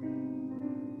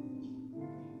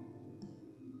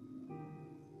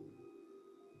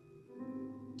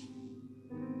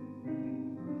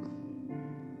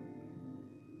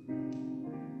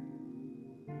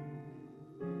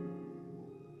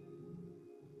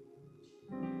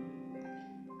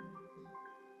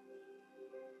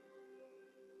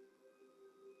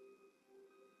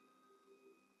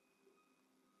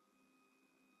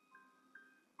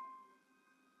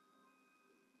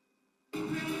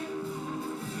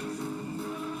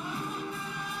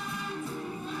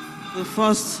 The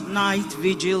first night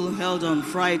vigil held on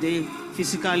Friday,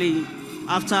 physically,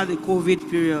 after the COVID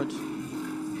period.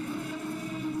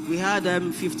 We had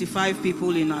 55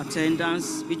 people in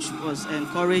attendance, which was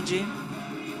encouraging.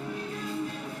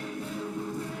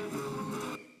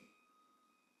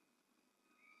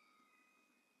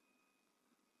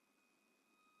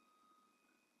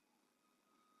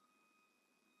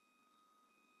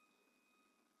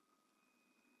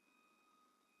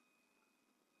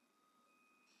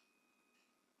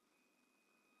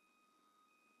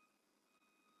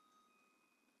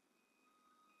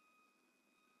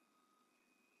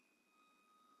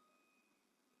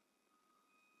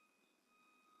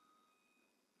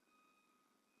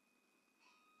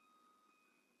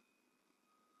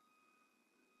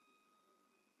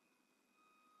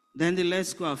 Then the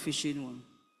let's go fishing one.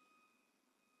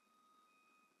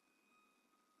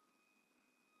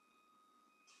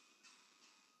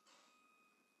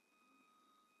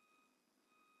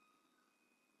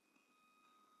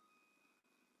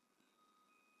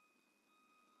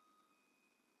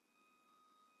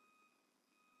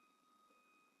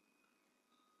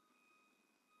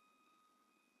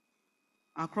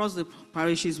 Across the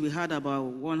parishes, we had about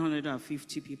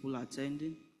 150 people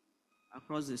attending.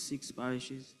 Across the 6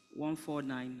 parishes,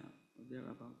 149 or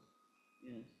thereabouts.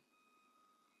 Yes.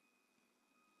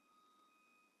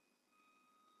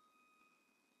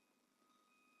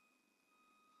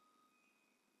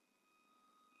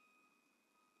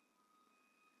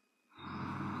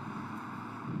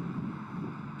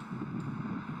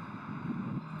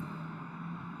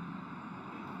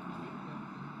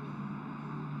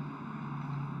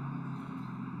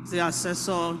 The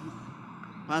assessor,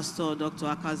 Pastor Dr.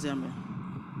 Akaziame,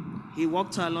 he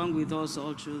walked along with us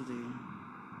all through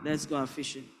the Let's Go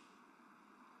Fishing.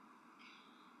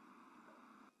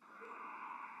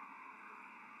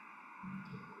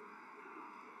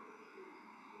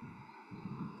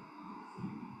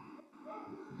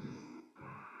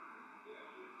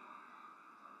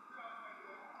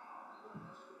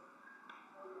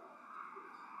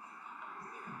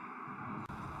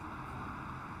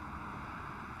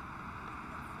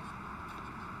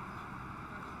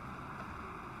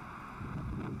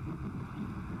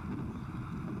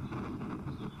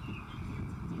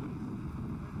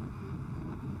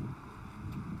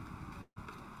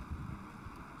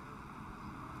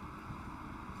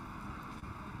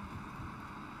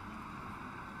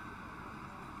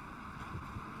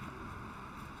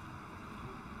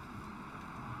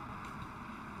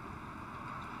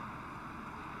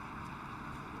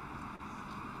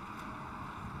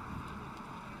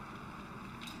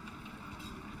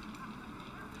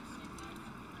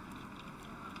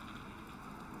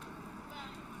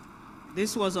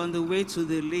 This was on the way to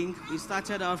the link. We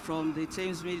started out from the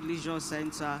Thamesmead Leisure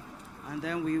Center, and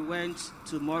then we went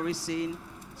to Morrison,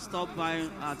 stopped by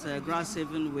at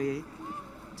Grasshaven Way,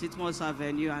 Titmoss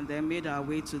Avenue, and then made our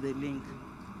way to the link.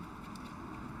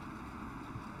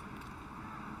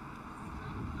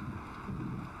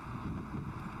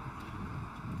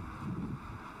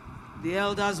 The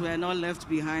elders were not left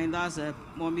behind. That's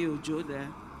Mommy Ojo there.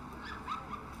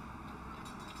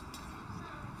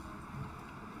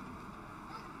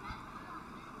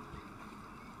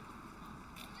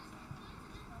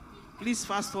 Please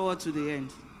fast forward to the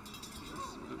end.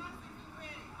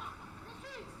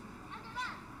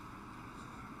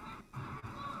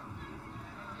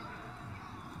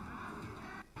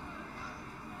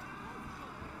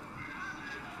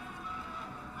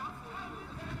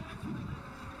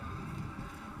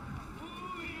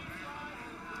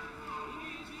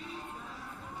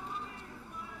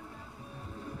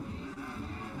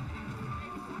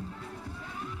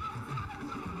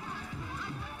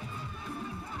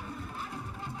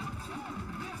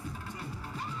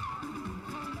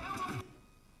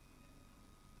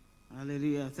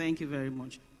 Hallelujah. Thank you very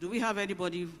much. Do we have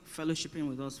anybody fellowshipping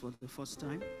with us for the first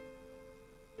time?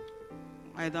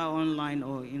 Either online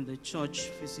or in the church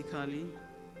physically?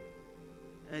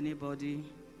 Anybody?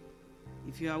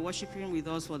 If you are worshiping with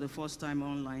us for the first time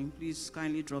online, please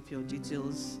kindly drop your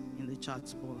details in the chat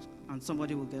box and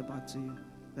somebody will get back to you.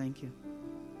 Thank you.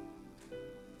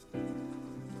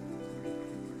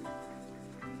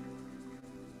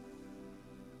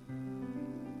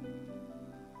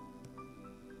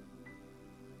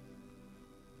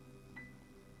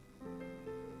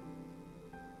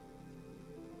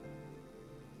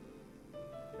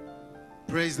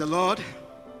 Praise the Lord.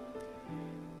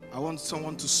 I want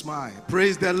someone to smile.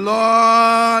 Praise the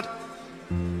Lord.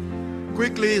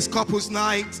 Quickly, it's couples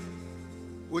night.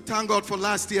 We thank God for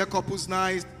last year couples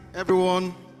night.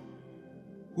 Everyone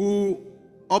who,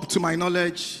 up to my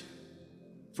knowledge,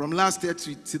 from last year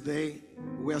to today,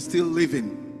 we are still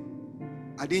living.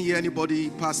 I didn't hear anybody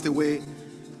passed away.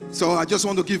 So I just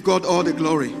want to give God all the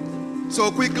glory. So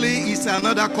quickly, it's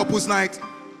another couples night.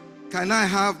 Can I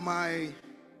have my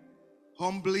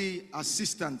humbly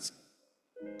assistant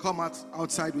come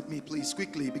outside with me, please,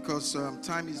 quickly, because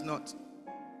time is not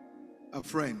a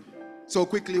friend. So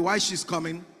quickly, while she's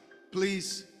coming,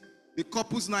 please, the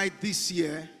couples night this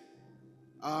year,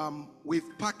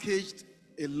 we've packaged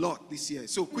a lot this year.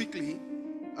 So quickly,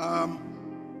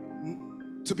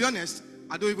 to be honest,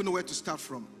 I don't even know where to start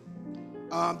from.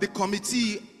 The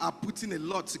committee are putting a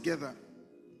lot together.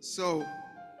 So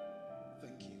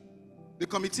the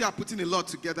committee are putting a lot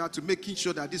together to making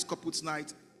sure that this couples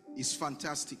night is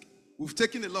fantastic. We've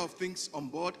taken a lot of things on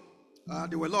board.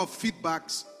 There were a lot of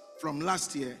feedbacks from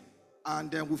last year.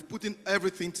 And we've put in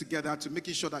everything together to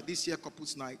making sure that this year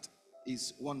couples night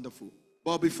is wonderful.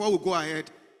 But before we go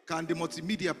ahead, can the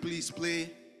multimedia please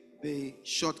play the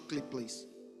short clip, please?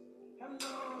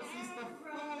 Hello, Sister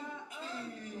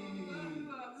Funky. Sister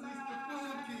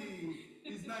Funky.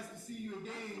 It's nice to see you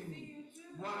again.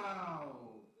 Wow.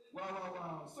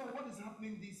 Wow. So what is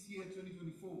happening this year,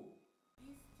 2024?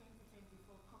 This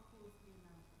 2024 couples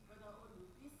dinner, Brother Olu,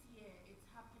 this year it's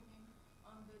happening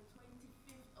on the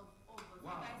 25th of August.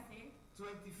 Wow. What did I say?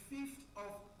 25th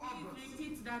of August. Please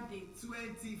repeat that date.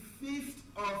 25th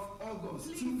of August.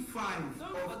 Please, 25th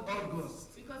don't of forget,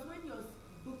 August. because when you're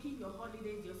booking your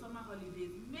holidays, your summer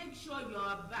holidays, make sure you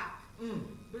are back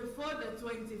before the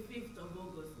 25th of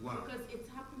August. Wow. Because it's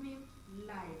happening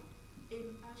live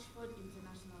in Ashford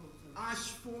International Hotel.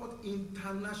 Ashford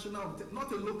International Hotel.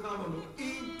 Not a local one,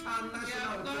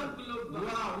 international hotel. Global.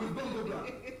 Wow, we've gone global.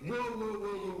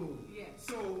 Whoa. Yes.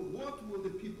 So what will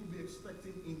the people be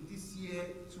expecting in this year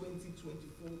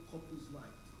 2024 couples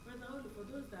night? Brother Olu, for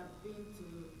those that have been to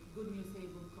Goodnews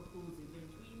Haven couples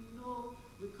event, we know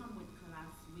we come with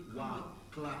class. We come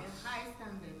with class. a high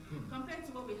standard. Compared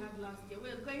to what we had last year,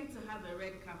 we're going to have a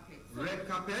red carpet. So Red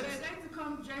carpet? We're going to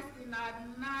come dressed in our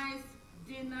nice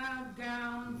dinner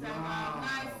gowns and our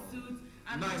nice suits.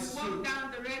 And Nice you walk suit.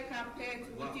 down the red carpet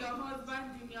with your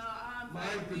husband in your arms My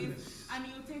like goodness. this, and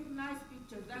you take nice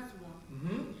pictures. That's one.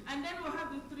 Mm-hmm. And then we'll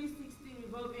have the 360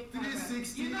 revolving camera.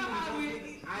 360. You know how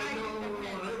we I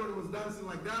know. Everybody was dancing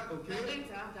like that. Okay. We're going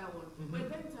to have that one. We're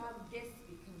going to have guest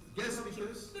speakers. Guest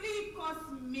speakers? 3-course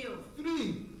meal.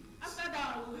 3. After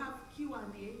that, we'll have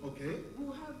Q&A. Okay.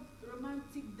 We'll have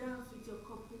romantic dance with your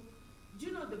couple. Do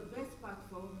you know the best part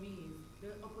for me is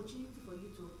the opportunity for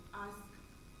you to ask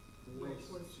your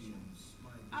questions.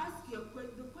 Ask the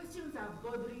questions that are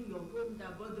bothering your home, that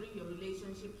are bothering your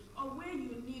relationship, or where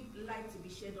you need light to be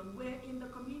shed on, where in the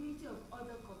community of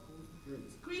other couples,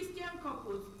 Christian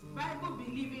couples,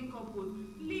 Bible-believing couples,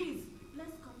 please,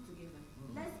 let's come together.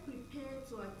 Let's prepare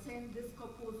to attend this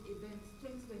couples event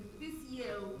 2020, this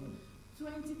year,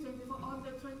 2024, on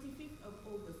the 25th of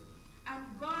August. And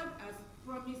God has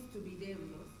promised to be there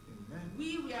with us.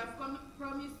 We have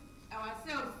promised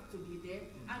ourselves to be there,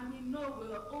 and we know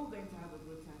we're all going to have a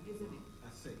good time, isn't it?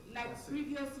 That's it. Like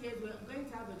previous years, we're going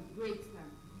to have a great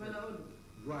time. Brother Olu.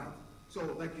 Right.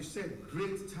 So, like you said,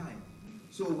 great time.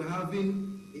 So we're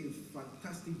having a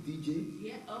fantastic DJ.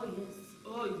 Yeah. Oh yes.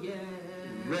 Oh yeah.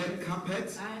 Red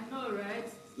carpet. I know, right?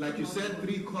 Like you said,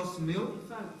 3-course meal. In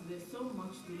fact, there's so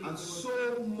much to look And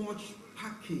forward so much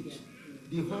package.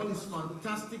 The hall is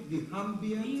fantastic. The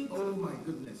ambient. Oh my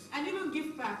goodness. And even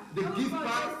gift pack. The Oh, gift God,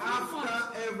 pack there's so much.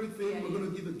 after everything. We're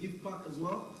going to give a gift pack as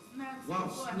well. Snacks. Wow,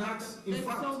 before and snacks. after. In There's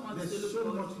fact, so much there's to look so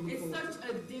forward. much to look It's forward. such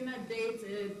a dinner date,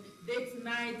 a date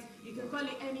night. You can call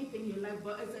it anything you like,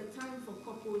 but it's a time for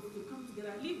couples to come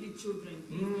together. Leave the children.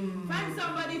 Please. Find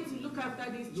somebody to look after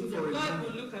these Look children. for a God nanny.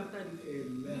 will look after these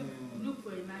children. Amen. Look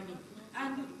for a nanny.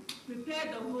 And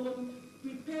prepare the home,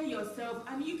 prepare yourself,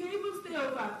 and you can even stay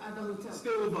over at the hotel. Stay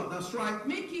over, that's right.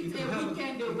 Make it You can a have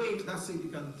weekend away. That's it. You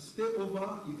can stay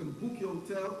over. You can book your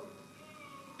hotel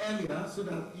earlier so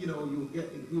that you'll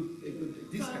get a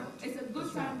good discount. So it's a good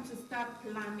That's time right. to start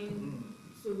planning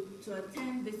to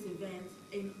attend this event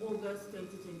in August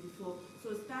 2024.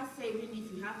 So start saving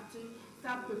if you have to.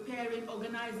 Start preparing,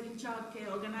 organizing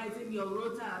childcare, organizing your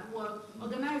rota at work,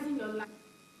 organizing your life.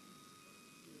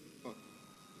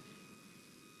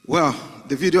 Well,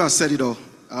 the video has said it all,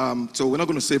 so we're not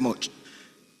going to say much.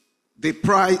 The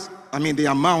price, the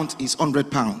amount is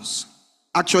 £100.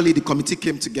 Actually, the committee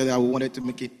came together. We wanted to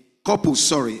make it per couple.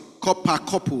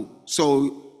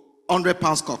 So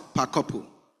 £100 per couple.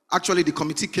 Actually, the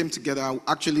committee came together.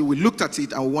 Actually, we looked at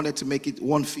it and we wanted to make it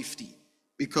 150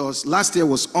 because last year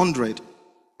was 100,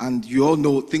 and you all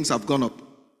know things have gone up.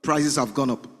 Prices have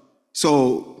gone up.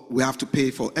 So we have to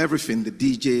pay for everything, the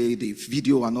DJ, the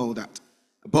video, and all that.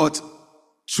 But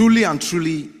truly and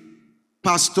truly,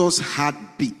 pastors had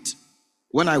beat.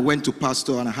 When I went to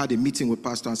pastor and I had a meeting with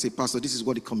pastor and said, Pastor, this is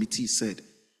what the committee said.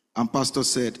 And pastor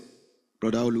said,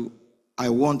 Brother Olu, I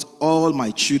want all my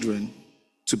children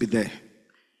to be there.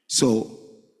 So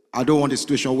I don't want a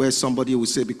situation where somebody will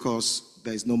say, because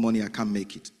there is no money, I can't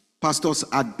make it. Pastor's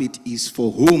heartbeat is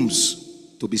for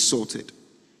homes to be sorted.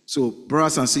 So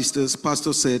brothers and sisters,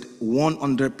 pastor said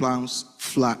 £100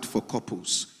 flat for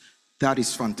couples. That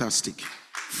is fantastic.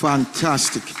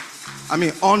 Fantastic.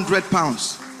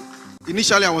 £100.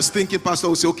 Initially, I was thinking pastor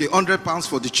would say, okay, £100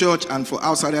 for the church and for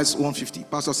outsiders, 150.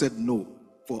 Pastor said, no.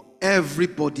 For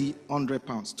everybody,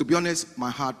 £100. To be honest, my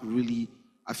heart really,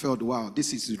 I felt, wow,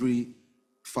 this is really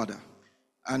Father.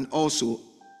 And also,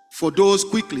 for those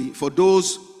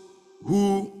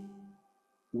who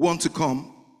want to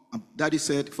come, Daddy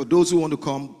said, for those who want to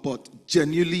come, but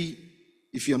genuinely,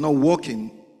 if you're not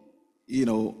working,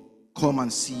 come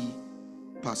and see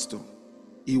Pastor.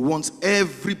 He wants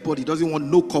everybody, doesn't want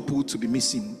no couple to be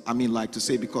missing. To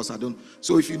say, because I don't.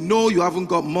 So if you know you haven't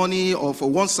got money, or for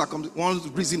one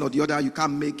reason or the other, you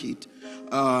can't make it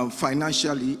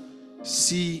financially,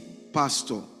 see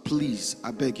Pastor, please,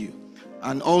 I beg you.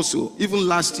 And also, even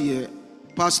last year,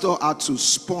 Pastor had to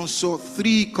sponsor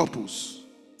 3 couples.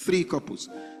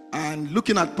 And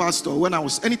looking at Pastor,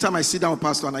 anytime I sit down with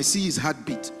Pastor and I see his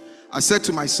heartbeat, I said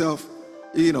to myself,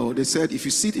 they said, if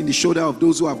you sit in the shoulder of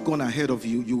those who have gone ahead of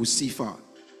you, you will see far.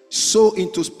 So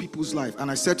into people's life.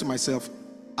 And I said to myself,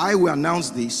 I will announce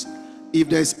this. If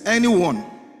there's anyone,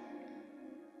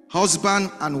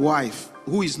 husband and wife,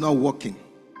 who is not working,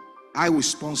 I will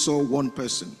sponsor one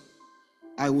person.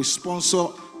 I will sponsor,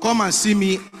 come and see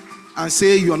me and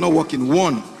say you are not working.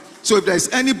 One. So if there's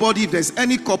anybody, if there's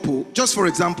any couple, just for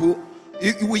example,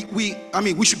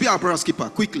 we should be our brother's keeper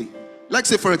quickly. Let's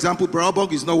say, for example,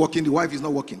 Brabog is not working, the wife is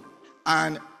not working,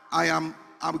 and I'm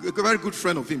a very good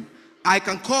friend of him. I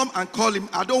can come and call him.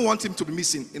 I don't want him to be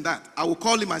missing in that. I will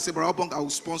call him and say, Brabog, I will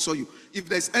sponsor you. If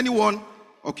there's anyone,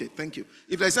 okay, thank you.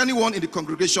 If there's anyone in the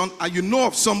congregation and you know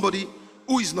of somebody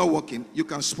who is not working, you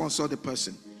can sponsor the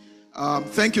person.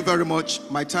 Thank you very much.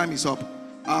 My time is up.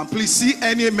 Please see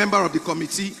any member of the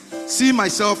committee, see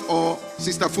myself or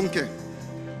Sister Funke.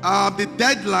 The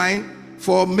deadline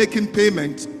for making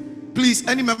payment, please,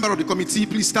 any member of the committee,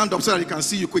 please stand up so that I can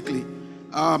see you quickly.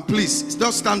 Please,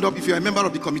 just stand up if you're a member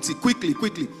of the committee. Quickly.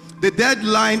 The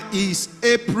deadline is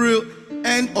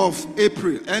end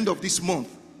of this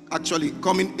month, actually,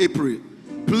 coming April.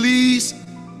 Please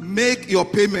make your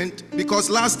payment, because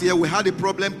last year we had a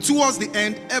problem. Towards the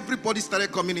end, everybody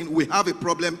started coming in. We have a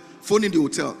problem phoning the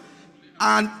hotel.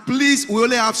 And please, we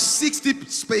only have 60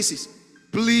 spaces.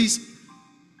 Please,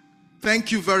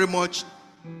 thank you very much.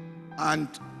 And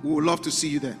we would love to see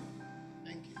you there.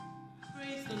 Thank you.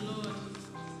 Praise the Lord.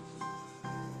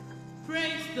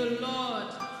 Praise the Lord.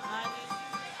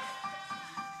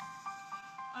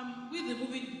 With the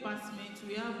moving department,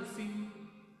 we have a film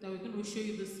that we're going to show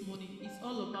you this morning. It's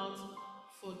all about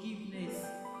forgiveness.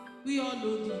 We all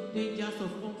know the dangers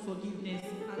of unforgiveness,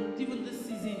 and even this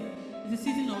season is a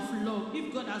season of love.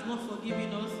 If God has not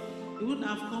forgiven us, He wouldn't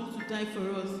have come to die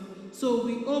for us. So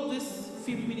we hope this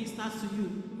film ministers to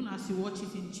you, even as you watch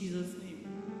it, in Jesus' name.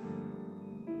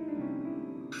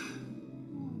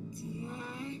 Oh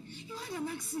dear, you had an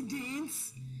accident.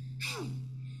 Hey,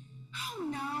 how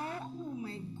now? Oh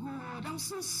my God, I'm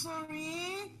so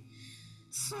sorry.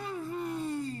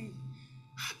 Sorry.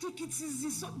 Take it easy,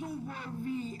 so don't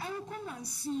worry. I will come and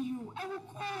see you. I will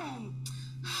come.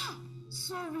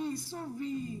 Sorry.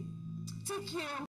 Take care.